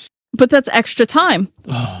gas. But that's extra time.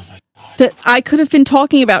 Oh my God. That I could have been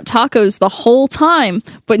talking about tacos the whole time,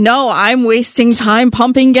 but no, I'm wasting time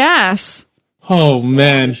pumping gas. Oh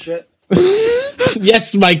man.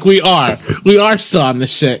 Yes, Mike, we are. We are still on the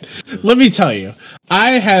shit. Let me tell you,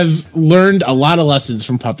 I have learned a lot of lessons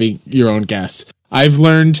from pumping your own gas. I've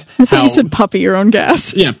learned I thought you said puppy your own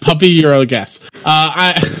gas. Yeah, puppy your own gas.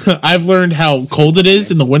 I've learned how cold it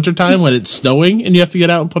is in the wintertime when it's snowing and you have to get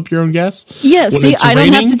out and pump your own gas. Yeah, see, I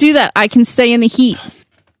don't have to do that. I can stay in the heat.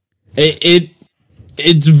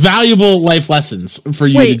 It's valuable life lessons for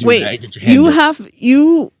you to do that. Get your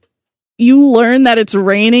hand you learn that it's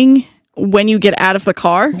raining when you get out of the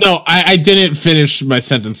car? No, I didn't finish my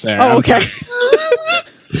sentence there. Oh, okay.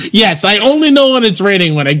 Yes, I only know when it's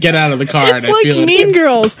raining when I get out of the car. It's like Mean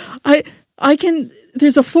Girls. I can.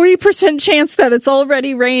 There's a 40% chance that it's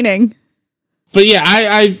already raining. But yeah,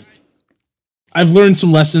 I've learned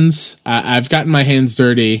some lessons. I've gotten my hands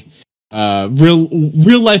dirty.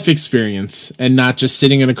 Real life experience, and not just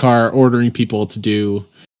sitting in a car ordering people to do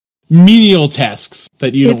menial tasks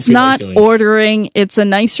that you don't feel like doing. It's not ordering. It's a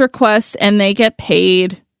nice request, and they get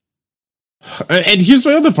paid. And here's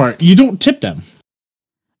my other part: you don't tip them.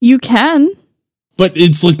 You can. But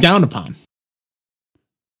it's looked down upon.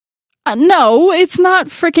 No, it's not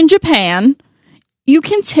frickin' Japan. You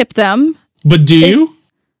can tip them. But do you?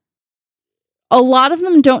 A lot of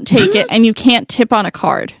them don't take it, and you can't tip on a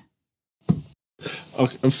card.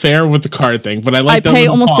 Okay, fair with the card thing, but I pay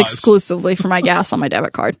almost exclusively for my gas on my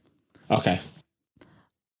debit card. Okay.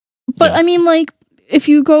 But yeah. I mean, like, if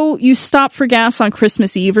you stop for gas on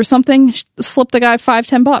Christmas Eve or something, slip the guy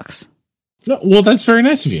 $5-10. No, well, that's very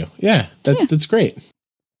nice of you. Yeah, that's great.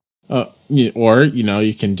 Or,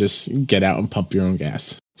 you can just get out and pump your own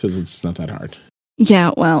gas because it's not that hard.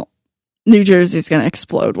 Yeah, well, New Jersey's going to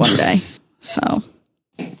explode one day. So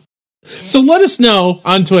let us know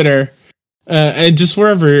on Twitter and just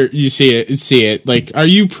wherever you see it. Like, are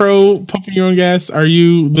you pro pumping your own gas? Are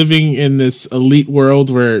you living in this elite world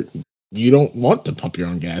where you don't want to pump your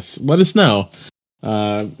own gas? Let us know.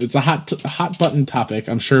 It's a hot button topic.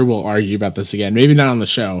 I'm sure we'll argue about this again. Maybe not on the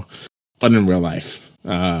show, but in real life.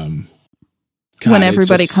 When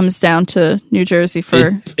everybody comes down to New Jersey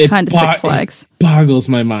for kind of Six Flags. It boggles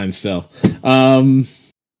my mind still.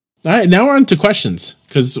 All right, now we're on to questions,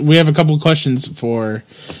 because we have a couple of questions for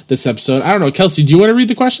this episode. I don't know, Kelsey, do you want to read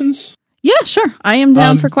the questions? Yeah, sure. I am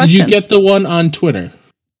down for questions. Did you get the one on Twitter?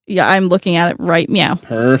 Yeah, I'm looking at it right now.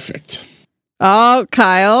 Perfect. Oh,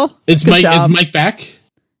 Kyle. Is Mike back?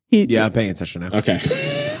 Yeah, I'm paying attention now. Okay.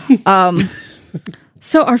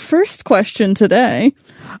 So our first question today,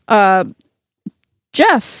 Jeff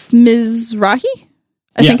Mizrahi,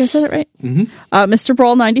 I think I said it right. Mm-hmm. Mr.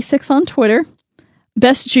 Brawl 96 on Twitter.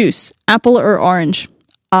 Best juice, apple or orange?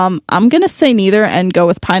 I'm gonna say neither and go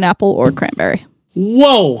with pineapple or cranberry.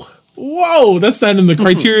 Whoa, that's not in the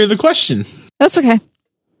criteria of the question. That's okay.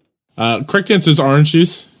 Correct answer is orange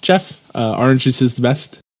juice, Jeff. Orange juice is the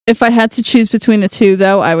best. If I had to choose between the two,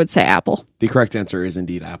 though, I would say apple. The correct answer is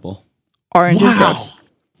indeed apple. Orange is gross.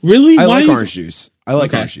 Really? I like orange juice.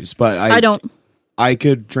 Orange juice, but I don't. I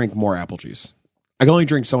could drink more apple juice. I can only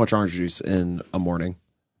drink so much orange juice in a morning.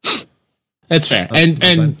 That's fair. And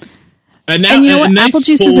you know what? Nice apple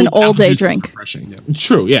juice is an all-day drink. Refreshing. Yeah.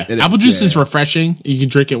 True, yeah. Apple juice is refreshing. You can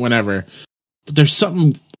drink it whenever. But there's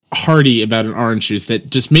something hearty about an orange juice that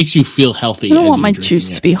just makes you feel healthy. I don't want my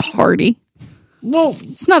juice to be hearty. Well,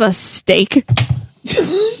 it's not a steak.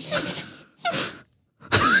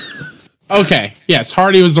 Okay. Yes,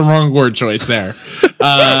 hearty was the wrong word choice there.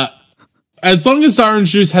 As long as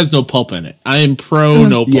orange juice has no pulp in it, I am pro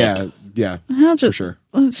no pulp. Yeah, for sure.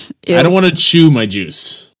 Ew. I don't want to chew my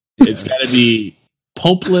juice. It's got to be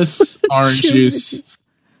pulpless orange juice,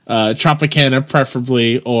 Tropicana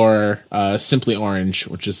preferably, or Simply Orange,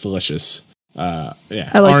 which is delicious. Yeah,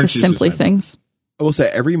 I like the Simply things. I will say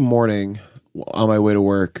every morning on my way to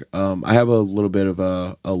work, I have a little bit of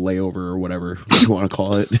a layover or whatever you want to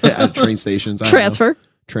call it at train stations. Transfer,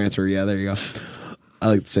 yeah, there you go. I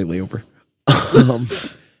like to say layover.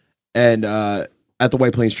 And at the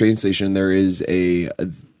White Plains train station, there is a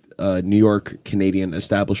New York Canadian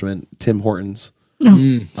establishment, Tim Hortons.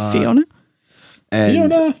 Fiona.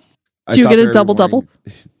 And Fiona. Do you get a double?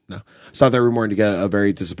 No, I stopped there every morning to get a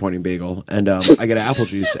very disappointing bagel, and I get an apple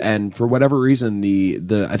juice. And for whatever reason,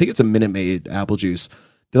 the I think it's a Minute Maid apple juice.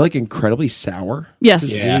 They're like incredibly sour. Yes,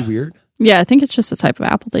 it's really weird. Yeah, I think it's just the type of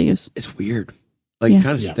apple they use. It's weird. Like, it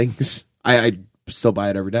kind of stinks. I still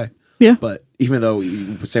buy it every day. Yeah. But even though,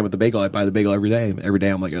 same with the bagel, I buy the bagel every day. Every day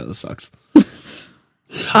I'm like, oh, this sucks.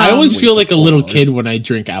 I always feel like a little kid when I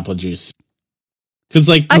drink apple juice. Because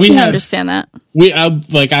like I can understand that.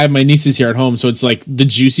 I have my nieces here at home, so it's like the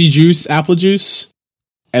juicy juice apple juice.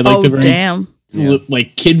 And like the very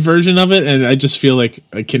like kid version of it, and I just feel like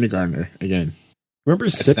a kindergartner again. Remember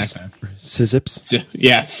Sips? Sizips?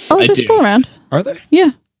 Yes. Oh, they're still around. Are they?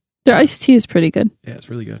 Yeah. Their iced tea is pretty good. Yeah, it's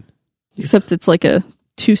really good. Except it's like a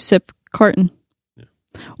 2-sip carton. Yeah.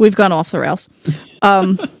 We've gone off the rails.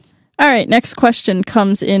 All right, next question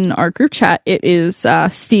comes in our group chat. It is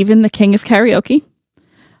Steven, the king of karaoke.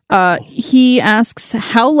 He asks,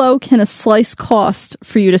 how low can a slice cost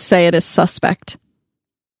for you to say it is suspect?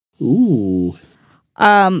 Ooh.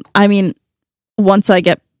 I mean, once I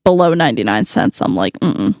get below 99 cents, I'm like,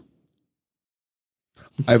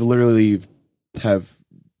 I've literally have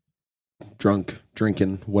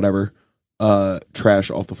drinking, whatever, trash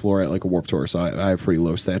off the floor at like a Warped Tour, so I have pretty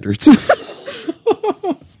low standards.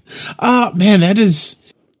 Man, that is...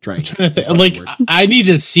 Drank. I'm trying to think. Like, I need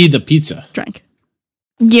to see the pizza. Drank.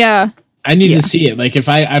 Yeah. I need to see it. Like, if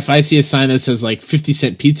I see a sign that says, like,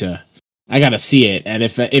 50-cent pizza, I gotta see it. And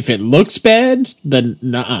if it looks bad, then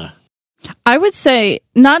nuh-uh. I would say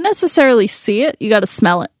not necessarily see it. You gotta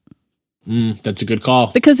smell it. That's a good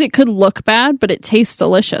call. Because it could look bad, but it tastes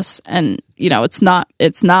delicious. And, it's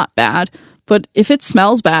not bad. But if it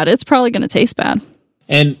smells bad, it's probably going to taste bad.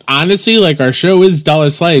 And honestly, like, our show is Dollar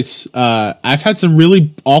Slice. I've had some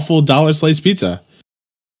really awful Dollar Slice pizza.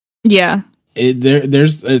 Yeah.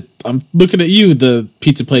 I'm looking at you, the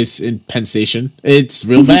pizza place in Penn Station. It's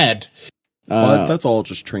real bad. Well, that's all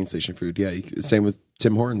just train station food. Yeah. Same with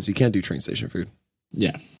Tim Hortons. You can't do train station food.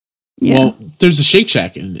 Yeah. Well, there's a Shake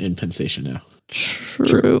Shack in Penn Station now.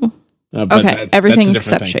 True. Okay, everything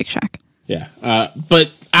except Shake Shack. Yeah.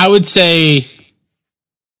 But I would say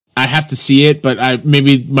I have to see it, but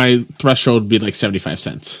maybe my threshold would be like 75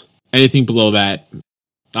 cents. Anything below that,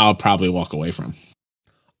 I'll probably walk away from.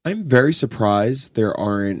 I'm very surprised there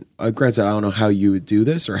aren't, granted, I don't know how you would do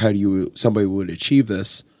this or how somebody would achieve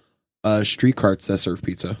this, street carts that serve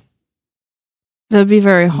pizza. That'd be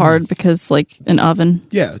very hard because, like, an oven.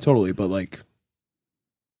 Yeah, totally. But, like,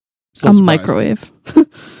 a microwave.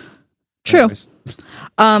 True.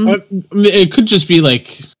 It could just be,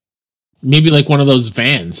 like, maybe, like, one of those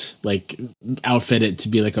vans, like, outfitted to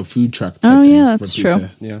be, like, a food truck type thing. Yeah, that's true.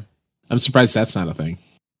 Yeah. I'm surprised that's not a thing.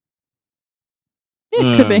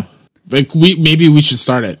 It could be. Like, maybe we should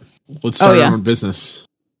start it. Let's start our own business.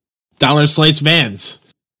 Dollar Slice vans.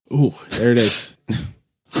 Ooh, there it is.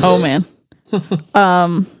 Oh, man.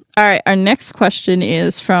 All right, our next question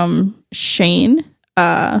is from Shane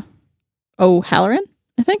O'Halloran,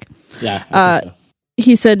 I think. Yeah, I think so.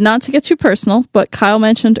 He said, not to get too personal, but Kyle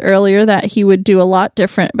mentioned earlier that he would do a lot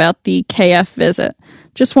different about the KF visit.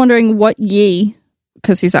 Just wondering what Yi,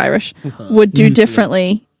 because he's Irish, would do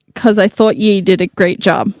differently, because I thought Yi did a great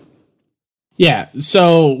job. Yeah,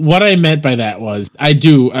 so what I meant by that was, I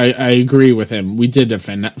agree with him. We did a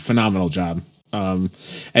phenomenal job. And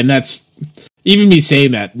that's, even me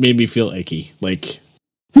saying that made me feel icky. Like,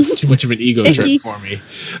 it's too much of an ego trip for me.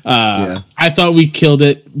 I thought we killed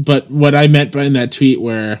it, but what I meant by in that tweet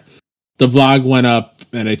where the vlog went up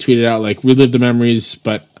and I tweeted out, like, relive the memories,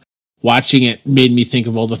 but watching it made me think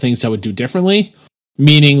of all the things I would do differently.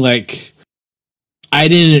 Meaning, like, I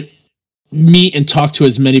didn't meet and talk to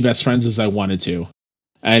as many best friends as I wanted to.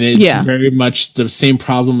 And it's very much the same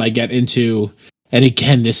problem I get into. And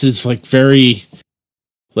again, this is like very,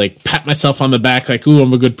 like, pat myself on the back, like, ooh,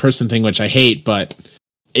 I'm a good person thing, which I hate, but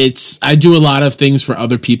I do a lot of things for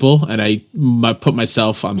other people and I put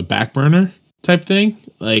myself on the back burner type thing.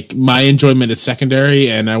 Like, my enjoyment is secondary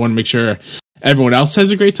and I want to make sure everyone else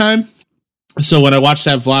has a great time. So when I watch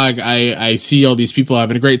that vlog, I see all these people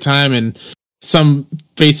having a great time and some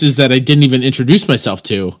faces that I didn't even introduce myself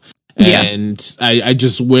to. And I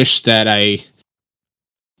just wish that I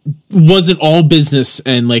wasn't all business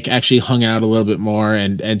and, like, actually hung out a little bit more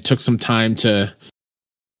and took some time to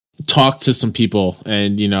talk to some people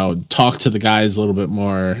and, talk to the guys a little bit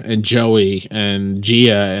more, and Joey and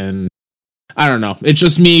Gia, and I don't know. It's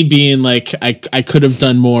just me being like, I could have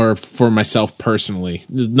done more for myself personally,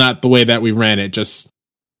 not the way that we ran it, just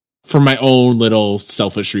for my own little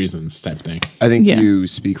selfish reasons type thing. I think you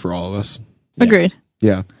speak for all of us. Agreed.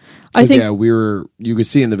 Yeah. I think you could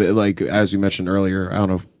see in the, like, as we mentioned earlier, I don't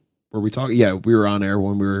know, were we talking? Yeah, we were on air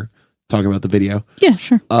when we were talking about the video. Yeah,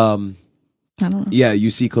 sure. I don't know. Yeah,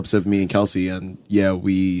 you see clips of me and Kelsey, and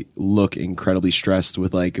we look incredibly stressed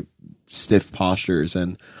with, like, stiff postures,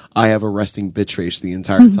 and I have a resting bitch face the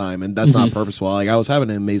entire time, and that's not purposeful. Like, I was having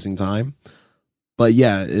an amazing time, but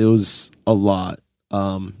yeah, it was a lot.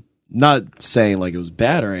 Not saying like it was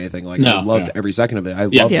bad or anything. Like, I loved every second of it. I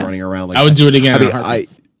loved running around. Like, I would do it again.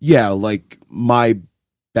 Like my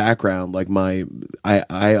background, like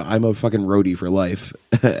I'm a fucking roadie for life,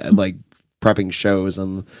 and like prepping shows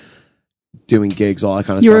and doing gigs, all that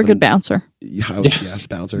kind of stuff. You were a good bouncer. Yeah,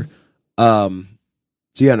 bouncer.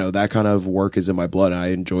 So yeah, no, that kind of work is in my blood, and I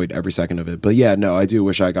enjoyed every second of it. But yeah, no, I do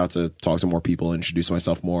wish I got to talk to more people, introduce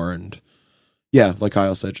myself more, and yeah, like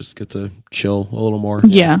Kyle said, just get to chill a little more.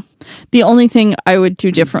 Yeah. The only thing I would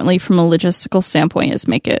do differently from a logistical standpoint is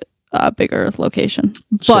make it a bigger location.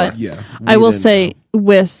 But I will say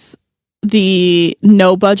with the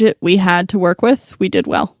no budget we had to work with, we did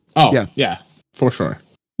well. Oh, yeah, for sure.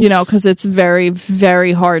 You know, because it's very,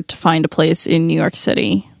 very hard to find a place in New York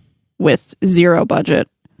City with zero budget.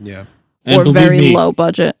 Yeah. Or very low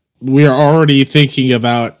budget. We are already thinking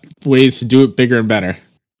about ways to do it bigger and better.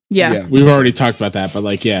 Yeah. We've already talked about that, but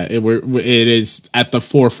like, it is at the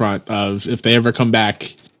forefront of, if they ever come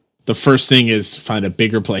back, the first thing is find a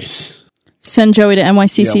bigger place. Send Joey to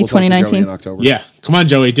NYCC we'll 2019. in October. Yeah. Come on,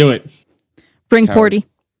 Joey, do it. Bring Porty.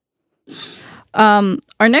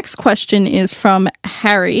 Our next question is from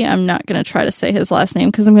Harry. I'm not going to try to say his last name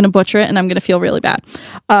because I'm going to butcher it and I'm going to feel really bad.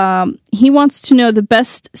 He wants to know the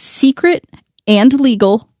best secret and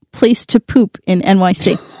legal place to poop in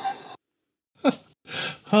NYC.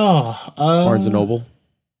 Barnes and Noble.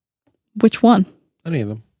 Which one? Any of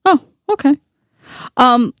them. Oh, okay.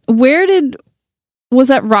 Was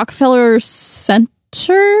that Rockefeller Center?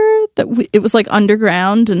 It was like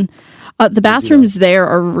underground, and the bathrooms there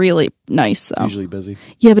are really nice, though. Usually busy.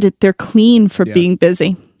 Yeah, but they're clean for being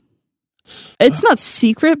busy. It's not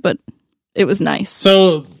secret, but it was nice.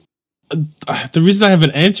 So the reason I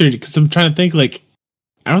haven't answered, because I'm trying to think, like,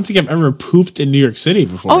 I don't think I've ever pooped in New York City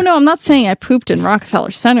before. Oh no, I'm not saying I pooped in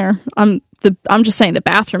Rockefeller Center. I'm just saying the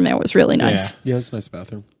bathroom there was really nice. Yeah, it's a nice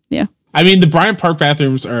bathroom. Yeah. I mean, the Bryant Park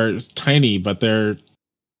bathrooms are tiny, but they're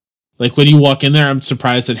like, when you walk in there, I'm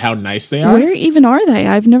surprised at how nice they are. Where even are they?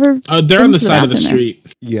 I've never. They're on the side of the street.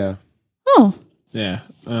 Yeah. Oh. Yeah.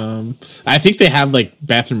 I think they have like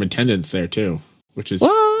bathroom attendants there too, which is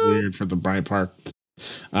weird for the Bryant Park.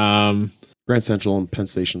 Grand Central and Penn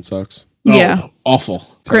Station sucks. Yeah. Awful.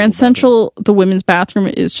 Grand Central, the women's bathroom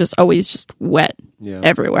is just always just wet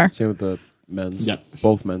everywhere. Same with the men's. Yep.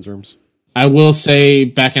 Both men's rooms. I will say,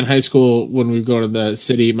 back in high school, when we go to the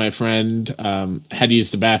city, my friend had to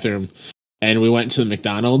use the bathroom, and we went to the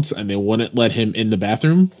McDonald's, and they wouldn't let him in the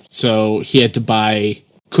bathroom, so he had to buy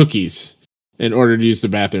cookies in order to use the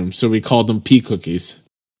bathroom. So we called them pea cookies.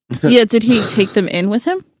 Yeah, did he take them in with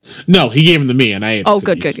him? No, he gave them to me, and I ate the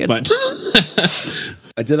cookies, good. But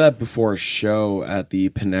I did that before a show at the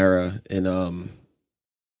Panera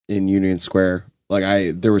in Union Square.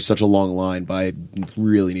 Like, there was such a long line, but I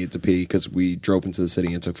really needed to pee because we drove into the city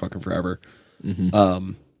and it took fucking forever. Mm-hmm.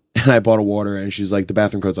 And I bought a water, and she's like, "The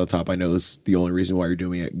bathroom code's on top. I know this is the only reason why you're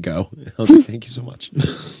doing it. Go." I was like, "Thank you so much."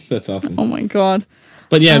 That's awesome. Oh my god!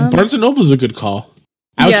 But yeah, Barnes and Noble is a good call.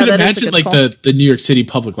 I could imagine like the New York City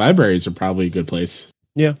public libraries are probably a good place.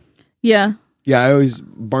 Yeah. Yeah. Yeah.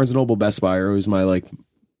 Barnes and Noble, Best Buy are always my like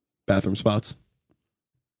bathroom spots.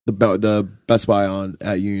 The Best Buy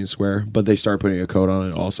at Union Square, but they start putting a code on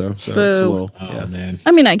it also. So it's a little. Oh man.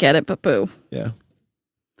 I mean, I get it, but boo. Yeah.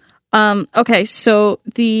 Okay, so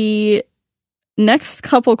the next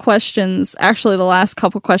couple questions, actually the last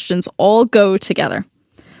couple questions, all go together.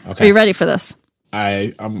 Okay. Are you ready for this?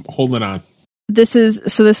 I'm holding on. This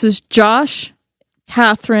is Josh,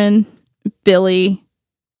 Catherine, Billy,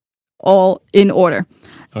 all in order.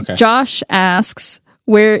 Okay. Josh asks,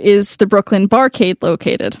 where is the Brooklyn Barcade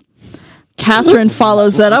located? Catherine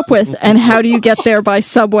follows that up with, and how do you get there by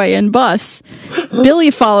subway and bus? Billy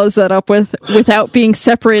follows that up with, without being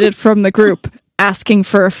separated from the group, asking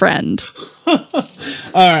for a friend. All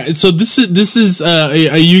right, so this is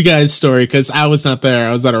a you guys story because I was not there.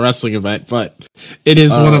 I was at a wrestling event, but it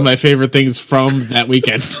is one of my favorite things from that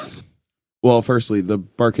weekend. Well, firstly, the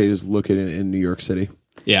Barcade is located in New York City.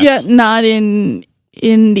 Yes. Yeah, not in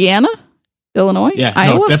Indiana, Illinois,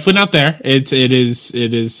 Iowa. No, definitely not there. It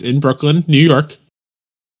is in Brooklyn, New York.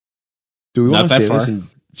 Do we want to say this and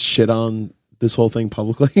shit on this whole thing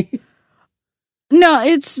publicly?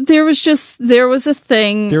 No, there was a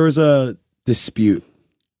thing. There was a dispute.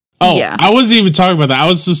 Oh, yeah. I wasn't even talking about that. I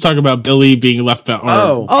was just talking about Billy being left out.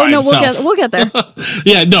 No, we'll get there.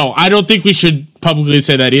 Yeah, no, I don't think we should publicly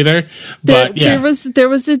say that either. But there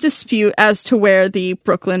was a dispute as to where the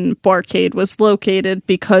Brooklyn Barcade was located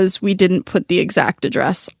because we didn't put the exact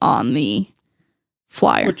address on the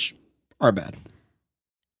flyer. Which are bad.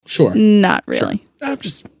 Sure. Not really. Sure.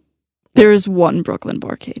 There is one Brooklyn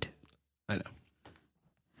Barcade. I know.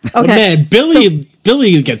 Okay. Oh, man,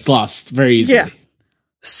 Billy gets lost very easily. Yeah.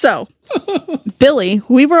 So, Billy,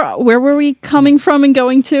 where were we coming from and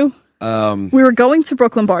going to? We were going to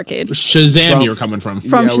Brooklyn Barcade. Shazam, you were coming from.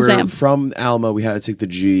 Shazam. From Alma, we had to take the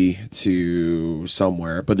G to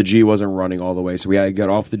somewhere, but the G wasn't running all the way, so we had to get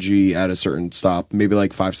off the G at a certain stop, maybe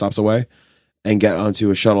like 5 stops away, and get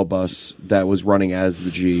onto a shuttle bus that was running as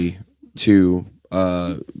the G to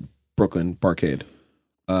Brooklyn Barcade.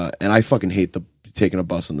 And I fucking hate taking a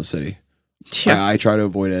bus in the city. Yeah. I try to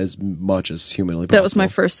avoid it as much as humanly possible. That was my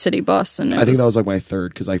first city bus, and I think that was like my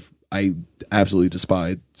third because I absolutely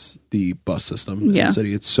despise the bus system in the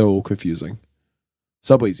city. It's so confusing.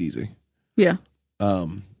 Subway's easy. Yeah. So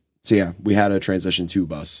yeah, we had a transition to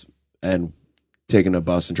bus, and taking a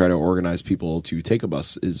bus and trying to organize people to take a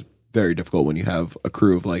bus is very difficult when you have a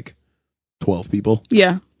crew of like 12 people.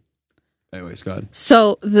 Yeah. Anyways, go ahead.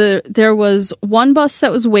 So there was one bus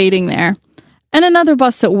that was waiting there, and another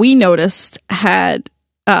bus that we noticed had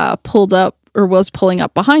pulled up or was pulling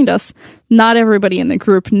up behind us. Not everybody in the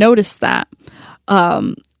group noticed that.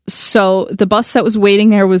 So the bus that was waiting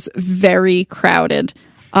there was very crowded.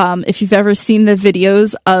 If you've ever seen the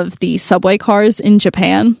videos of the subway cars in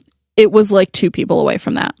Japan, it was like 2 people away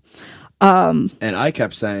from that. And I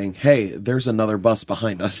kept saying, hey, there's another bus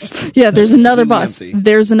behind us. Yeah, there's another bus. Empty.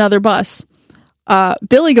 There's another bus.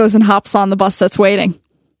 Billy goes and hops on the bus that's waiting.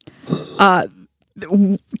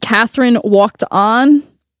 Catherine walked on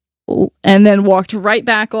and then walked right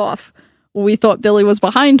back off. We thought Billy was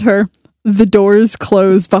behind her. The doors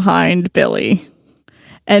close behind Billy.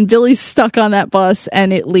 And Billy's stuck on that bus,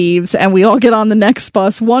 and it leaves, and we all get on the next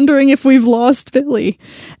bus wondering if we've lost Billy.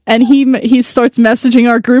 And he starts messaging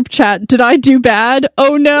our group chat, did I do bad?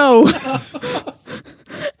 Oh no.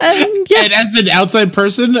 And as an outside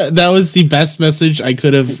person, that was the best message I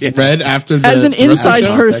could have read after the As an inside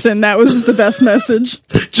person, that was the best message.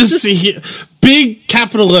 Just see big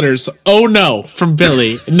capital letters, oh no, from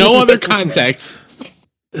Billy. No other context.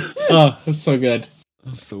 Oh, it was so good.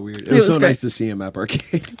 That's so weird. It was so nice to see him at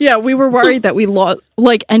Barcade. Yeah, we were worried that we lost,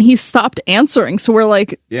 and he stopped answering. So we're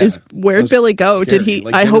like, where'd Billy go? Scary. Did he,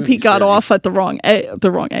 like, I hope he got scary. off at the wrong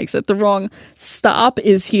exit, the wrong stop.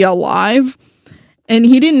 Is he alive? And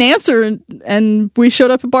he didn't answer. And we showed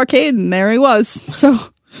up at Barcade, and there he was. So,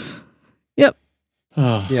 yep.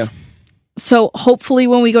 Oh. Yeah. So hopefully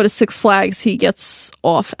when we go to Six Flags, he gets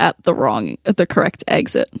off at the correct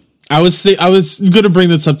exit. I was going to bring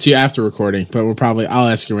this up to you after recording, but I'll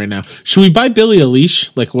ask you right now. Should we buy Billy a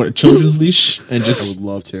leash? Like what, a children's leash? And just I would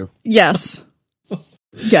love to. Yes.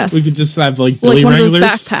 Yes. We could just have like Billy one wranglers. Of those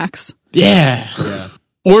backpacks. Yeah.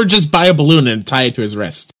 Or just buy a balloon and tie it to his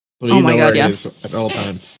wrist. So oh my God, yes. At all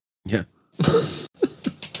times. Yeah.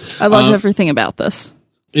 I love everything about this.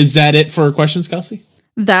 Is that it for questions, Kelsey?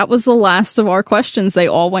 That was the last of our questions. They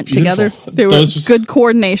all went together. They were good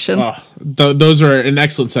coordination. Those are an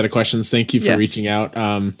excellent set of questions. Thank you for reaching out.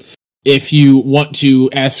 If you want to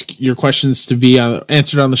ask your questions to be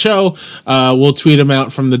answered on the show, we'll tweet them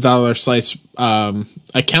out from the Dollar Slice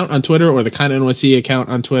account on Twitter or the KindaNYC account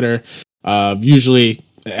on Twitter. Usually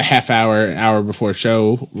a half hour before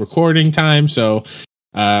show recording time. So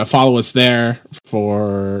follow us there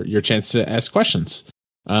for your chance to ask questions.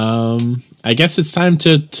 I guess it's time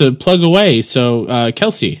to plug away. So,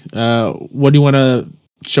 Kelsey, what do you want to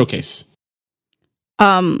showcase?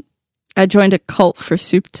 I joined a cult for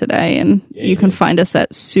soup today, and you can find us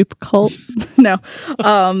at Soup Cult. No,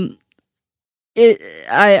 I'm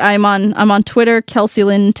on Twitter, Kelsey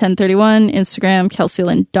Lynn 1031, Instagram,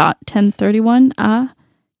 KelseyLynn.1031,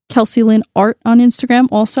 Kelsey Lynn Art on Instagram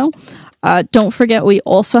also. Don't forget, we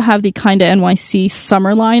also have the KindaNYC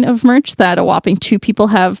summer line of merch that a whopping 2 people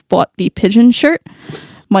have bought the pigeon shirt.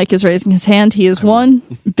 Mike is raising his hand. He is one.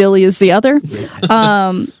 Billy is the other.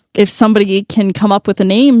 If somebody can come up with a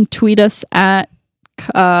name, tweet us at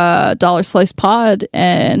Dollar Slice Pod,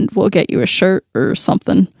 and we'll get you a shirt or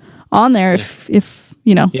something on there. If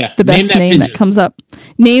you know the best name that comes up.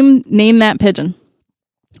 Name that pigeon.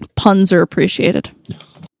 Puns are appreciated.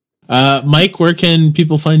 Mike, where can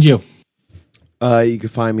people find you? You can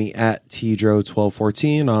find me at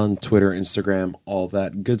Tdro1214 on Twitter, Instagram, all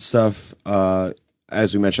that good stuff.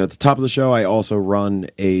 As we mentioned at the top of the show, I also run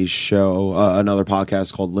a show, another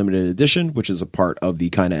podcast called Limited Edition, which is a part of the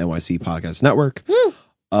KindaNYC podcast network.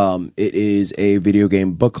 It is a video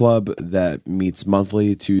game book club that meets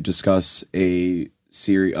monthly to discuss a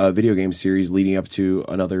video game series leading up to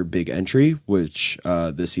another big entry, which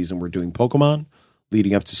this season we're doing Pokemon,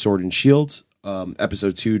 leading up to Sword and Shield.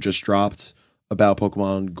 Episode 2 just dropped about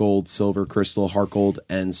Pokemon Gold, Silver, Crystal, Heart Gold,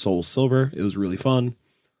 and Soul Silver. It was really fun.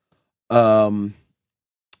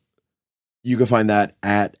 You can find that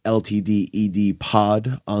at LTDED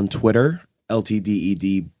Pod on Twitter.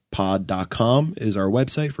 LTDEDpod.com is our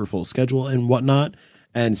website for full schedule and whatnot.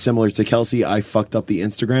 And similar to Kelsey, I fucked up the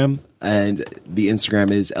Instagram, and the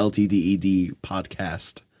Instagram is LTDED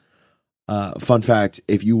Podcast. Fun fact,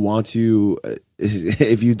 if you want to,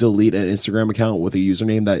 if you delete an Instagram account with a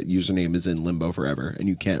username, that username is in limbo forever and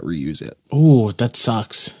you can't reuse it. Oh, that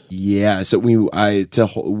sucks. Yeah. So we knew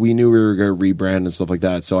we were going to rebrand and stuff like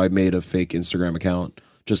that. So I made a fake Instagram account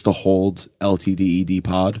just to hold LTDED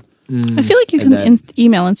Pod. I feel like you can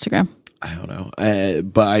email Instagram. I don't know.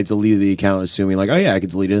 But I deleted the account assuming like, oh yeah, I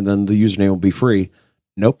could delete it and then the username will be free.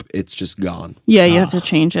 Nope. It's just gone. Yeah. You have to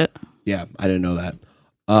change it. Yeah. I didn't know that.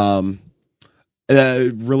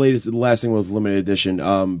 Related to the last thing with limited edition,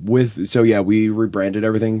 we rebranded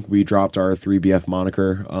everything. We dropped our 3BF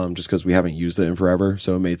moniker, just because we haven't used it in forever,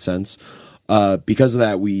 so it made sense. Because of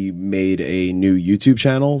that, we made a new YouTube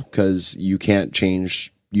channel, because you can't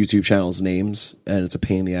change YouTube channels' names, and it's a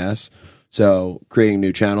pain in the ass. So creating a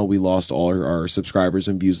new channel, we lost all our subscribers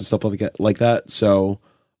and views and stuff like that. So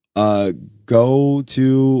go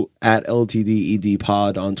to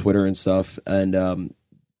 @LTDEDpod on Twitter and stuff, and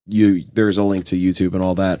there's a link to YouTube and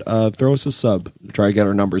all that. Throw us a sub. Try to get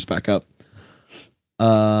our numbers back up.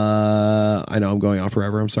 I know I'm going on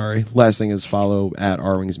forever. I'm sorry. Last thing is follow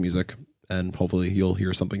 @RWings Music, and hopefully you'll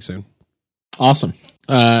hear something soon. Awesome.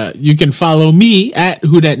 You can follow me at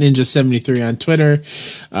WhoDatNinja73 on Twitter.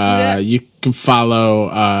 You can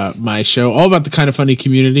follow my show, all about the Kind of Funny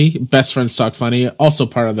community, Best Friends Talk Funny, also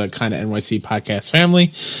part of the KindaNYC podcast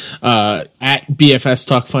family, at BFS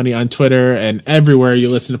Talk Funny on Twitter and everywhere you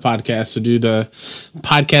listen to podcasts. So do the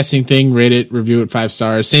podcasting thing, rate it, review it 5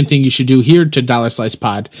 stars. Same thing you should do here to Dollar Slice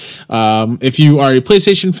Pod. If you are a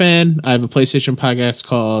PlayStation fan, I have a PlayStation podcast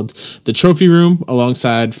called The Trophy Room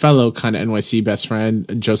alongside fellow KindaNYC best friend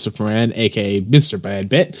Joseph Moran, aka Mr. Bad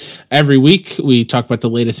Bit. Every week we talk about the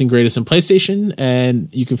latest and greatest in PlayStation, and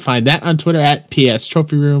you can find that on Twitter at PS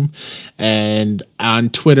Trophy Room and on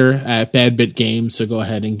Twitter at Bad Bit Games. So go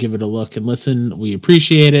ahead and give it a look and listen. We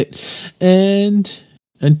appreciate it. And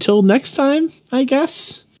until next time, I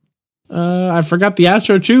guess. I forgot the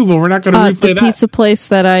outro too, but we're not going to replay the pizza place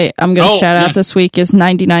that I'm going to shout out this week is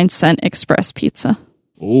 99-cent Express Pizza.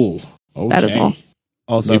 Oh, okay. That is all.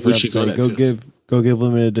 Also, go give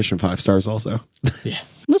limited edition 5 stars. Also, yeah.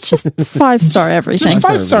 Let's just 5-star everything. Just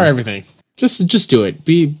 5-star everything. Just do it.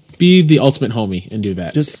 Be the ultimate homie and do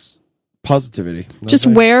that. Just positivity. Just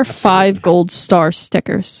wear 5 gold star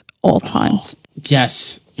stickers all times.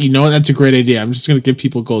 Yes, you know that's a great idea. I'm just going to give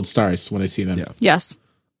people gold stars when I see them. Yeah. Yes.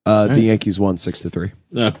 The Yankees won 6-3.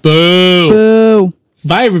 Boo. Boo.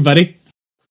 Bye, everybody.